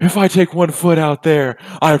 If I take one foot out there,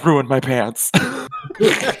 I've ruined my pants."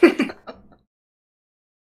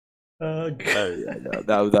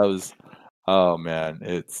 That was. Oh man,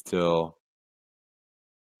 it's still.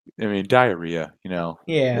 I mean, diarrhea.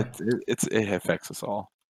 Yeah. It affects us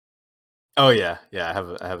all. Oh yeah. I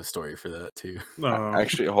have a story for that too.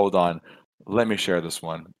 Actually, hold on. Let me share this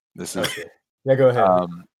one. This is Okay. Yeah, go ahead.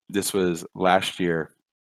 This was last year.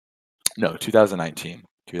 No, 2019.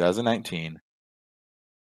 2019.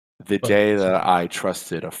 The day that I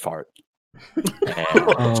trusted a fart. And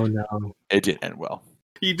Oh no. it didn't end well.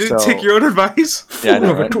 You didn't take your own advice? Yeah, I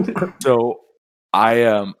know, right? So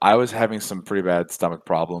I was having some pretty bad stomach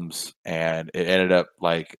problems, and it ended up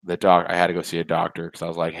like I had to go see a doctor because I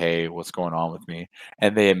was like, hey, what's going on with me?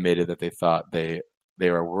 And they admitted that they thought they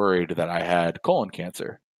were worried that I had colon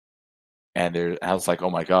cancer. And I was like, oh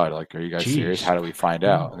my god, like, are you guys serious? How do we find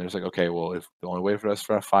out? And there's like, okay, well, if the only way for us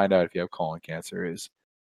to find out if you have colon cancer is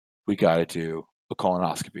we got to do a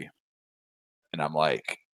colonoscopy. And I'm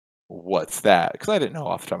like, what's that? Because I didn't know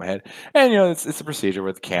off the top of my head. And it's a procedure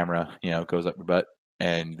where the camera goes up your butt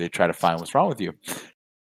and they try to find what's wrong with you.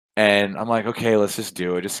 And I'm like, okay, let's just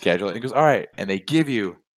do it. Just schedule it. He goes, all right. And they give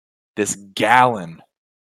you this gallon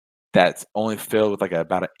that's only filled with like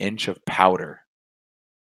about an inch of powder.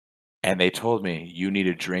 And they told me, you need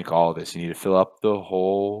to drink all of this. You need to fill up the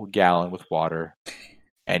whole gallon with water,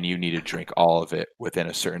 and you need to drink all of it within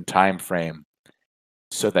a certain time frame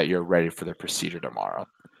so that you're ready for the procedure tomorrow.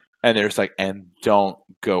 And there's like, and don't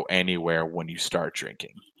go anywhere when you start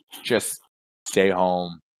drinking. Just stay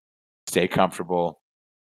home, stay comfortable,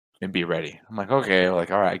 and be ready. I'm like, okay, like,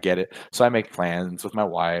 all right, I get it. So I make plans with my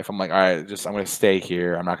wife. I'm like, all right, I'm going to stay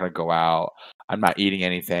here. I'm not going to go out. I'm not eating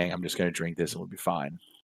anything. I'm just going to drink this and we'll be fine.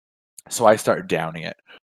 So I start downing it.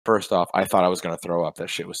 First off, I thought I was going to throw up. That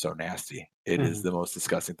shit was so nasty. It is the most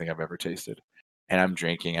disgusting thing I've ever tasted. And I'm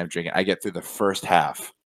drinking. I get through the first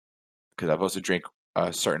half because I'm supposed to drink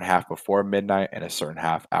a certain half before midnight and a certain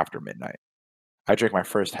half after midnight. I drink my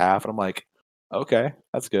first half and I'm like, okay,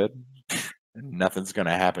 that's good. Nothing's going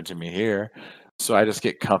to happen to me here. So I just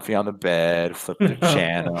get comfy on the bed, flip the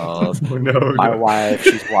channels. My wife,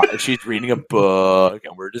 she's reading a book,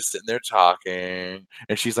 and we're just sitting there talking.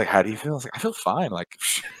 And she's like, "How do you feel?" I was like, "I feel fine. Like,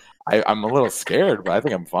 I'm a little scared, but I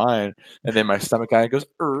think I'm fine." And then my stomach kind of goes,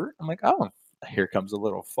 I'm like, "Oh, here comes a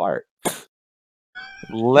little fart."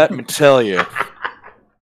 Let me tell you,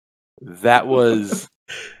 that was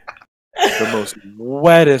the most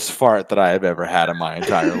wettest fart that I have ever had in my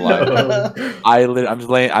entire life.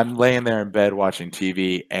 I'm laying there in bed watching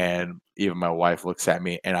TV, and even my wife looks at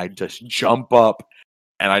me, and I just jump up,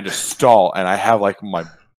 and I just stall, and I have like my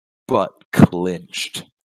butt clenched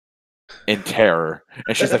in terror.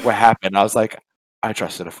 And she's like, "What happened?" I was like, "I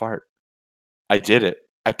trusted a fart. I did it.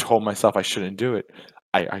 I told myself I shouldn't do it.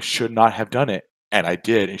 I should not have done it, and I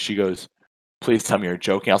did." And she goes, "Please tell me you're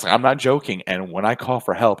joking." I was like, "I'm not joking. And when I call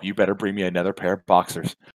for help, you better bring me another pair of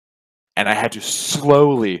boxers." And I had to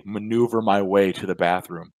slowly maneuver my way to the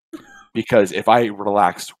bathroom because if I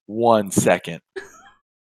relaxed 1 second,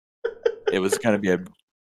 it was going to be a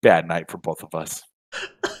bad night for both of us.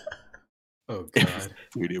 Oh god,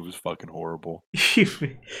 Dude, it was fucking horrible.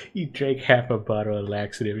 You drank half a bottle of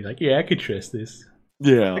laxative. You're like, yeah, I could trust this.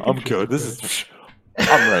 Yeah, I'm good.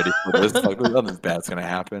 I'm ready for this. Like, nothing bad's going to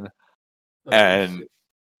happen. And,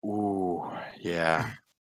 ooh, yeah.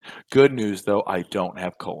 Good news though, I don't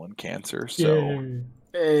have colon cancer, so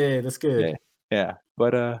hey, that's good. yeah.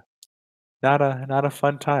 But not a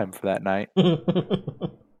fun time for that night. But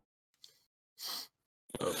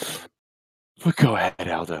go ahead,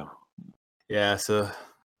 Aldo. Yeah, so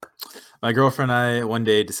my girlfriend and I one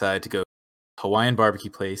day decided to go to a Hawaiian barbecue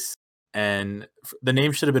place, and the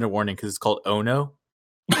name should have been a warning because it's called Ono.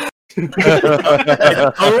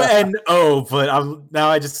 O-N-O, but now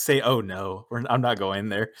I just say, oh no, I'm not going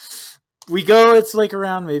there. We go, it's like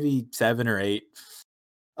around maybe 7 or 8.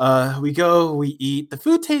 We go, we eat. The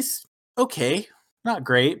food tastes okay, not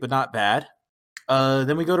great, but not bad.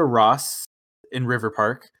 Then we go to Ross in River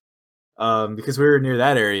Park, because we were near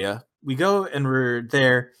that area. We go and we're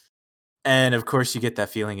there, and of course you get that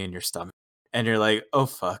feeling in your stomach, and you're like, oh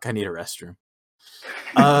fuck, I need a restroom.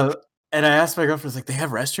 And I asked my girlfriend, like, they have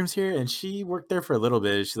restrooms here? And she worked there for a little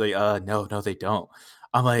bit. She's like, no, they don't.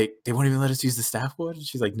 I'm like, they won't even let us use the staff one? And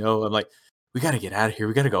she's like, no. I'm like, we got to get out of here.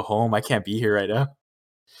 We got to go home. I can't be here right now.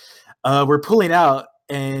 We're pulling out,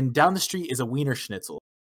 and down the street is a Wiener Schnitzel.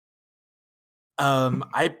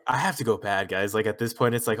 I have to go bad, guys. Like, at this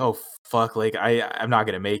point, it's like, oh, fuck. Like, I'm not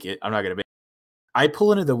going to make it. I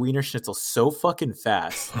pull into the Wiener Schnitzel so fucking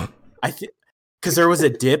fast. Because there was a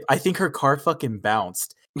dip. I think her car fucking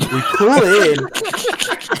bounced. We pull in.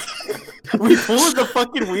 We pull in the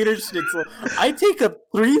fucking Wiener Schnitzel. I take up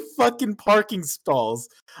 3 fucking parking stalls.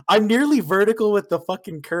 I'm nearly vertical with the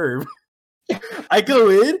fucking curb. I go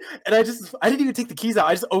in, and I didn't even take the keys out.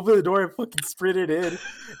 I just opened the door and fucking sprinted in.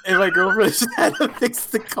 And my girlfriend just had to fix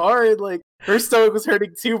the car, and like her stomach was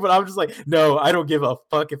hurting too. But I'm just like, no, I don't give a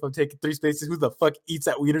fuck if I'm taking 3 spaces. Who the fuck eats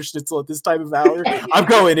at Wiener Schnitzel at this time of hour? I'm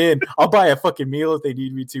going in. I'll buy a fucking meal if they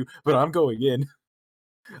need me to, but I'm going in.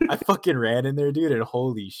 I fucking ran in there, dude, and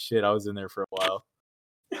holy shit, I was in there for a while.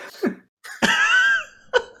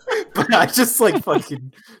 But I just like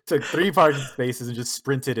fucking took 3 parking spaces and just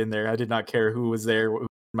sprinted in there. I did not care who was there in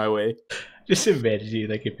my way. Just imagine,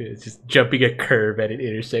 like, if it was just jumping a curve at an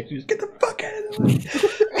intersection. Just get the fuck out of the way.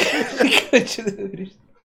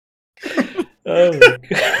 Oh my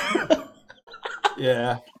god.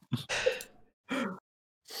 Yeah.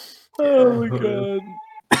 Oh my god.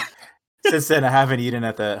 Since then, I haven't eaten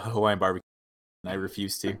at the Hawaiian barbecue. I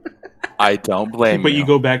refuse to. I don't blame you. But you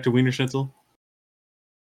go back to Wiener Schnitzel?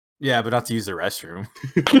 Yeah, but not to use the restroom.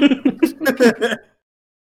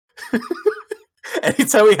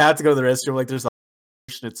 Anytime we have to go to the restroom, like there's a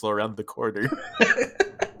schnitzel around the corner.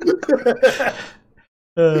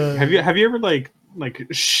 Have you ever like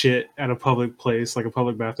shit at a public place, like a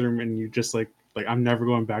public bathroom, and you just like I'm never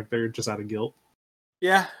going back there just out of guilt?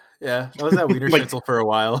 Yeah. I was at Wiener Like- Schnitzel for a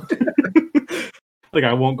while. Like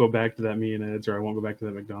I won't go back to that Me and Ed's, or I won't go back to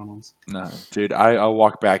that McDonald's. No, dude, I'll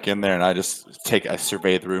walk back in there and I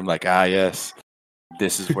survey the room like, yes,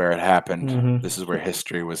 this is where it happened. Mhm. This is where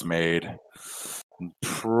history was made.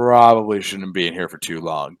 Probably shouldn't be in here for too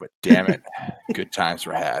long, but damn it, good times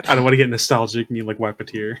were had. I don't want to get nostalgic and you like wipe a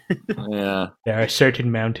tear. Yeah. There are certain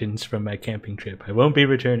mountains from my camping trip I won't be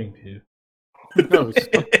returning to. No,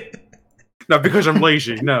 Not because I'm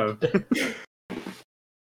lazy. No.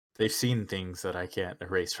 they've seen things that I can't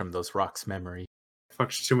erase from those rocks' memory.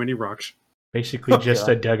 Fuck's too many rocks. Basically, Oh, just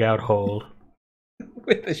God. a dugout hole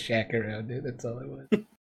with a shack around it. That's all it was.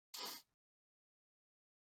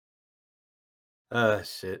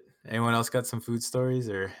 Shit. Anyone else got some food stories,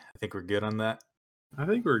 or I think we're good on that? I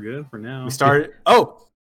think we're good for now. We started. Oh,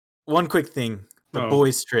 one quick thing: the Oh.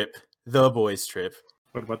 boys' trip. The boys' trip.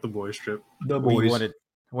 What about the boys trip? The We boys. wanted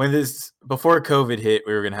before COVID hit,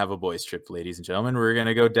 we were gonna have a boys' trip, ladies and gentlemen. We were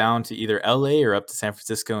gonna go down to either LA or up to San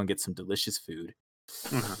Francisco and get some delicious food.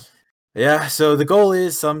 Uh-huh. Yeah, so the goal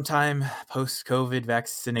is sometime post-COVID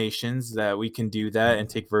vaccinations that we can do that and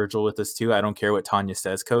take Virgil with us too. I don't care what Tanya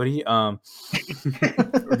says, Cody.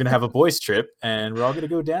 We're gonna have a boys' trip and we're all gonna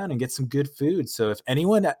go down and get some good food. So if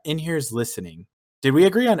anyone in here is listening, did we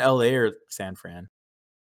agree on LA or San Fran?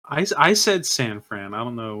 I said San Fran. I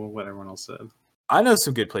don't know what everyone else said. I know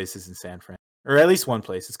some good places in San Fran, or at least one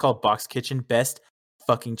place. It's called Box Kitchen. Best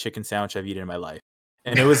fucking chicken sandwich I've eaten in my life.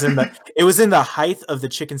 And it was in the height of the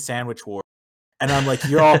chicken sandwich war. And I'm like,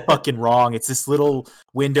 you're all fucking wrong. It's this little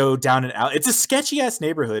window down and out. It's a sketchy ass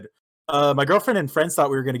neighborhood. My girlfriend and friends thought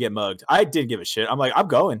we were gonna get mugged. I didn't give a shit. I'm like, I'm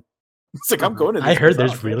going. It's like I'm going to this. I heard place.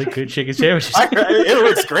 there's really good chicken sandwiches. It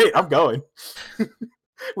looks great. I'm going.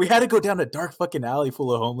 We had to go down a dark fucking alley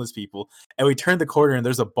full of homeless people, and we turned the corner and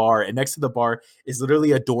there's a bar, and next to the bar is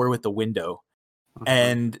literally a door with a window, Uh-huh.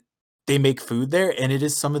 and they make food there, and it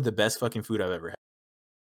is some of the best fucking food I've ever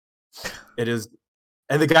had. It is,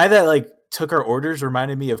 and the guy that like took our orders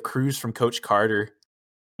reminded me of Cruz from Coach Carter,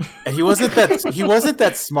 and he wasn't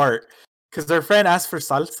that smart. Because our friend asked for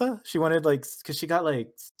salsa, she wanted because she got like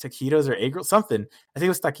taquitos or egg roll, something. I think it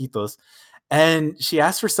was taquitos. And she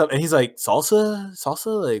asked for something, and he's like, salsa?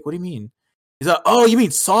 Like, what do you mean? He's like, oh, you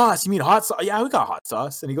mean sauce? You mean hot sauce? Yeah, we got hot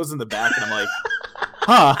sauce. And he goes in the back, and I'm like,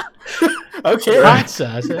 huh? Okay. Hot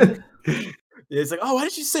sauce. He's like, oh, why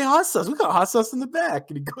did you say hot sauce? We got hot sauce in the back.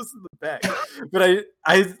 And he goes in the back. But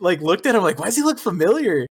I like looked at him like, why does he look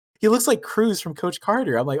familiar? He looks like Cruz from Coach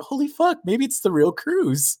Carter. I'm like, holy fuck, maybe it's the real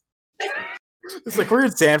Cruz. It's like, we're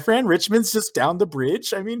in San Fran. Richmond's just down the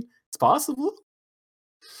bridge. I mean, it's possible.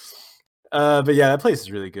 But yeah, that place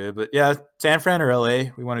is really good. But yeah, San Fran or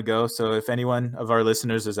LA, we want to go. So if anyone of our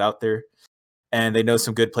listeners is out there and they know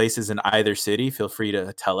some good places in either city, feel free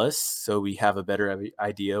to tell us so we have a better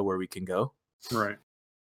idea where we can go. Right.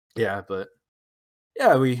 Yeah, but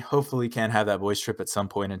yeah, we hopefully can have that boys trip at some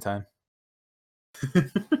point in time.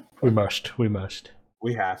 We must. We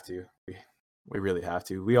have to. We really have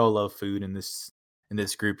to. We all love food in this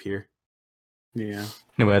group here. Yeah.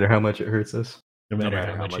 No matter how much it hurts us. No matter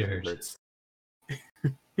how much it hurts.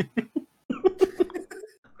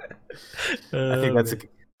 I think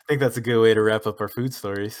that's a good way to wrap up our food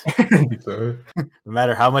stories. So, No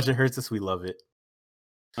matter how much it hurts us, we love it.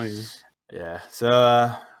 Oh yeah. Yeah.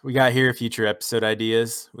 So we got here future episode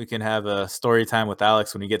ideas. We can have a story time with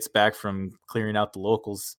Alex when he gets back from clearing out the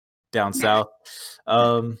locals down south.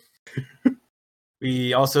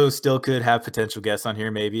 We also still could have potential guests on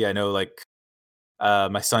here. Maybe I know like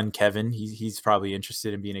my son Kevin. He's probably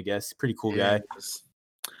interested in being a guest. Pretty cool guy.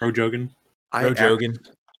 Bro Jogan. Bro Jogan.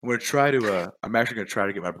 I'm gonna try to. I'm actually gonna try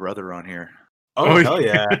to get my brother on here. Oh, Oh, hell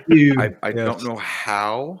yeah. I don't know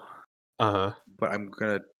how, Uh-huh. but I'm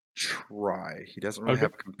gonna try. He doesn't really Okay.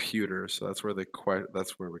 have a computer, so that's where we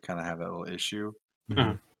kind of have that little issue.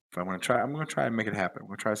 Uh-huh. But I'm gonna try and make it happen. I'm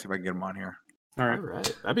gonna try to see if I can get him on here. All All right.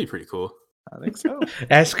 right. That'd be pretty cool. I think so.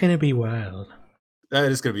 That's gonna be wild. That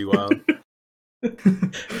is going to be wild.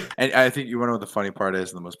 And I think you want to know what the funny part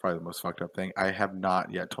is, and probably the most fucked up thing. I have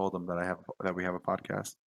not yet told them that we have a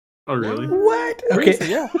podcast. Oh really? What? Okay.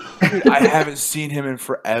 Yeah. Dude, I haven't seen him in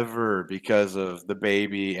forever because of the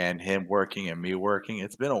baby and him working and me working.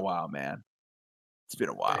 It's been a while, man. It's been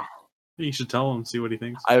a while. You should tell him. See what he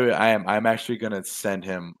thinks. I'm actually gonna send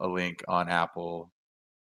him a link on Apple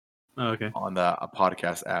Oh, okay. on the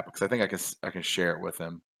podcast app because I think I can share it with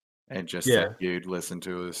him and just Yeah. say, dude, listen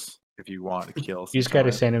to his if you want to kill. You just some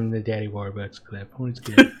gotta time. send him the Daddy Warbucks clip. It's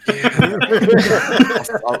good.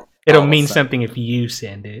 I'll Mean send- something if you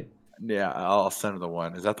send it. Yeah, I'll send him the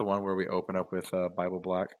one. Is that the one where we open up with Bible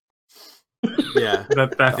Black? Yeah.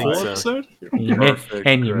 That I think full so. episode. And you, Perfect, you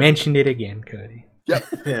great. mentioned it again, Cody.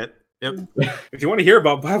 Yep. If you want to hear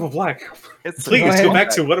about Bible Black, It's please go back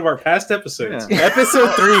to one of our past episodes. Yeah.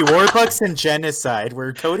 Episode 3, Warbucks and Genocide,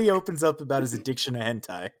 where Cody opens up about his addiction to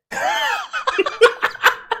hentai.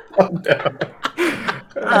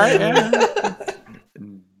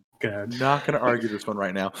 God. Not gonna argue this one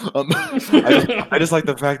right now. I just like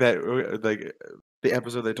the fact that like the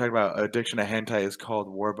episode they talk about addiction to hentai is called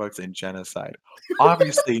Warbucks and Genocide.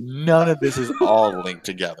 Obviously, none of this is all linked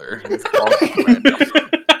together. It's all random.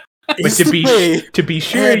 But to be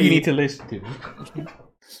sure, Annie. you need to listen to it.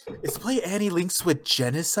 Is the play Annie links with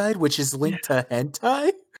Genocide, which is linked to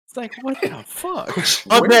hentai? It's like, what the fuck?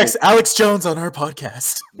 Up next, Alex Jones on our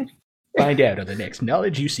podcast. Find out on the next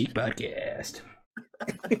Knowledge You Seek podcast.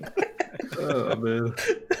 Oh man.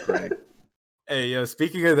 Right. Hey, yo,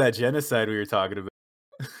 speaking of that genocide we were talking about,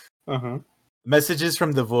 Uh-huh. messages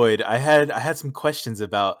from the void. I had some questions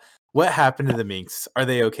about what happened to the minks. Are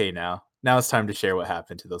they okay now? Now it's time to share what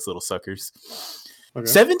happened to those little suckers. Okay.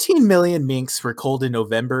 17 million minks were culled in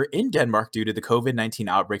November in Denmark due to the COVID-19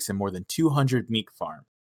 outbreaks in more than 200 mink farms.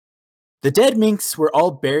 The dead minks were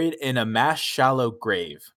all buried in a mass shallow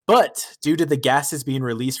grave, but due to the gases being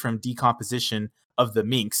released from decomposition of the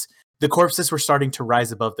minks, the corpses were starting to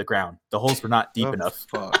rise above the ground. The holes were not deep The enough.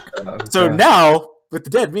 Fuck. So now, with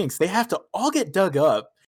the dead minks, they have to all get dug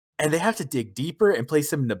up, and they have to dig deeper and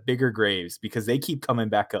place them into bigger graves because they keep coming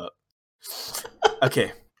back up.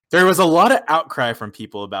 Okay, there was a lot of outcry from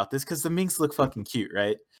people about this because the minks look fucking cute,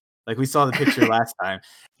 right? Like we saw the picture last time.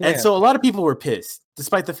 And so a lot of people were pissed,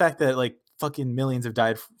 despite the fact that like fucking millions have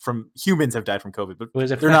died from humans have died from COVID, but It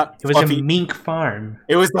was they're not. It was fluffy. a mink farm.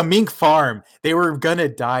 It was the mink farm. They were gonna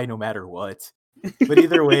die no matter what. But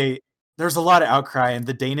either way, there's a lot of outcry, and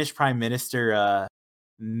the Danish Prime Minister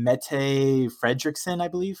Mette Frederiksen, I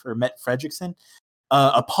believe, or Mette Frederiksen,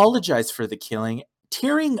 apologized for the killing,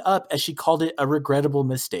 tearing up as she called it a regrettable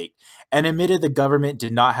mistake, and admitted the government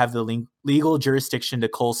did not have the legal jurisdiction to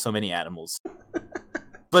cull so many animals.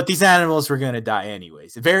 But these animals were going to die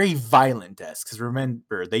anyways. Very violent deaths, because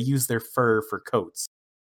remember, they use their fur for coats.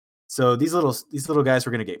 So these little guys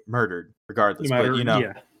were going to get murdered regardless. But you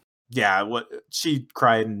know, yeah, what she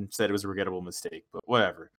cried and said it was a regrettable mistake, but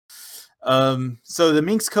whatever. So the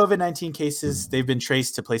minks COVID-19 cases, they've been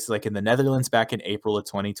traced to places like in the Netherlands back in April of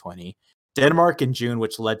 2020, Denmark in June,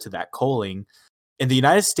 which led to that culling. In the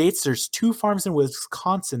United States, there's 2 farms in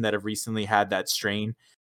Wisconsin that have recently had that strain.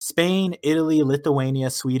 Spain, Italy, Lithuania,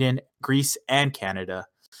 Sweden, Greece, and Canada.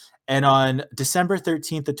 And on December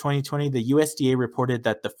 13th of 2020, the USDA reported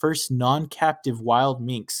that the first non-captive wild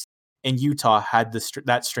minks in Utah had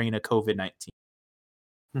that strain of COVID-19.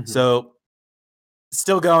 Mhm. So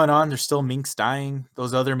still going on. There's still minks dying.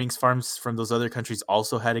 Those other minks farms from those other countries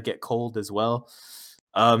also had to get culled as well.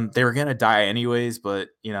 They were going to die anyways, but,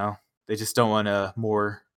 you know, they just don't want a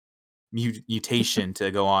more mutation to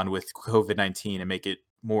go on with COVID-19 and make it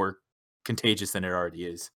more contagious than it already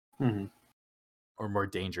is. Mm-hmm. Or more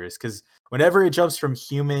dangerous, because whenever it jumps from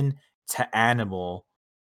human to animal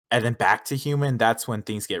and then back to human, that's when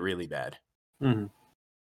things get really bad. Mm-hmm.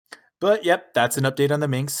 But yep, that's an update on the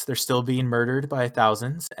minks. They're still being murdered by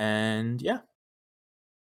thousands, and yeah,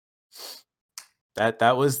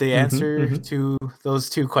 that was the answer to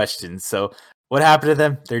those 2 questions. So what happened to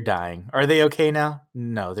them? They're dying. Are they okay now?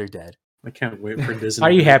 No, they're dead. I can't wait for Disney.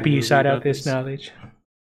 Are you to make a happy you movie sought out about this knowledge?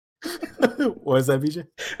 What was that, BJ?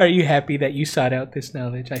 Are you happy that you sought out this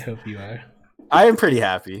knowledge? I hope you are. I am pretty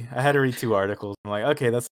happy. I had to read 2 articles. I'm like, okay,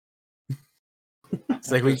 that's.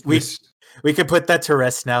 It's like we could put that to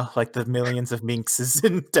rest now, like the millions of minks is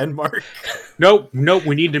in Denmark. Nope,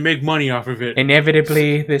 we need to make money off of it.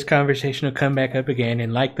 Inevitably, this conversation will come back up again,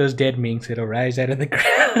 and like those dead minks, it'll rise out of the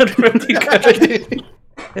ground from the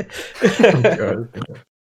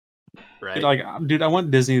Right. Like, dude, I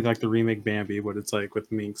want Disney like to remake Bambi, but it's like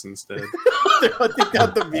with minks instead. They're hunting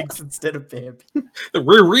down the minks instead of Bambi.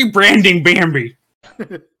 We're rebranding Bambi.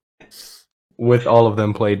 With all of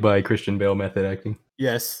them played by Christian Bale method acting.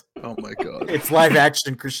 Yes. Oh my god. It's live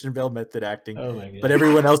action Christian Bale method acting. Oh my god. But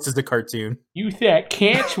everyone else is a cartoon. You thought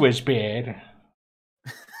Cats was bad.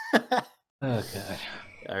 Oh god.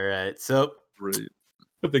 All right. So Brilliant.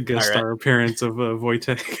 With the guest All right. star appearance of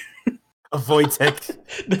Wojtek. a Wojtek.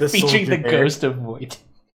 the Featuring the soldier bear. ghost of Void.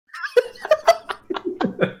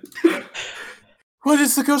 What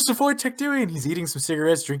is the ghost of Wojtek doing? He's eating some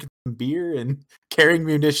cigarettes, drinking some beer, and carrying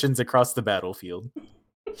munitions across the battlefield.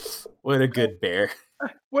 What a good bear.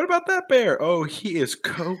 What about that bear? Oh, he is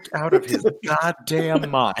coked out of his goddamn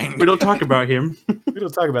mind. We don't talk about him. We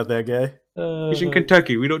don't talk about that guy. He's in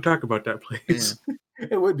Kentucky. We don't talk about that place.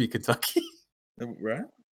 It would be Kentucky. Right?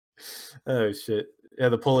 Oh shit. Yeah,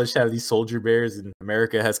 the Polish have these soldier bears, and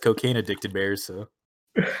America has cocaine addicted bears. So,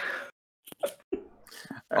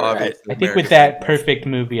 all right. I think with that perfect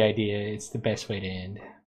movie idea, it's the best way to end.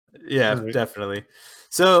 Yeah, definitely.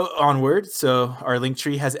 So onward. So our link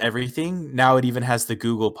tree has everything. Now it even has the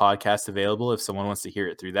Google podcast available if someone wants to hear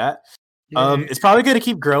it through that. It's probably going to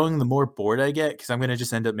keep growing the more bored I get because I'm going to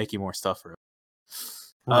just end up making more stuff for it.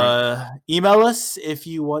 Email us if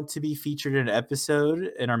you want to be featured in an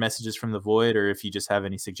episode in our messages from the void, or if you just have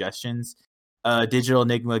any suggestions.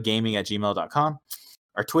 digitalenigmagaming@gmail.com.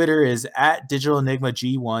 Our Twitter is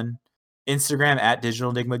 @digitalenigmag1. Instagram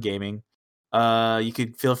 @digitalenigmagaming. You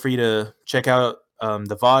could feel free to check out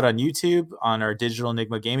the VOD on YouTube on our Digital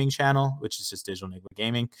Enigma Gaming channel, which is just Digital Enigma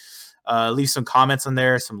Gaming. Leave some comments on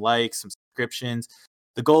there, some likes, some subscriptions.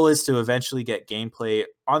 The goal is to eventually get gameplay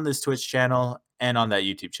on this Twitch channel and on that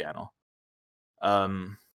YouTube channel.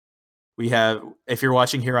 We have, if you're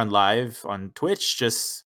watching here on live on Twitch,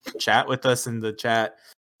 just chat with us in the chat.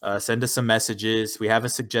 Send us some messages. We have a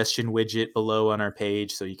suggestion widget below on our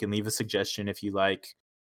page, so you can leave a suggestion if you like.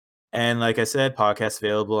 And like I said, podcast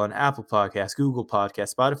available on Apple Podcasts, Google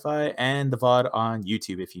Podcasts, Spotify, and the VOD on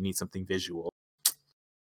YouTube if you need something visual.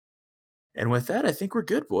 And with that, I think we're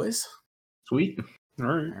good, boys. Sweet. All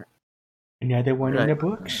right. Another one in the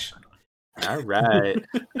books. All right.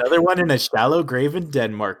 Another one in a shallow grave in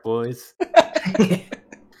Denmark, boys. We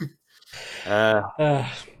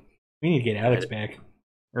need to get Alex back.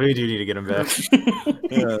 We do need to get him back.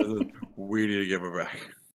 We need to give her back.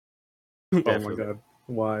 Oh my god.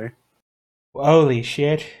 Why? Holy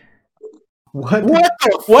shit. What? What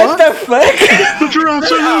the fuck?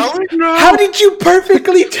 How did you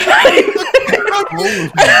perfectly time?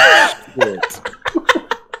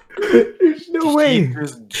 There's no way. He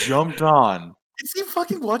just jumped on. Is he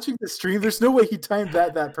fucking watching the stream? There's no way he timed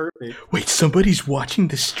that perfect. Wait, somebody's watching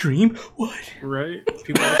the stream? What? Right?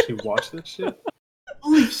 People actually watch this shit?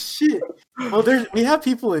 Holy shit. Well, we have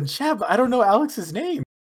people in chat, but I don't know Alex's name.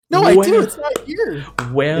 No, I do. It's not here.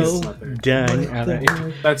 Well done, Alex.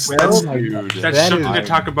 That's Dude, that's something to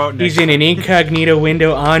talk about next. He's in an incognito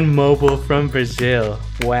window on mobile from Brazil.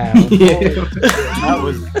 Wow.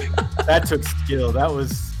 That took skill.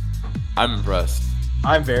 I'm impressed.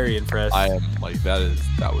 I'm very impressed. I am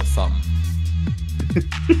that was something.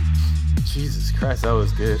 Jesus Christ, that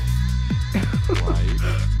was good.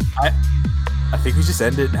 I think we just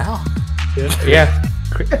end it now. Yeah.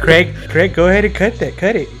 Craig, go ahead and cut it.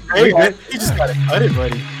 Craig, you just gotta cut it,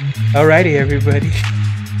 buddy. Alrighty, everybody.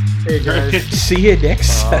 Hey guys. See you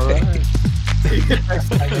next time. All right. See you next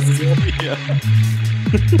time. Yeah.